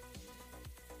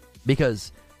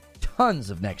 Because tons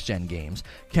of next gen games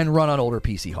can run on older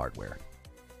PC hardware,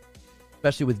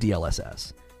 especially with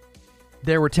DLSS.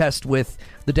 There were tests with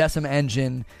the Decima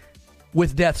engine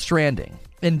with Death Stranding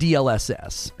in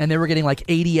DLSS, and they were getting like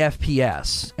 80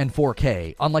 FPS and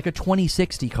 4K on like a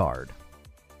 2060 card.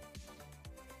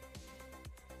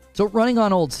 So running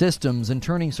on old systems and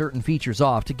turning certain features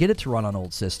off to get it to run on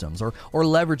old systems or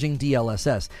leveraging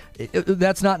DLSS,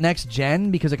 that's not next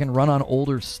gen because it can run on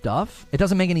older stuff? It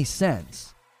doesn't make any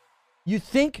sense. You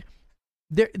think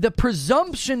the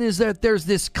presumption is that there's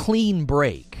this clean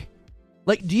break.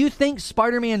 Like, do you think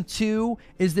Spider-Man 2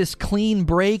 is this clean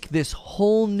break, this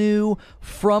whole new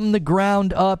from the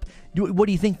ground up? What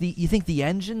do you think? You think the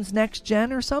engine's next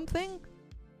gen or something?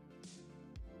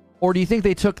 Or do you think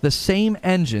they took the same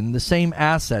engine, the same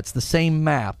assets, the same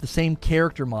map, the same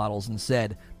character models and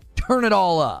said, turn it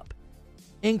all up.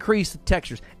 Increase the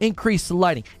textures, increase the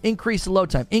lighting, increase the load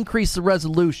time, increase the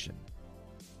resolution.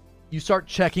 You start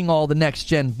checking all the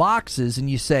next-gen boxes and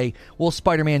you say, well,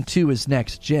 Spider-Man 2 is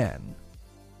next-gen.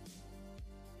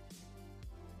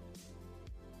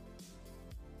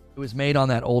 It was made on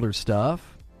that older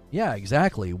stuff. Yeah,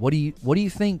 exactly. What do you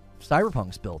think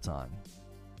Cyberpunk's built on?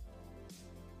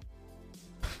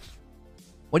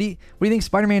 What do you think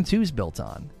Spider-Man 2 is built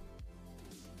on?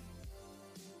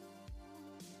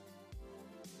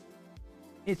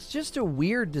 It's just a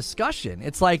weird discussion.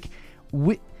 It's like,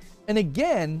 and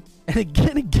again,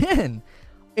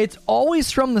 it's always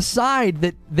from the side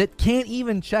that can't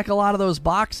even check a lot of those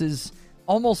boxes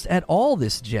almost at all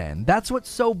this gen. That's what's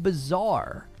so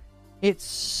bizarre. It's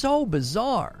so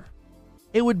bizarre.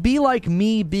 It would be like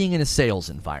me being in a sales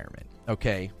environment,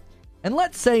 okay? And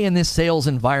let's say in this sales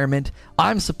environment,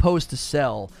 I'm supposed to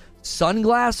sell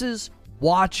sunglasses,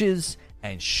 watches,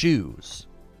 and shoes.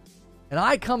 And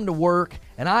I come to work,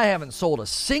 and I haven't sold a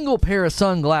single pair of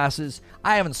sunglasses.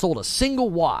 I haven't sold a single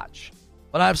watch.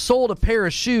 But I've sold a pair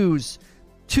of shoes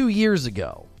 2 years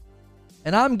ago.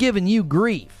 And I'm giving you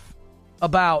grief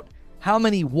about how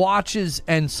many watches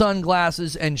and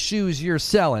sunglasses and shoes you're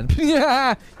selling.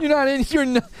 Yeah, you're not in your...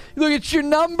 Look at your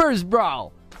numbers,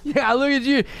 bro. Yeah, look at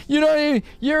you.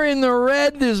 You're in the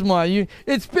red this month.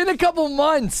 It's been a couple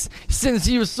months since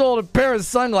you sold a pair of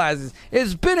sunglasses.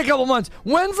 It's been a couple months.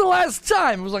 When's the last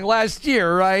time? It was like last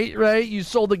year, right? Right? You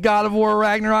sold the God of War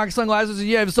Ragnarok sunglasses.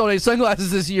 You haven't sold any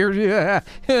sunglasses this year.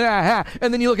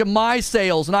 And then you look at my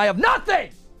sales, and I have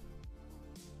nothing.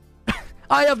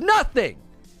 I have nothing.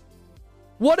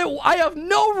 I have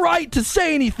no right to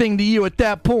say anything to you at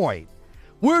that point.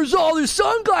 Where's all the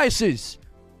sunglasses?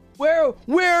 Where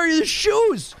are the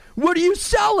shoes? What are you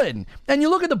selling? And you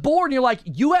look at the board and you're like,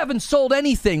 you haven't sold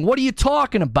anything. What are you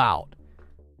talking about?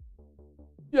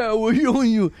 Yeah, well,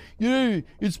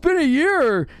 it's been a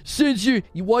year since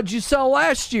what'd you sell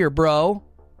last year, bro?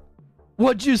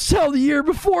 What'd you sell the year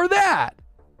before that?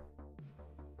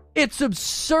 It's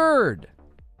absurd.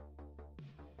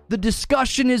 The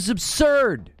discussion is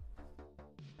absurd.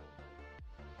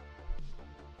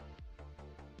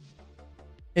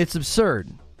 It's absurd.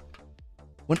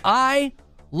 When I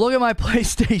look at my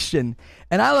PlayStation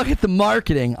and I look at the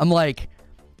marketing, I'm like,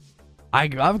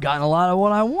 I've gotten a lot of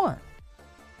what I want.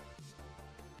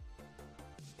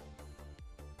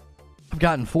 I've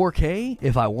gotten 4K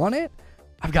if I want it.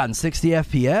 I've gotten 60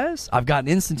 FPS. I've gotten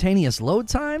instantaneous load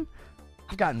time.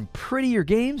 I've gotten prettier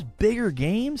games, bigger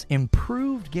games,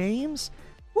 improved games.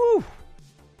 Woo!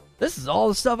 This is all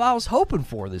the stuff I was hoping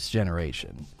for this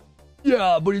generation.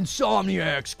 Yeah, but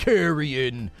Insomniac's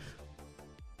carrying...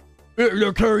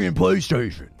 They're carrying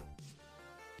PlayStation.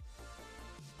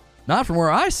 Not from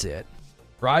where I sit.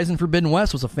 Horizon Forbidden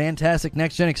West was a fantastic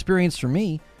next-gen experience for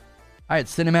me. I had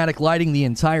cinematic lighting the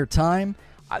entire time.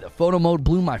 The photo mode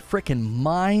blew my frickin'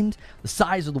 mind. The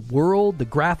size of the world, the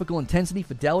graphical intensity,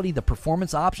 fidelity, the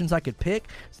performance options I could pick.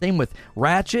 Same with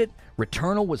Ratchet.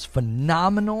 Returnal was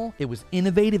phenomenal. It was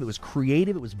innovative. It was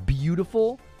creative. It was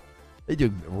beautiful. They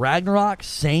did Ragnarok,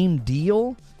 same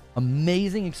deal.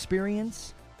 Amazing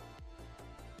experience.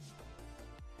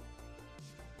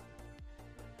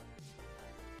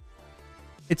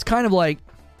 It's kind of like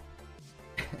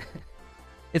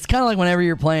whenever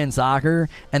you're playing soccer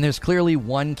and there's clearly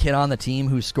one kid on the team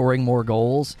who's scoring more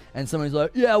goals and somebody's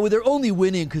like, yeah, well, they're only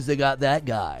winning because they got that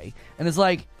guy. And it's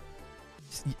like,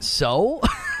 so?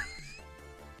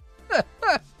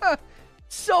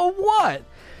 So what?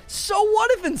 So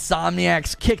what if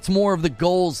Insomniac's kicked more of the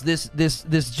goals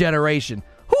this generation?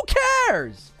 Who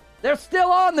cares? They're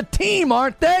still on the team,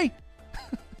 aren't they?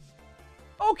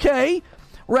 Okay.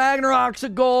 Ragnarok's a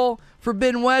goal.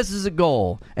 Forbidden West is a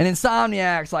goal. And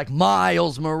Insomniac's like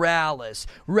Miles Morales,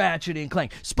 Ratchet and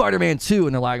Clank, Spider-Man 2.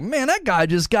 And they're like, man, that guy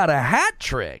just got a hat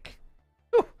trick.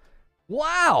 Whew.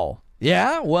 Wow.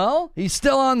 Yeah, well, he's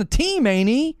still on the team, ain't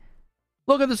he?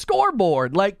 Look at the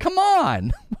scoreboard. Like, come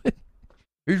on.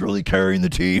 He's really carrying the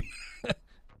team.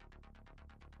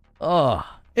 Oh,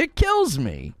 it kills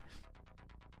me.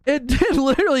 It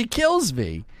literally kills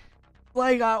me.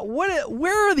 Like,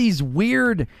 where are these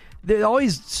weird... There's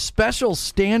always special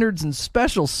standards and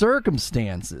special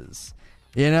circumstances.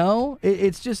 You know?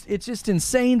 It's just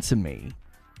insane to me.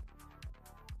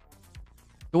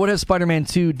 So what has Spider-Man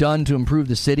 2 done to improve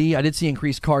the city? I did see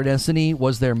increased car density.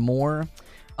 Was there more?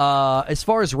 As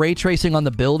far as ray tracing on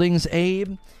the buildings,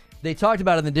 Abe, they talked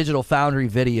about it in the Digital Foundry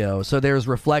video. So there's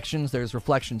reflections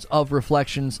of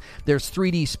reflections. There's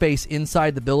 3D space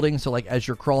inside the building. So like as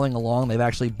you're crawling along, they've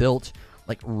actually built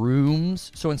like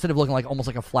rooms. So instead of looking like almost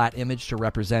like a flat image to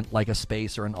represent like a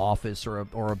space or an office or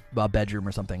a bedroom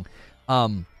or something,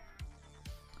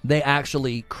 they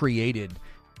actually created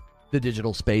the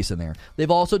digital space in there. They've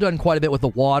also done quite a bit with the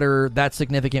water. That's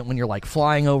significant when you're like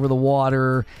flying over the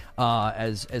water,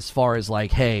 as far as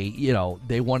like, hey, you know,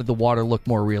 they wanted the water to look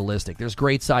more realistic. There's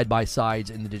great side-by-sides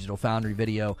in the Digital Foundry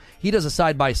video. He does a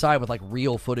side-by-side with like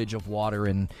real footage of water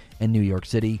in New York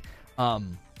City. The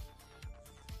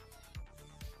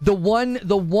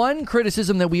one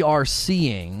criticism that we are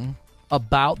seeing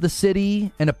about the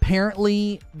city, and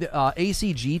apparently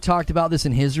ACG talked about this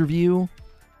in his review,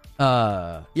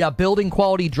 building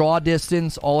quality, draw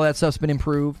distance, all that stuff's been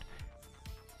improved.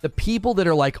 The people that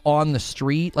are like on the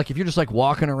street, like if you're just like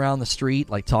walking around the street,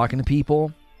 like talking to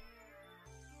people,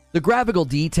 the graphical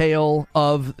detail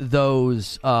of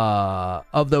those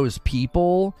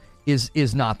people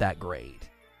is not that great,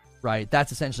 right?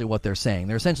 That's essentially what they're saying.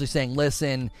 They're essentially saying,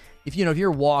 listen, if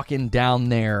you're walking down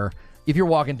there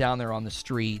on the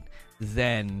street,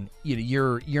 then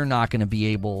you're not going to be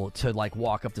able to like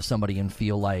walk up to somebody and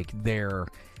feel like they're,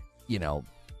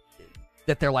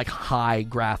 that they're like high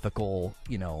graphical,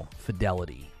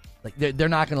 fidelity. Like they're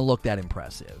not going to look that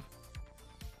impressive.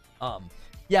 The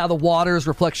water's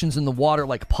reflections in the water,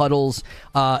 like puddles.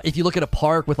 If you look at a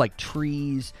park with like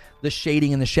trees, the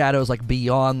shading and the shadows like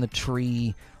beyond the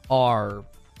tree are,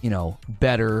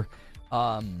 better.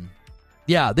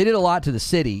 They did a lot to the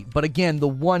city. But again, the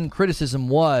one criticism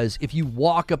was if you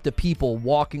walk up to people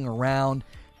walking around,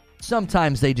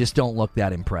 sometimes they just don't look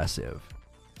that impressive.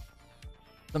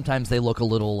 Sometimes they look a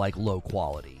little like low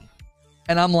quality.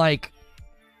 And I'm like,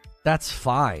 that's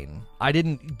fine. I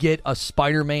didn't get a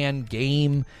Spider-Man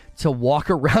game to walk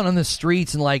around on the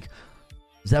streets and like,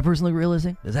 Does that person look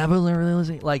realistic? Does that person look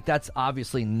realistic? Like, that's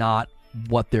obviously not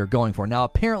what they're going for. Now,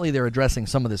 apparently they're addressing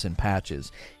some of this in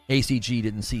patches. ACG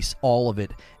didn't see all of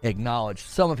it acknowledged.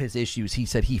 Some of his issues, he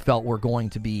said he felt were going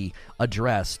to be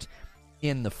addressed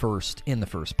in the first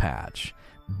patch.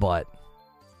 But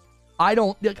I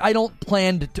don't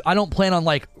plan on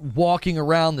like walking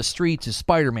around the streets as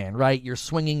Spider-Man, right? You're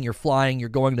swinging, you're flying, you're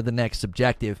going to the next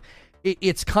objective.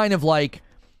 It's kind of like,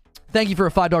 thank you for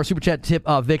a $5 Super Chat tip,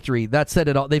 Victory. That said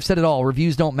it all. They've said it all.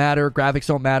 Reviews don't matter. Graphics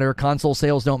don't matter. Console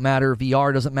sales don't matter.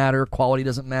 VR doesn't matter. Quality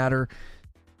doesn't matter.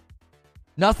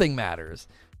 Nothing matters.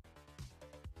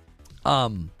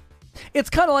 It's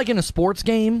kind of like in a sports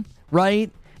game,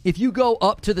 right? If you go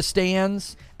up to the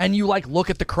stands and you like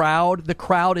look at the crowd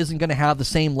isn't going to have the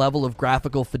same level of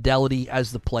graphical fidelity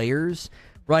as the players,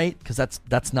 right? Because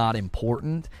that's not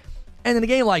important. And in a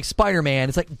game like Spider-Man,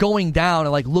 it's like going down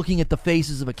and like looking at the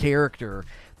faces of a character.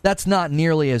 That's not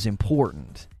nearly as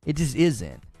important. It just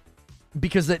isn't.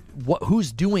 Because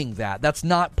who's doing that? That's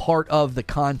not part of the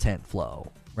content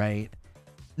flow, right?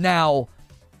 Now,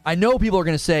 I know people are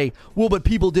going to say, well, but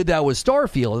people did that with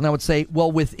Starfield. And I would say,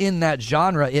 well, within that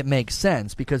genre, it makes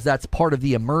sense because that's part of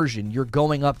the immersion. You're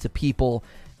going up to people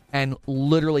and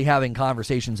literally having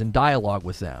conversations and dialogue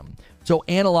with them. So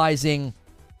analyzing...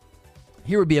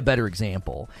 Here would be a better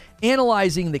example.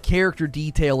 Analyzing the character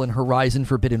detail in Horizon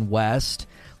Forbidden West.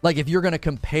 Like if you're going to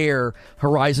compare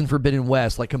Horizon Forbidden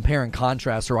West, like compare and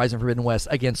contrast Horizon Forbidden West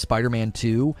against Spider-Man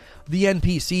 2, the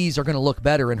NPCs are going to look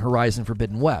better in Horizon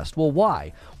Forbidden West. Well,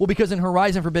 why? Well, because in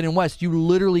Horizon Forbidden West, you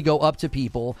literally go up to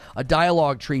people, a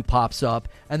dialogue tree pops up,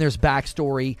 and there's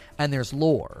backstory and there's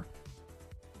lore.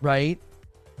 Right?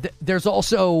 There's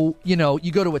also, you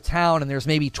go to a town and there's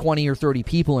maybe 20 or 30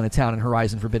 people in a town in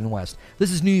Horizon Forbidden West. This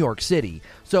is New York City.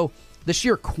 So the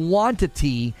sheer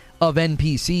quantity of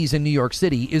NPCs in New York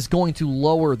City is going to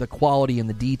lower the quality and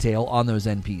the detail on those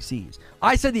NPCs.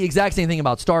 I said the exact same thing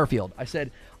about Starfield. I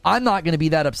said, I'm not going to be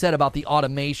that upset about the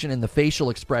automation and the facial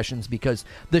expressions because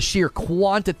the sheer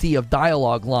quantity of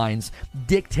dialogue lines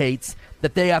dictates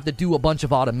that they have to do a bunch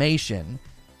of automation.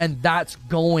 And that's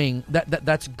going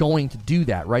to do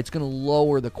that, right? It's going to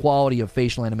lower the quality of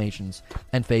facial animations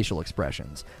and facial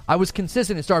expressions. I was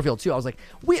consistent in Starfield too. I was like,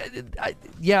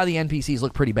 yeah, the NPCs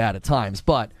look pretty bad at times,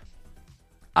 but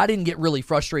I didn't get really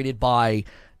frustrated by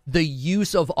the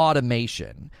use of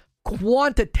automation.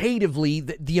 Quantitatively,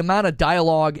 the amount of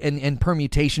dialogue and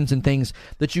permutations and things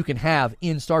that you can have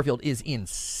in Starfield is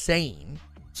insane.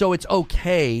 So it's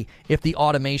okay if the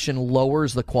automation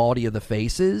lowers the quality of the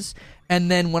faces. And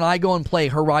then when I go and play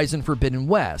Horizon Forbidden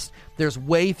West, there's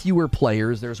way fewer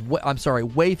players.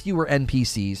 Way fewer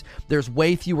NPCs. There's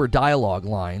way fewer dialogue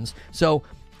lines. So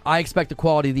I expect the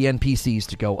quality of the NPCs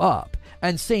to go up.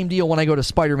 And same deal when I go to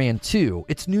Spider-Man 2.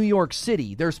 It's New York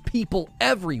City. There's people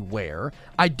everywhere.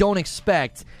 I don't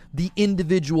expect the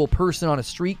individual person on a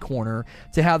street corner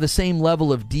to have the same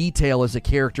level of detail as a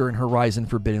character in Horizon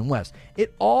Forbidden West.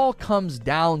 It all comes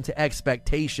down to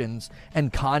expectations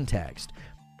and context.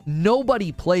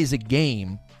 Nobody plays a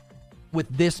game with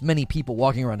this many people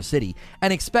walking around a city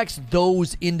and expects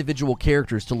those individual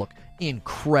characters to look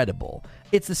incredible.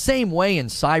 It's the same way in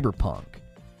Cyberpunk.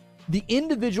 The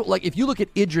individual, like if you look at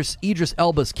Idris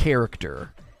Elba's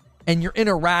character and you're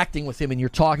interacting with him and you're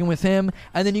talking with him,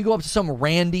 and then you go up to some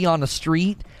Randy on the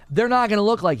street, they're not going to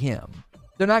look like him.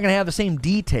 They're not going to have the same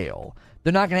detail.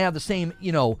 They're not going to have the same,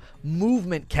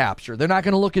 movement capture. They're not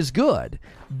going to look as good.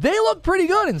 They look pretty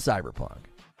good in Cyberpunk.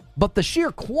 But the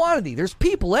sheer quantity, there's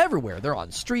people everywhere. They're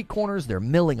on street corners. They're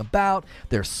milling about.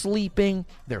 They're sleeping.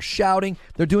 They're shouting.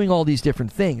 They're doing all these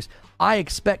different things. I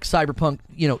expect Cyberpunk,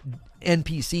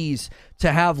 NPCs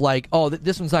to have like,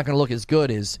 this one's not going to look as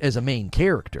good as a main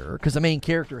character, because the main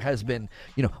character has been,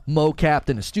 mocapped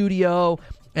in a studio,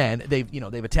 and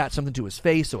they've attached something to his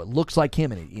face so it looks like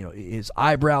him, and his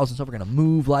eyebrows and stuff are going to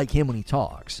move like him when he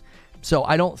talks. So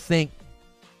I don't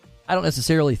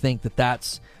necessarily think that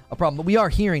that's a problem, but we are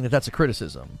hearing that that's a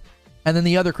criticism. And then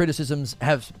the other criticisms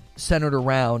have centered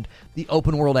around the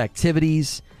open world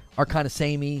activities are kind of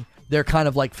samey. They're kind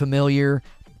of like familiar.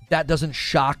 That doesn't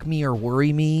shock me or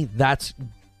worry me. That's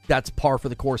par for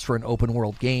the course for an open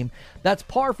world game. That's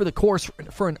par for the course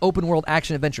for an open world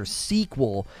action adventure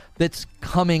sequel that's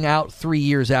coming out 3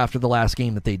 years after the last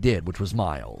game that they did, which was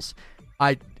Miles.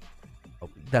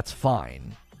 That's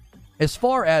fine. As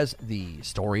far as the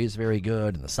story is very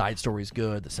good, and the side story is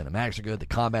good, the cinematics are good, the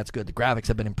combat's good, the graphics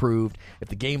have been improved, if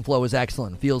the game flow is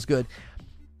excellent and feels good,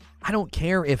 I don't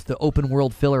care if the open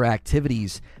world filler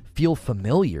activities feel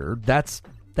familiar. That's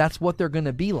what they're going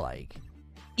to be like.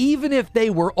 Even if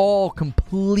they were all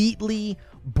completely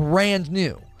brand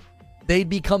new. they'd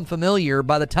become familiar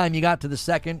by the time you got to the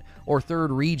second or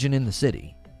third region in the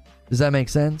city. Does that make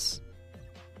sense?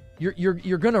 You're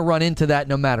going to run into that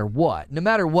no matter what. No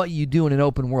matter what you do in an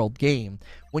open world game,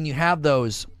 when you have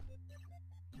those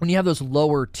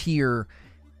lower tier,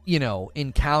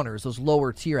 encounters, those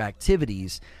lower tier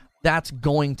activities, that's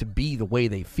going to be the way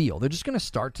they feel. They're just going to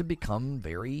start to become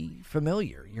very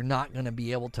familiar. You're not going to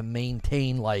be able to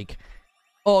maintain like,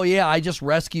 oh yeah, I just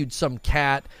rescued some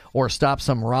cat or stopped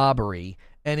some robbery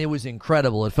and it was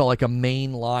incredible. It felt like a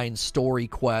mainline story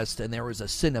quest and there was a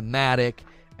cinematic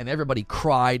and everybody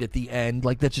cried at the end.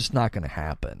 Like, that's just not going to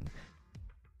happen.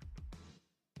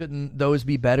 Shouldn't those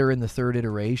be better in the third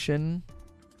iteration?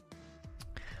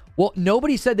 Well,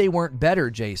 nobody said they weren't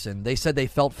better, Jason. They said they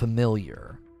felt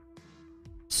familiar.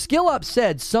 Skill Up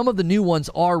said some of the new ones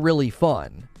are really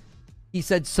fun. He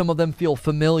said some of them feel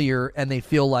familiar and they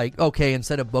feel like, okay,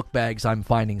 instead of book bags, I'm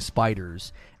finding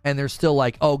spiders. And they're still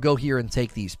like, oh, go here and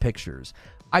take these pictures.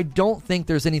 I don't think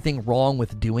there's anything wrong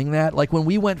with doing that. Like when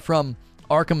we went from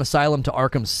Arkham Asylum to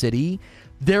Arkham City,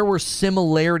 there were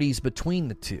similarities between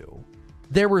the two.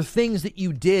 There were things that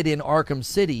you did in Arkham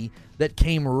City that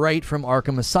came right from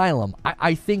Arkham Asylum.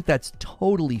 I think that's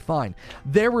totally fine.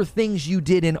 There were things you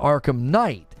did in Arkham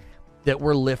Knight that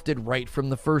were lifted right from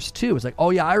the first two. It's like, oh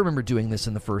yeah, I remember doing this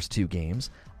in the first two games.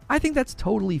 I think that's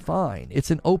totally fine.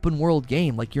 It's an open world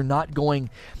game. Like, you're not going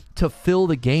to fill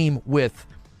the game with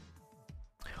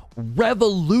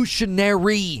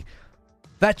revolutionary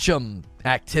fetch'em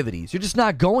activities. You're just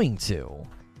not going to.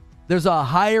 There's a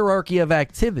hierarchy of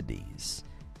activities.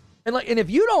 And if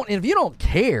you don't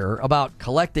care about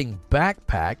collecting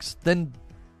backpacks, then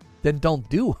don't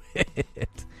do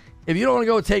it. If you don't want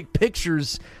to go take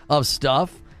pictures of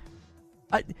stuff,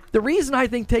 the reason I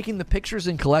think taking the pictures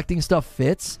and collecting stuff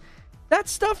fits, that's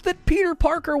stuff that Peter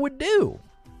Parker would do.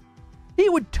 He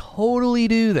would totally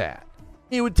do that.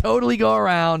 He would totally go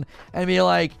around and be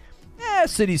like,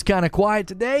 city's kind of quiet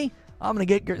today. I'm going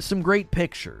to get some great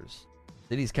pictures.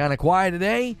 City's kind of quiet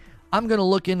today. I'm going to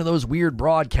look into those weird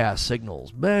broadcast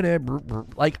signals.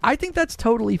 Like, I think that's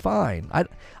totally fine. I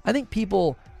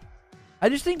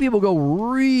just think people go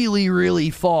really,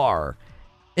 really far.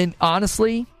 And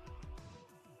honestly,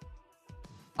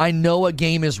 I know a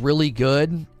game is really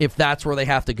good if that's where they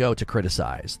have to go to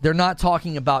criticize. They're not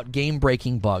talking about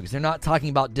game-breaking bugs. They're not talking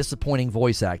about disappointing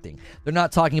voice acting. They're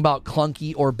not talking about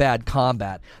clunky or bad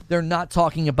combat. They're not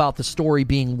talking about the story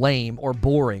being lame or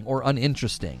boring or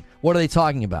uninteresting. What are they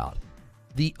talking about?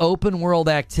 The open-world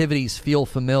activities feel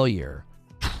familiar.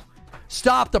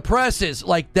 Stop the presses!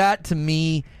 Like, that to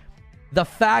me, the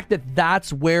fact that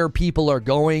that's where people are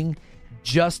going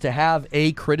just to have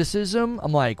a criticism,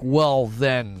 I'm like, well,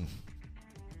 then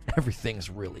everything's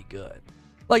really good.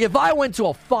 Like, if I went to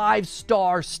a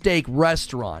 5-star steak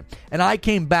restaurant and I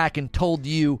came back and told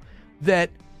you that,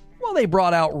 well, they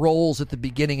brought out rolls at the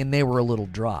beginning and they were a little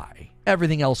dry,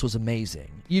 everything else was amazing,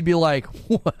 you'd be like,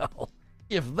 well,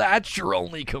 if that's your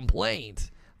only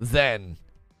complaint, then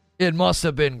it must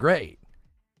have been great.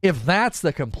 If that's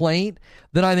the complaint,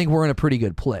 then I think we're in a pretty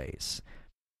good place.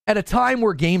 At a time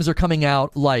where games are coming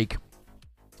out like,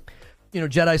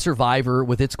 Jedi Survivor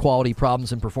with its quality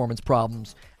problems and performance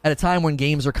problems, at a time when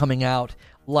games are coming out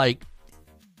like,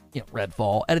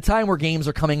 Redfall, at a time where games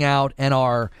are coming out and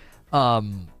are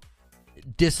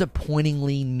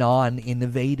disappointingly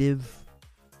non-innovative,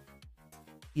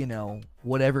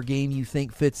 whatever game you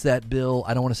think fits that bill.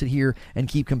 I don't want to sit here and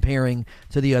keep comparing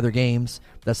to the other games.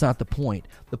 That's not the point.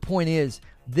 The point is,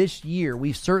 this year,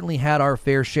 we've certainly had our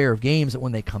fair share of games that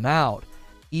when they come out,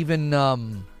 even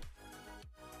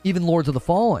Lords of the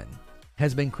Fallen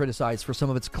has been criticized for some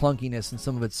of its clunkiness and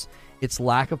some of its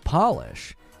lack of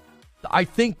polish. I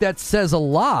think that says a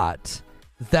lot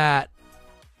that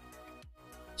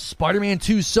Spider-Man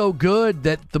 2 is so good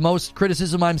that the most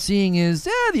criticism I'm seeing is,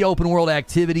 the open world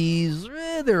activities,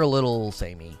 they're a little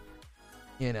samey,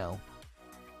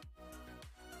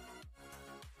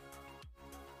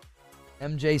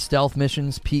 MJ stealth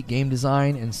missions, peak game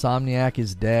design, Insomniac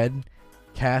is dead,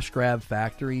 cash grab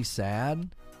factory, sad.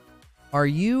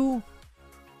 I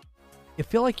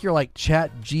feel like you're like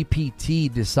Chat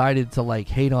GPT decided to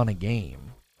hate on a game.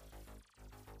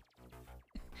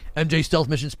 MJ stealth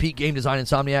missions, peak game design,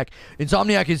 Insomniac.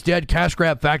 Insomniac is dead, cash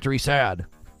grab factory, sad.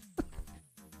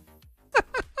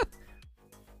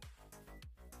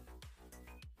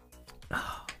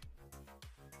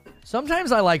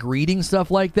 Sometimes I like reading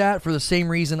stuff like that for the same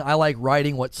reason I like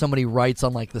writing what somebody writes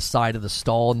on the side of the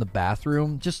stall in the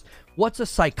bathroom. Just what's a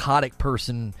psychotic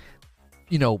person,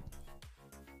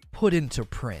 put into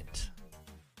print?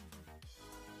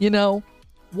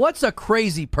 What's a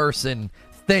crazy person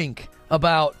think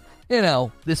about,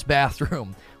 this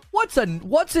bathroom. What's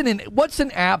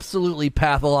an absolutely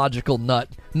pathological nut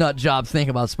job thing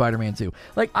about Spider-Man 2?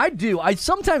 Like, I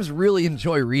sometimes really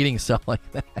enjoy reading stuff like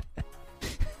that.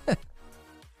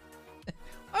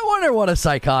 I wonder what a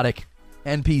psychotic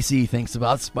NPC thinks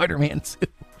about Spider-Man 2.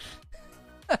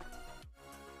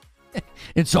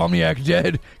 Insomniac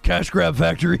dead, cash grab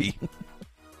factory.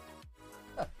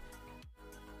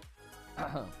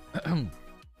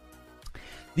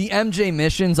 The MJ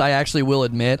missions, I actually will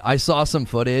admit, I saw some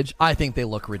footage. I think they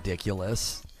look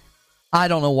ridiculous. I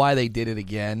don't know why they did it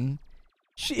again.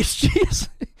 She's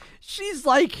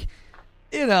like,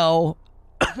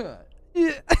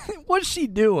 what's she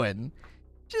doing?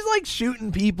 She's like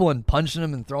shooting people and punching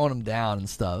them and throwing them down and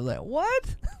stuff. Like,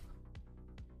 what?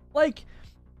 Like,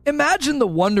 imagine the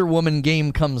Wonder Woman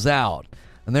game comes out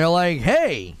and they're like,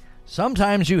 hey,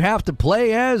 sometimes you have to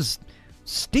play as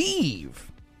Steve.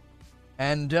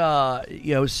 And,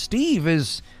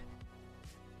 Steve's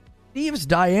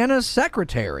Diana's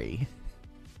secretary.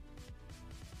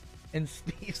 And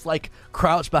Steve's like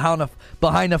crouched behind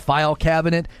a file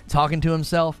cabinet talking to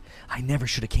himself. I never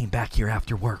should have came back here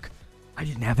after work. I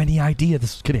didn't have any idea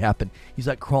this could happen. He's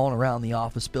like crawling around the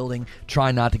office building,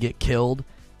 trying not to get killed,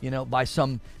 by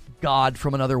some god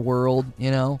from another world,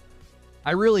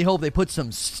 I really hope they put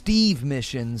some Steve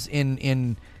missions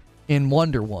in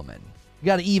Wonder Woman. You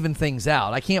got to even things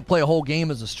out. I can't play a whole game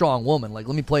as a strong woman. Like,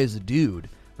 let me play as a dude,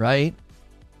 right?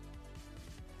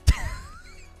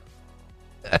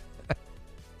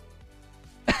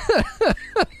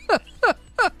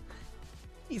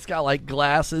 He's got, like,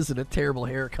 glasses and a terrible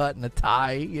haircut and a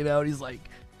tie, and he's, like,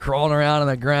 crawling around on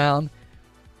the ground.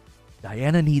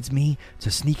 Diana needs me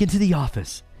to sneak into the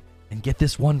office and get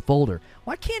this one folder.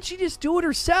 Why can't she just do it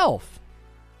herself?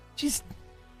 She's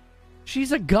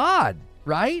a god,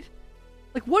 right?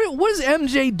 Like, what is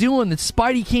MJ doing that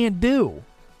Spidey can't do?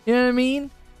 You know what I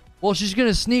mean? Well, she's going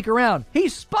to sneak around.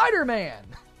 He's Spider-Man!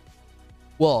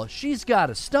 Well, she's got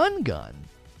a stun gun.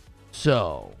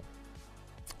 So,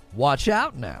 watch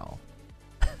out now.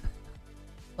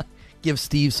 Give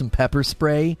Steve some pepper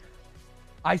spray.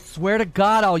 I swear to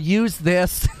God, I'll use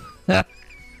this. Like,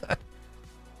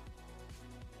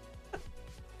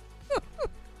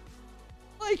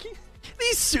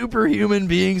 these superhuman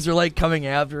beings are, like, coming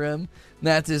after him.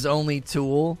 That's his only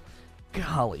tool.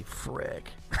 Golly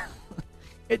frick.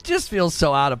 It just feels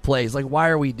so out of place. Like, why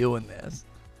are we doing this?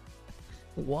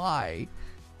 Why?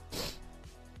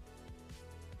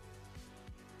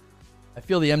 I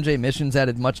feel the MJ missions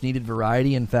added much needed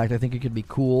variety. In fact, I think it could be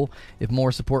cool if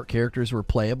more support characters were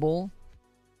playable.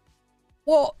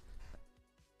 Well,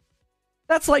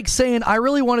 that's like saying, I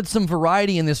really wanted some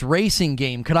variety in this racing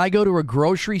game. Could I go to a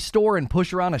grocery store and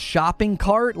push around a shopping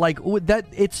cart? Like, that,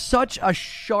 it's such a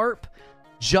sharp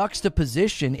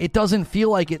juxtaposition. It doesn't feel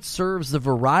like it serves the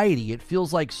variety. It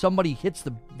feels like somebody hits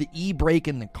the e-brake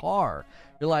in the car.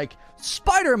 You're like,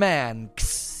 Spider-Man,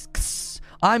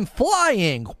 I'm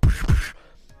flying.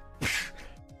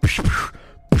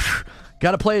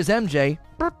 Gotta play as MJ.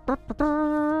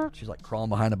 She's like crawling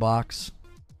behind a box.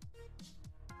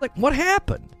 Like, what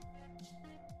happened?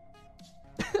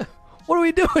 What are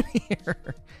we doing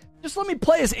here? Just let me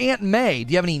play as Aunt May.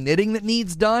 Do you have any knitting that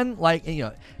needs done? Like,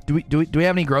 do we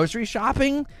have any grocery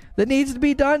shopping that needs to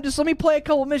be done? Just let me play a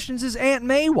couple missions as Aunt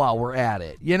May while we're at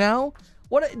it.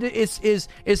 What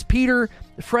is Peter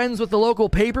friends with the local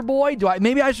paper boy?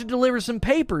 Maybe I should deliver some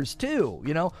papers too,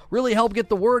 really help get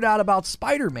the word out about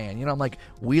Spider-Man. I'm like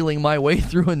wheeling my way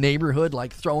through a neighborhood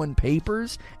like throwing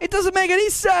papers. It doesn't make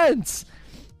any sense.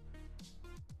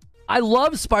 I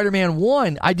love Spider-Man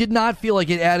 1. I did not feel like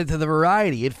it added to the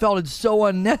variety. It felt so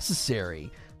unnecessary.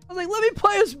 I was like, let me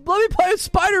play as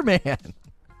Spider-Man.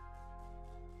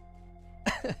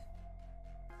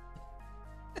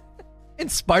 In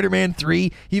Spider-Man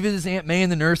 3, he visits Aunt May in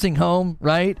the nursing home,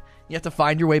 right? You have to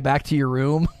find your way back to your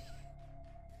room.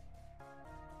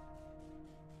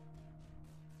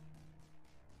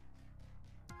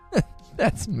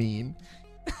 That's mean.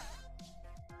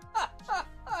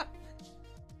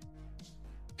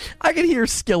 I can hear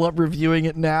Skill Up reviewing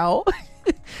it now.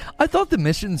 I thought the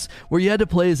missions where you had to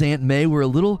play as Aunt May were a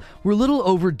little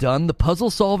overdone. The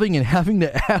puzzle solving and having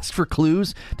to ask for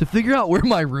clues to figure out where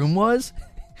my room was.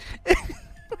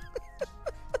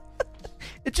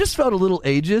 It just felt a little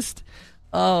ageist.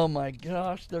 Oh my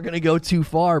gosh, they're gonna go too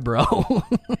far, bro.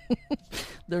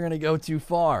 They're gonna go too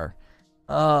far.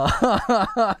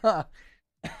 Oh,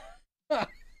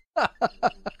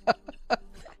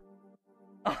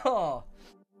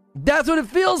 that's what it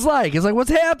feels like. It's like, what's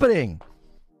happening?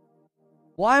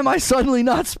 Why am I suddenly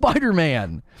not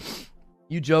Spider-Man?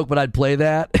 You joke, but I'd play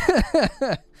that.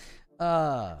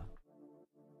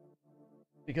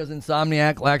 Because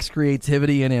Insomniac lacks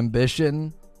creativity and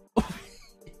ambition.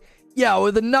 Yeah,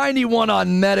 with a 91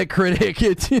 on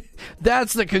Metacritic,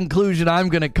 that's the conclusion I'm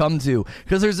going to come to.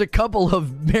 Because there's a couple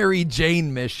of Mary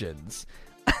Jane missions.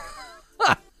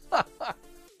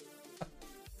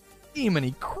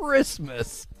 Demony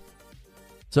Christmas.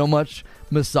 So much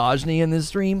misogyny in this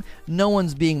stream. No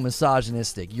one's being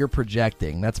misogynistic. You're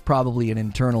projecting. That's probably an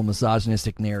internal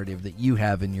misogynistic narrative that you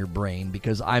have in your brain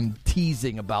because I'm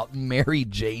teasing about Mary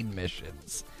Jane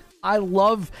missions. I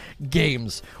love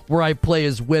games where I play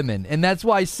as women, and that's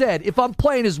why I said, if I'm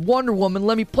playing as Wonder Woman,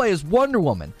 let me play as Wonder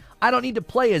Woman. I don't need to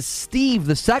play as Steve,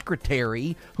 the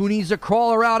secretary, who needs to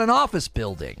crawl around an office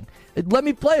building. Let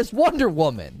me play as Wonder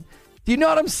Woman. Do you know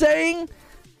what I'm saying?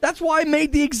 That's why I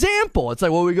made the example. It's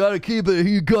like, well, you gotta keep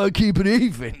it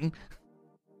even.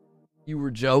 You were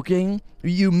joking?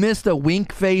 You missed a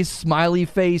wink face, smiley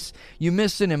face. You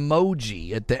missed an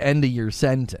emoji at the end of your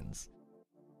sentence.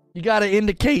 You gotta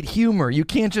indicate humor. You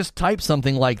can't just type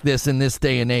something like this in this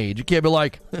day and age. You can't be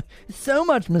like, so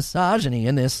much misogyny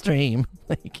in this stream.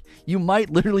 Like, you might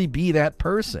literally be that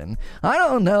person. I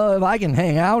don't know if I can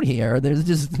hang out here. There's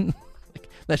just like,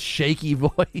 that shaky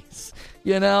voice.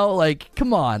 You know, like,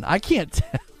 come on. I can't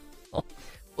tell.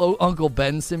 Oh, Uncle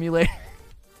Ben Simulator.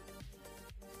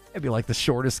 It'd be like the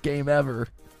shortest game ever.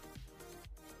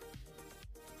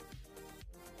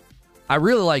 I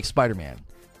really like Spider-Man,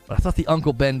 but I thought the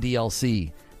Uncle Ben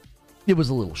DLC, it was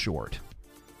a little short.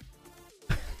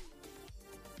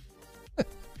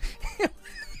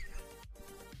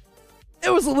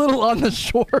 It was a little on the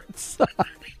short side.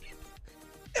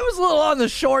 It was a little on the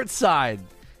short side,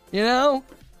 you know?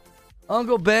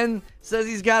 Uncle Ben says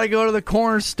he's got to go to the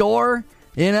corner store,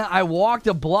 and I walked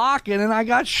a block, and then I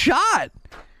got shot.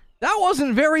 That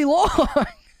wasn't very long.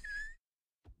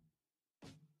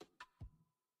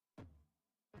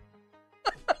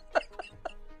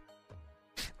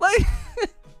 Like,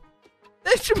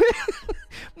 they should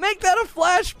make that a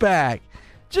flashback.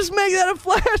 Just make that a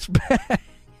flashback.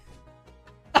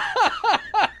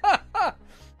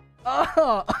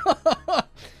 Oh,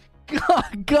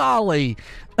 golly.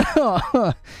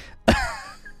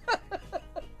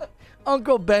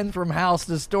 Uncle Ben from House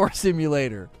to Store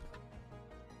Simulator.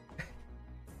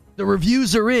 The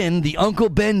reviews are in. The Uncle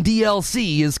Ben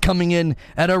DLC is coming in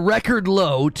at a record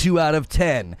low 2 out of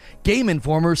 10. Game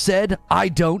Informer said, I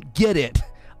don't get it.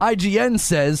 IGN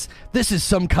says, this is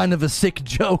some kind of a sick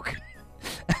joke.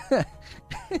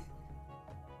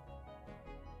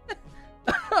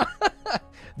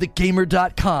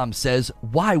 TheGamer.com says,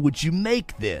 why would you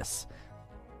make this?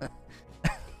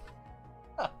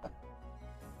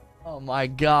 Oh my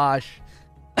gosh.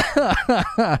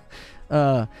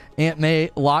 Aunt May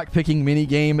lockpicking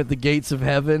minigame at the gates of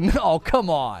heaven. Oh, come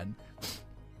on.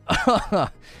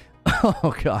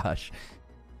 Oh gosh.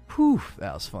 Whew,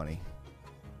 that was funny.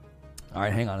 All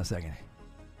right, hang on a second.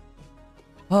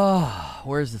 Oh,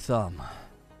 where's the thumb?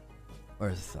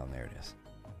 Where's the thumb? There it is.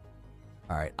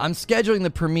 All right, I'm scheduling the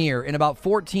premiere in about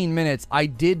 14 minutes. I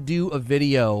did do a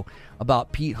video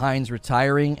about Pete Hines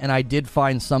retiring, and I did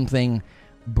find something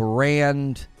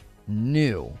brand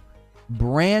new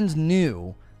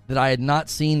that I had not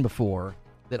seen before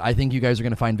that I think you guys are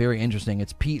going to find very interesting.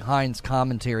 It's Pete Hines'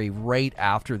 commentary right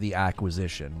after the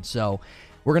acquisition. So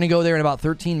we're going to go there in about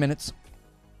 13 minutes.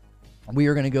 We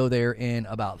are going to go there in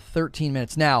about 13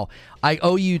 minutes. Now, I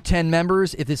owe you 10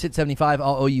 members. If this hits 75,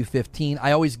 I'll owe you 15.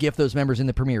 I always gift those members in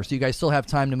the premiere, so you guys still have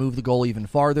time to move the goal even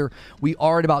farther. We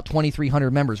are at about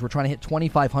 2,300 members. We're trying to hit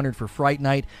 2,500 for Fright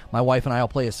Night. My wife and I will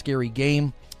play a scary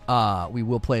game. We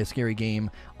will play a scary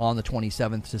game on the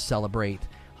 27th to celebrate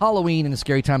Halloween and a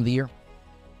scary time of the year.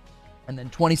 And then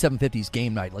 2750's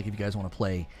game night, like if you guys want to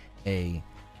play a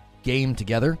game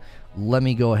together. Let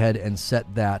me go ahead and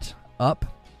set that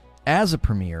up as a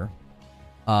premiere,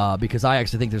 because I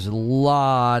actually think there's a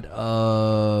lot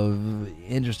of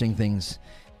interesting things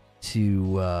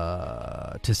to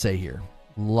say here.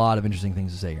 A lot of interesting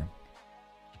things to say here.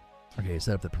 Okay,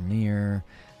 set up the premiere,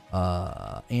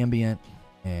 ambient,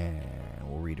 and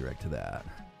we'll redirect to that.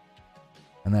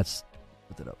 And that's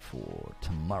put it up for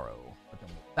tomorrow.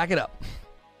 Back it up.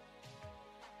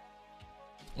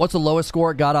 What's the lowest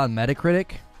score it got on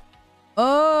Metacritic?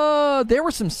 There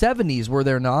were some 70s, were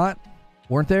there not?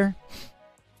 Weren't there?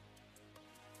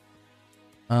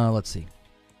 Let's see.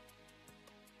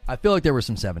 I feel like there were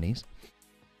some 70s.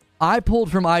 I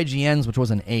pulled from IGN's, which was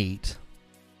an 8.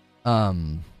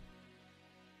 That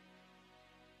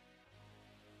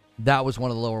was one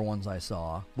of the lower ones I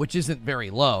saw, which isn't very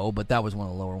low, but that was one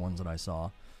of the lower ones that I saw.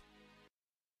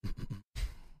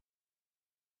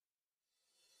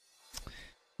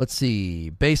 Let's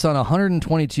see. Based on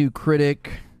 122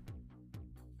 critic,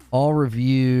 all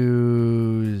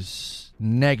reviews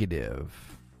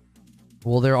negative.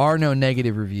 Well, there are no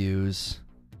negative reviews.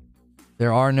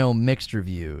 There are no mixed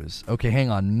reviews. Okay, hang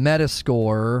on.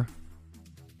 Metascore.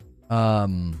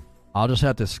 I'll just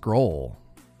have to scroll.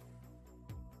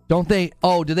 Don't they?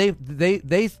 Oh, do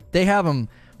they have them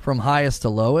from highest to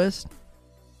lowest?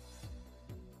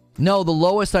 No, the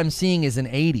lowest I'm seeing is an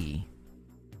 80.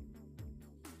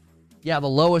 Yeah, the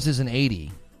lowest is an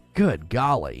 80. Good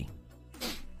golly.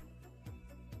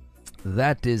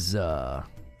 That is that's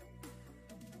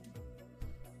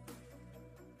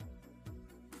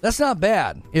not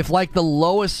bad. If like the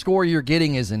lowest score you're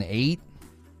getting is an 8.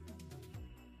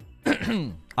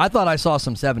 I thought I saw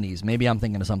some 70s. Maybe I'm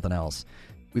thinking of something else.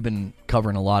 We've been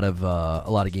covering a lot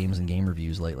of games and game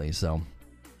reviews lately, so.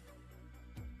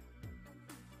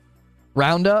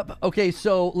 Roundup. Okay,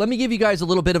 so let me give you guys a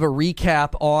little bit of a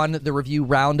recap on the review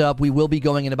Roundup. We will be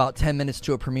going in about 10 minutes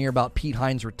to a premiere about Pete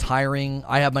Hines retiring.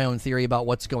 I have my own theory about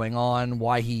what's going on,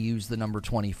 why he used the number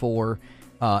 24,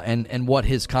 and what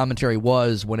his commentary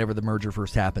was whenever the merger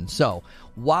first happened. So,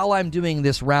 while I'm doing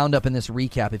this Roundup and this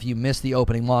recap, if you missed the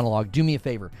opening monologue, do me a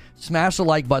favor. Smash the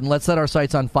like button. Let's set our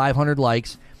sights on 500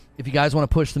 likes. If you guys want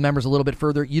to push the members a little bit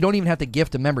further, you don't even have to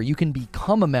gift a member. You can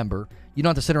become a member. You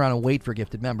don't have to sit around and wait for a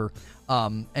gifted member,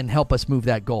 and help us move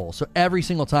that goal. So every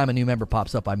single time a new member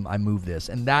pops up, I move this,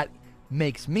 and that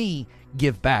makes me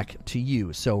give back to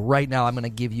you. So right now I'm going to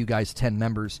give you guys 10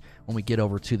 members when we get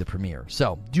over to the premiere.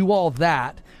 So do all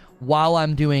that while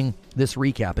I'm doing this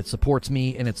recap. It supports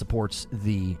me and it supports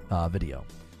the video.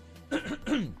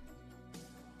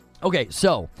 Okay,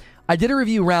 so I did a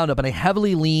review Roundup, and I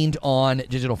heavily leaned on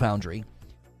Digital Foundry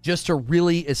just to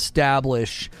really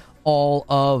establish all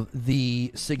of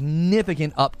the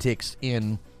significant upticks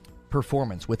in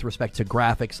performance with respect to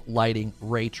graphics, lighting,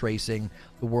 ray tracing,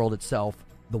 the world itself,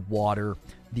 the water,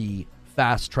 the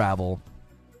fast travel,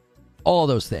 all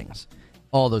those things.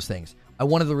 I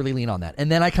wanted to really lean on that.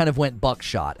 And then I kind of went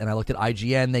buckshot, and I looked at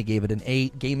IGN. They gave it an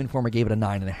 8. Game Informer gave it a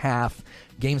 9.5.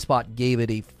 GameSpot gave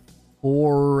it a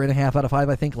 4.5 out of 5,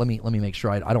 I think. Let me make sure.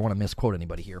 I don't want to misquote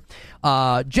anybody here.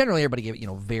 Generally, everybody gave it,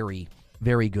 very,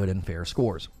 very good and fair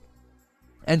scores.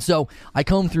 And so I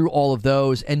combed through all of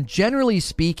those, and generally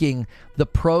speaking, the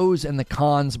pros and the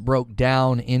cons broke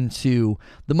down into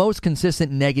the most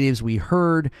consistent negatives we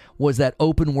heard was that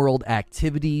open world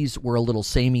activities were a little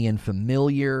samey and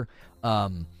familiar.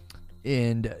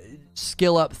 And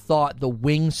Skill Up thought the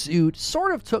wingsuit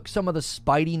sort of took some of the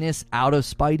Spidiness out of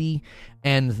Spidey,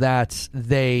 and that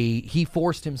he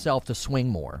forced himself to swing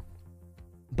more.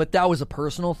 But that was a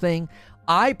personal thing.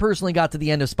 I personally got to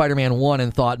the end of Spider-Man 1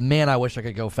 and thought, man, I wish I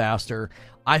could go faster.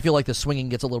 I feel like the swinging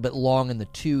gets a little bit long in the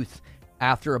tooth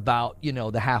after about,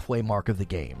 the halfway mark of the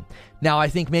game. Now, I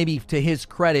think maybe to his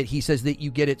credit, he says that you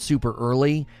get it super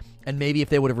early, and maybe if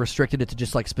they would have restricted it to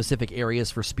just like specific areas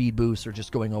for speed boosts or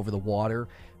just going over the water,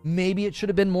 maybe it should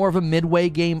have been more of a midway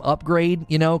game upgrade,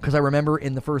 because I remember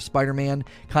in the first Spider-Man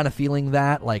kind of feeling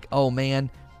that, like, oh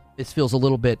man, this feels a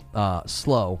little bit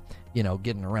slow.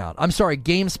 Getting around. I'm sorry,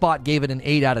 GameSpot gave it an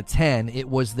 8 out of 10. It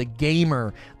was The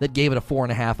Gamer that gave it a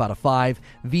 4.5 out of 5.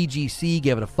 VGC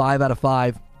gave it a 5 out of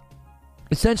 5.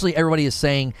 Essentially, everybody is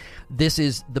saying this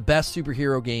is the best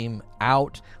superhero game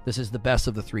out. This is the best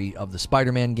of the 3 of the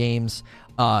Spider-Man games.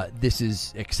 This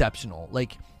is exceptional.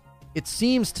 Like, it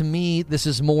seems to me this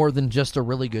is more than just a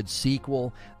really good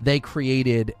sequel. They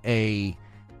created a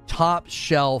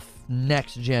top-shelf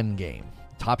next-gen game.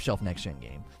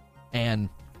 And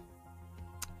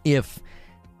if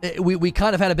we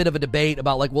kind of had a bit of a debate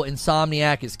about like, well,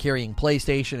 Insomniac is carrying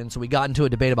PlayStation, and so we got into a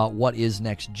debate about what is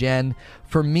next gen.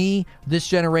 For me, this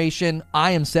generation,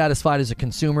 I am satisfied as a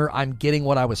consumer. I'm getting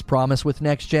what I was promised with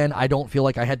next gen. I don't feel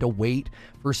like I had to wait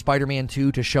for Spider-Man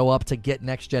 2 to show up to get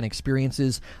next gen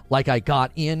experiences like I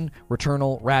got in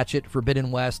Returnal, Ratchet,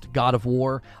 Forbidden West, God of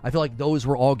War. I feel like those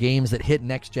were all games that hit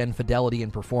next gen fidelity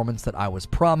and performance that I was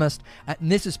promised.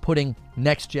 And this is putting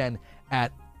next gen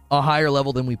at a higher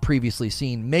level than we previously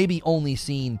seen, maybe only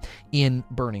seen in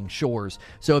Burning Shores.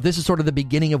 So if this is sort of the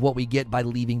beginning of what we get by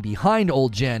leaving behind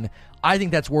old gen, I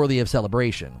think that's worthy of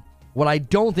celebration. What I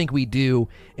don't think we do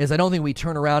is I don't think we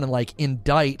turn around and like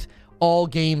indict all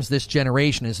games this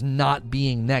generation as not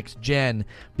being next gen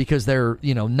because they're,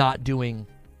 not doing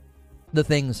the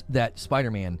things that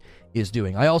Spider-Man is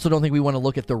doing. I also don't think we want to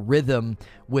look at the rhythm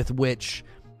with which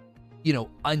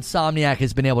Insomniac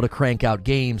has been able to crank out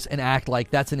games and act like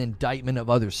that's an indictment of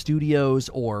other studios,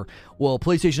 or, well,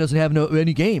 PlayStation doesn't have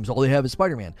any games. All they have is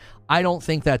Spider-Man. I don't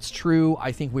think that's true.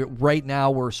 I think right now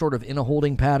we're sort of in a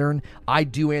holding pattern. I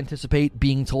do anticipate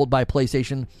being told by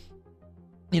PlayStation,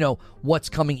 what's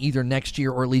coming either next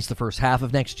year or at least the first half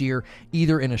of next year,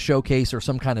 either in a showcase or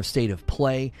some kind of state of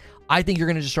play. I think you're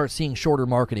going to just start seeing shorter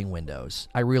marketing windows.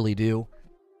 I really do.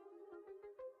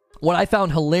 What I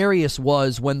found hilarious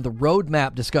was when the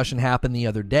roadmap discussion happened the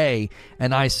other day,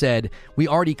 and I said, we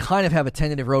already kind of have a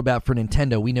tentative roadmap for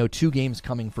Nintendo. We know 2 games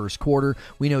coming first quarter.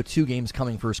 We know 2 games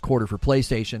coming first quarter for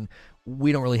PlayStation.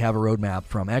 We don't really have a roadmap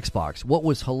from Xbox. What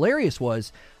was hilarious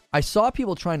was I saw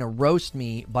people trying to roast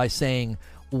me by saying,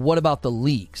 what about the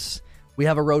leaks? We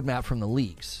have a roadmap from the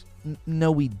leaks.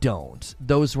 No, we don't.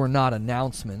 Those were not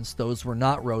announcements. Those were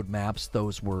not roadmaps.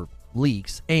 Those were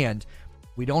leaks. And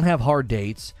we don't have hard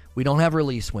dates. We don't have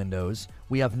release windows.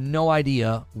 We have no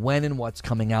idea when and what's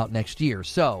coming out next year.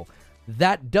 So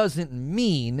that doesn't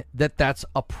mean that that's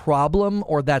a problem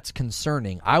or that's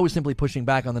concerning. I was simply pushing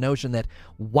back on the notion that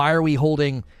why are we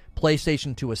holding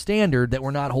PlayStation to a standard that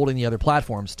we're not holding the other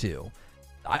platforms to?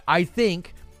 I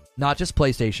think not just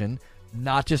PlayStation,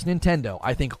 not just Nintendo.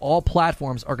 I think all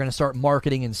platforms are going to start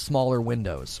marketing in smaller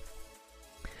windows.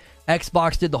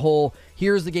 Xbox did the whole,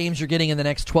 here's the games you're getting in the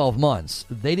next 12 months.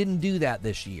 They didn't do that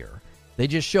this year. They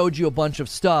just showed you a bunch of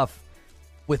stuff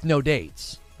with no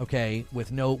dates, okay,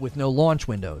 with no launch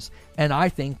windows. And I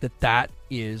think that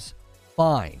is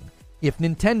fine. If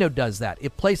Nintendo does that,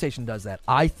 if PlayStation does that,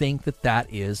 I think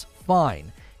that is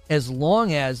fine. As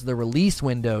long as the release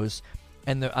windows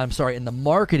and the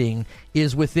marketing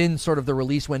is within sort of the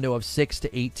release window of 6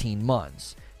 to 18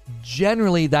 months.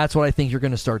 Generally, that's what I think you're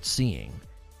going to start seeing.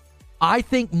 I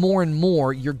think more and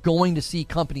more you're going to see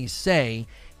companies say,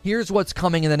 here's what's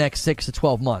coming in the next 6 to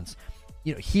 12 months.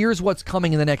 Here's what's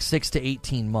coming in the next 6 to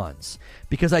 18 months.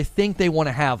 Because I think they want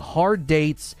to have hard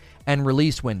dates and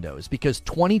release windows. Because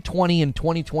 2020 and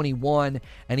 2021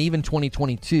 and even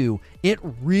 2022, it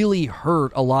really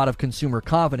hurt a lot of consumer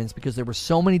confidence because there were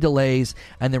so many delays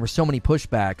and there were so many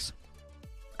pushbacks.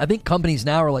 I think companies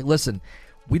now are like, listen,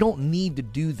 we don't need to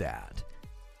do that.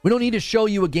 We don't need to show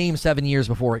you a game 7 years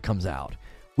before it comes out.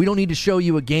 We don't need to show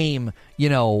you a game,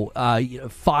 before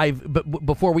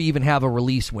we even have a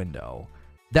release window.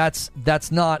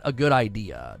 That's not a good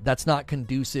idea. That's not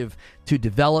conducive to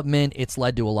development. It's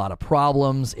led to a lot of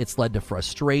problems. It's led to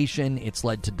frustration. It's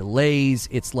led to delays.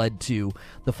 It's led to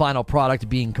the final product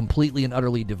being completely and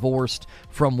utterly divorced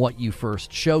from what you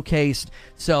first showcased.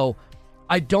 So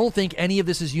I don't think any of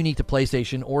this is unique to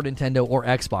PlayStation or Nintendo or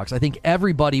Xbox. I think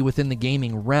everybody within the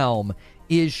gaming realm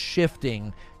is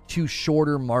shifting to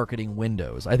shorter marketing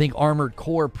windows. I think Armored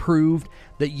Core proved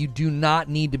that you do not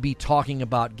need to be talking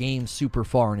about games super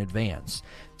far in advance.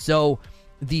 So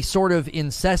the sort of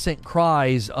incessant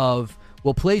cries of,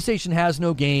 well, PlayStation has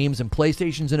no games and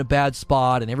PlayStation's in a bad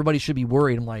spot and everybody should be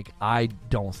worried. I'm like, I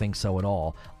don't think so at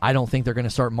all. I don't think they're going to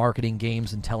start marketing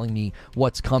games and telling me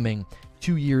what's coming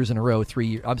 2 years in a row,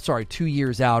 2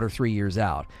 years out or 3 years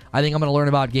out. I think I'm going to learn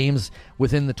about games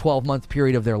within the 12-month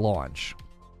period of their launch.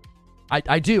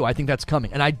 I do. I think that's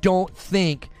coming. And I don't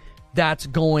think that's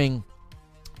going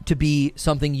to be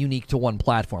something unique to one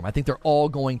platform. I think they're all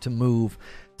going to move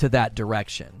to that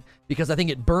direction. Because I think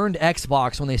it burned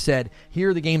Xbox when they said, here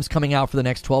are the games coming out for the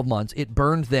next 12 months. It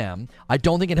burned them. I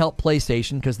don't think it helped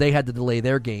PlayStation because they had to delay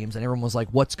their games, and everyone was like,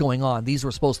 what's going on? These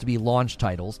were supposed to be launch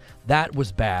titles. That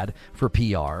was bad for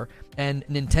PR. And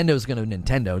Nintendo's going to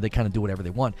Nintendo. They kind of do whatever they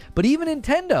want. But even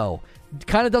Nintendo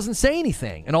kind of doesn't say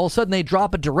anything. And all of a sudden they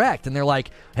drop a direct, and they're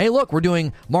like, hey, look, we're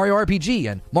doing Mario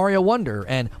RPG and Mario Wonder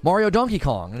and Mario Donkey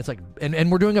Kong. And it's like, and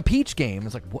we're doing a Peach game.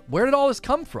 It's like, where did all this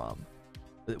come from?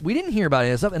 We didn't hear about any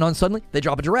of this stuff, and suddenly they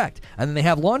drop a direct, and then they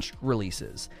have launch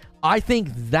releases. I think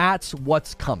that's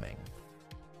what's coming.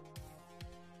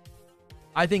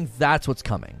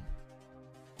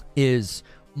 Is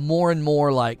more and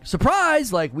more like,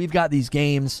 surprise, like we've got these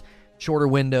games, shorter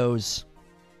windows,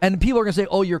 and people are going to say,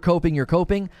 oh, you're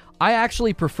coping. I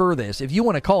actually prefer this. If you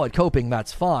want to call it coping,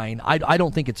 that's fine. I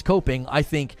don't think it's coping. I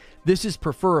think this is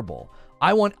preferable.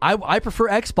 I prefer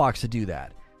Xbox to do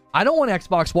that. I don't want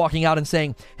Xbox walking out and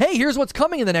saying, hey, here's what's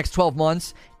coming in the next 12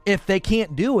 months. If they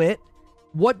can't do it,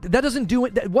 what's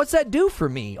that do for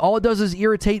me? All it does is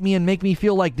irritate me and make me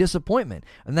feel like disappointment.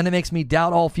 And then it makes me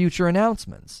doubt all future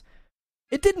announcements.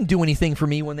 It didn't do anything for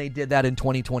me when they did that in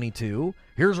 2022.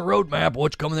 Here's a roadmap,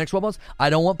 what's coming in the next 12 months. I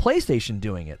don't want PlayStation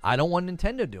doing it. I don't want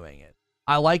Nintendo doing it.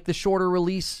 I like the shorter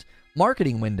release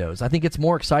marketing windows. I think it's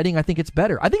more exciting. I think it's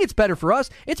better. I think it's better for us.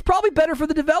 It's probably better for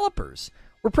the developers.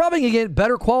 We're probably going to get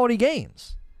better quality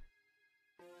games.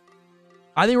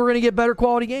 I think we're going to get better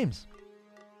quality games.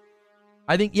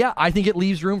 I think it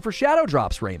leaves room for shadow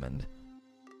drops, Raymond.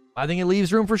 I think it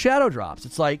leaves room for shadow drops.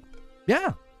 It's like,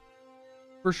 yeah,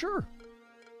 for sure.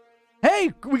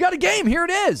 Hey, we got a game. Here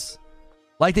it is.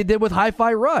 Like they did with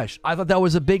Hi-Fi Rush. I thought that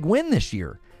was a big win this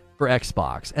year for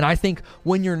Xbox. And I think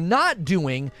when you're not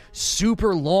doing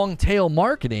super long tail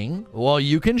marketing, well,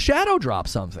 you can shadow drop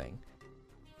something.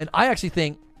 And I actually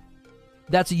think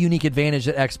that's a unique advantage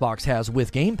that Xbox has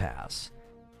with Game Pass.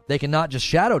 They can not just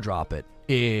shadow drop it.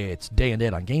 It's day and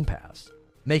date on Game Pass,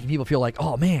 making people feel like,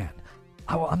 oh man,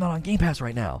 I'm not on Game Pass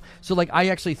right now. So like, I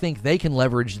actually think they can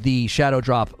leverage the shadow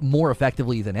drop more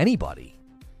effectively than anybody,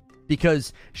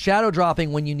 because shadow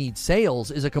dropping when you need sales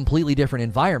is a completely different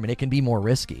environment. It can be more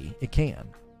risky. It can.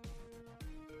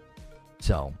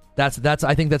 So I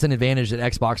think that's an advantage that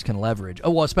Xbox can leverage. Oh,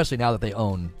 well, especially now that they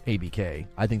own ABK.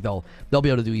 I think they'll be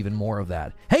able to do even more of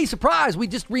that. Hey, surprise, we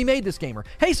just remade this game. Or,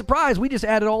 hey, surprise, we just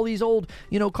added all these old,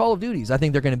 Call of Duties. I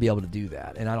think they're going to be able to do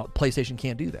that. And PlayStation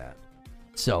can't do that.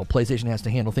 So PlayStation has to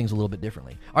handle things a little bit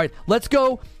differently. All right, let's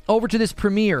go over to this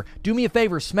premiere. Do me a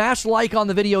favor, smash like on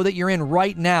the video that you're in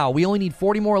right now. We only need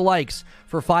 40 more likes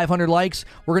for 500 likes.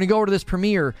 We're going to go over to this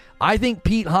premiere. I think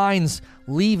Pete Hines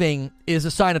leaving is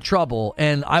a sign of trouble,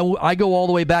 and I go all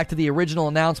the way back to the original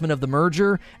announcement of the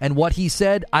merger and what he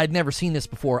said. I'd never seen this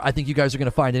before. I think you guys are going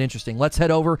to find it interesting. Let's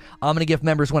head over. I'm going to give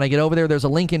members when I get over there. There's a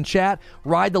link in chat.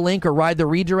 Ride the link or ride the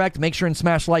redirect. Make sure and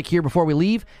smash like here before we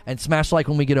leave, and smash like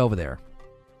when we get over there.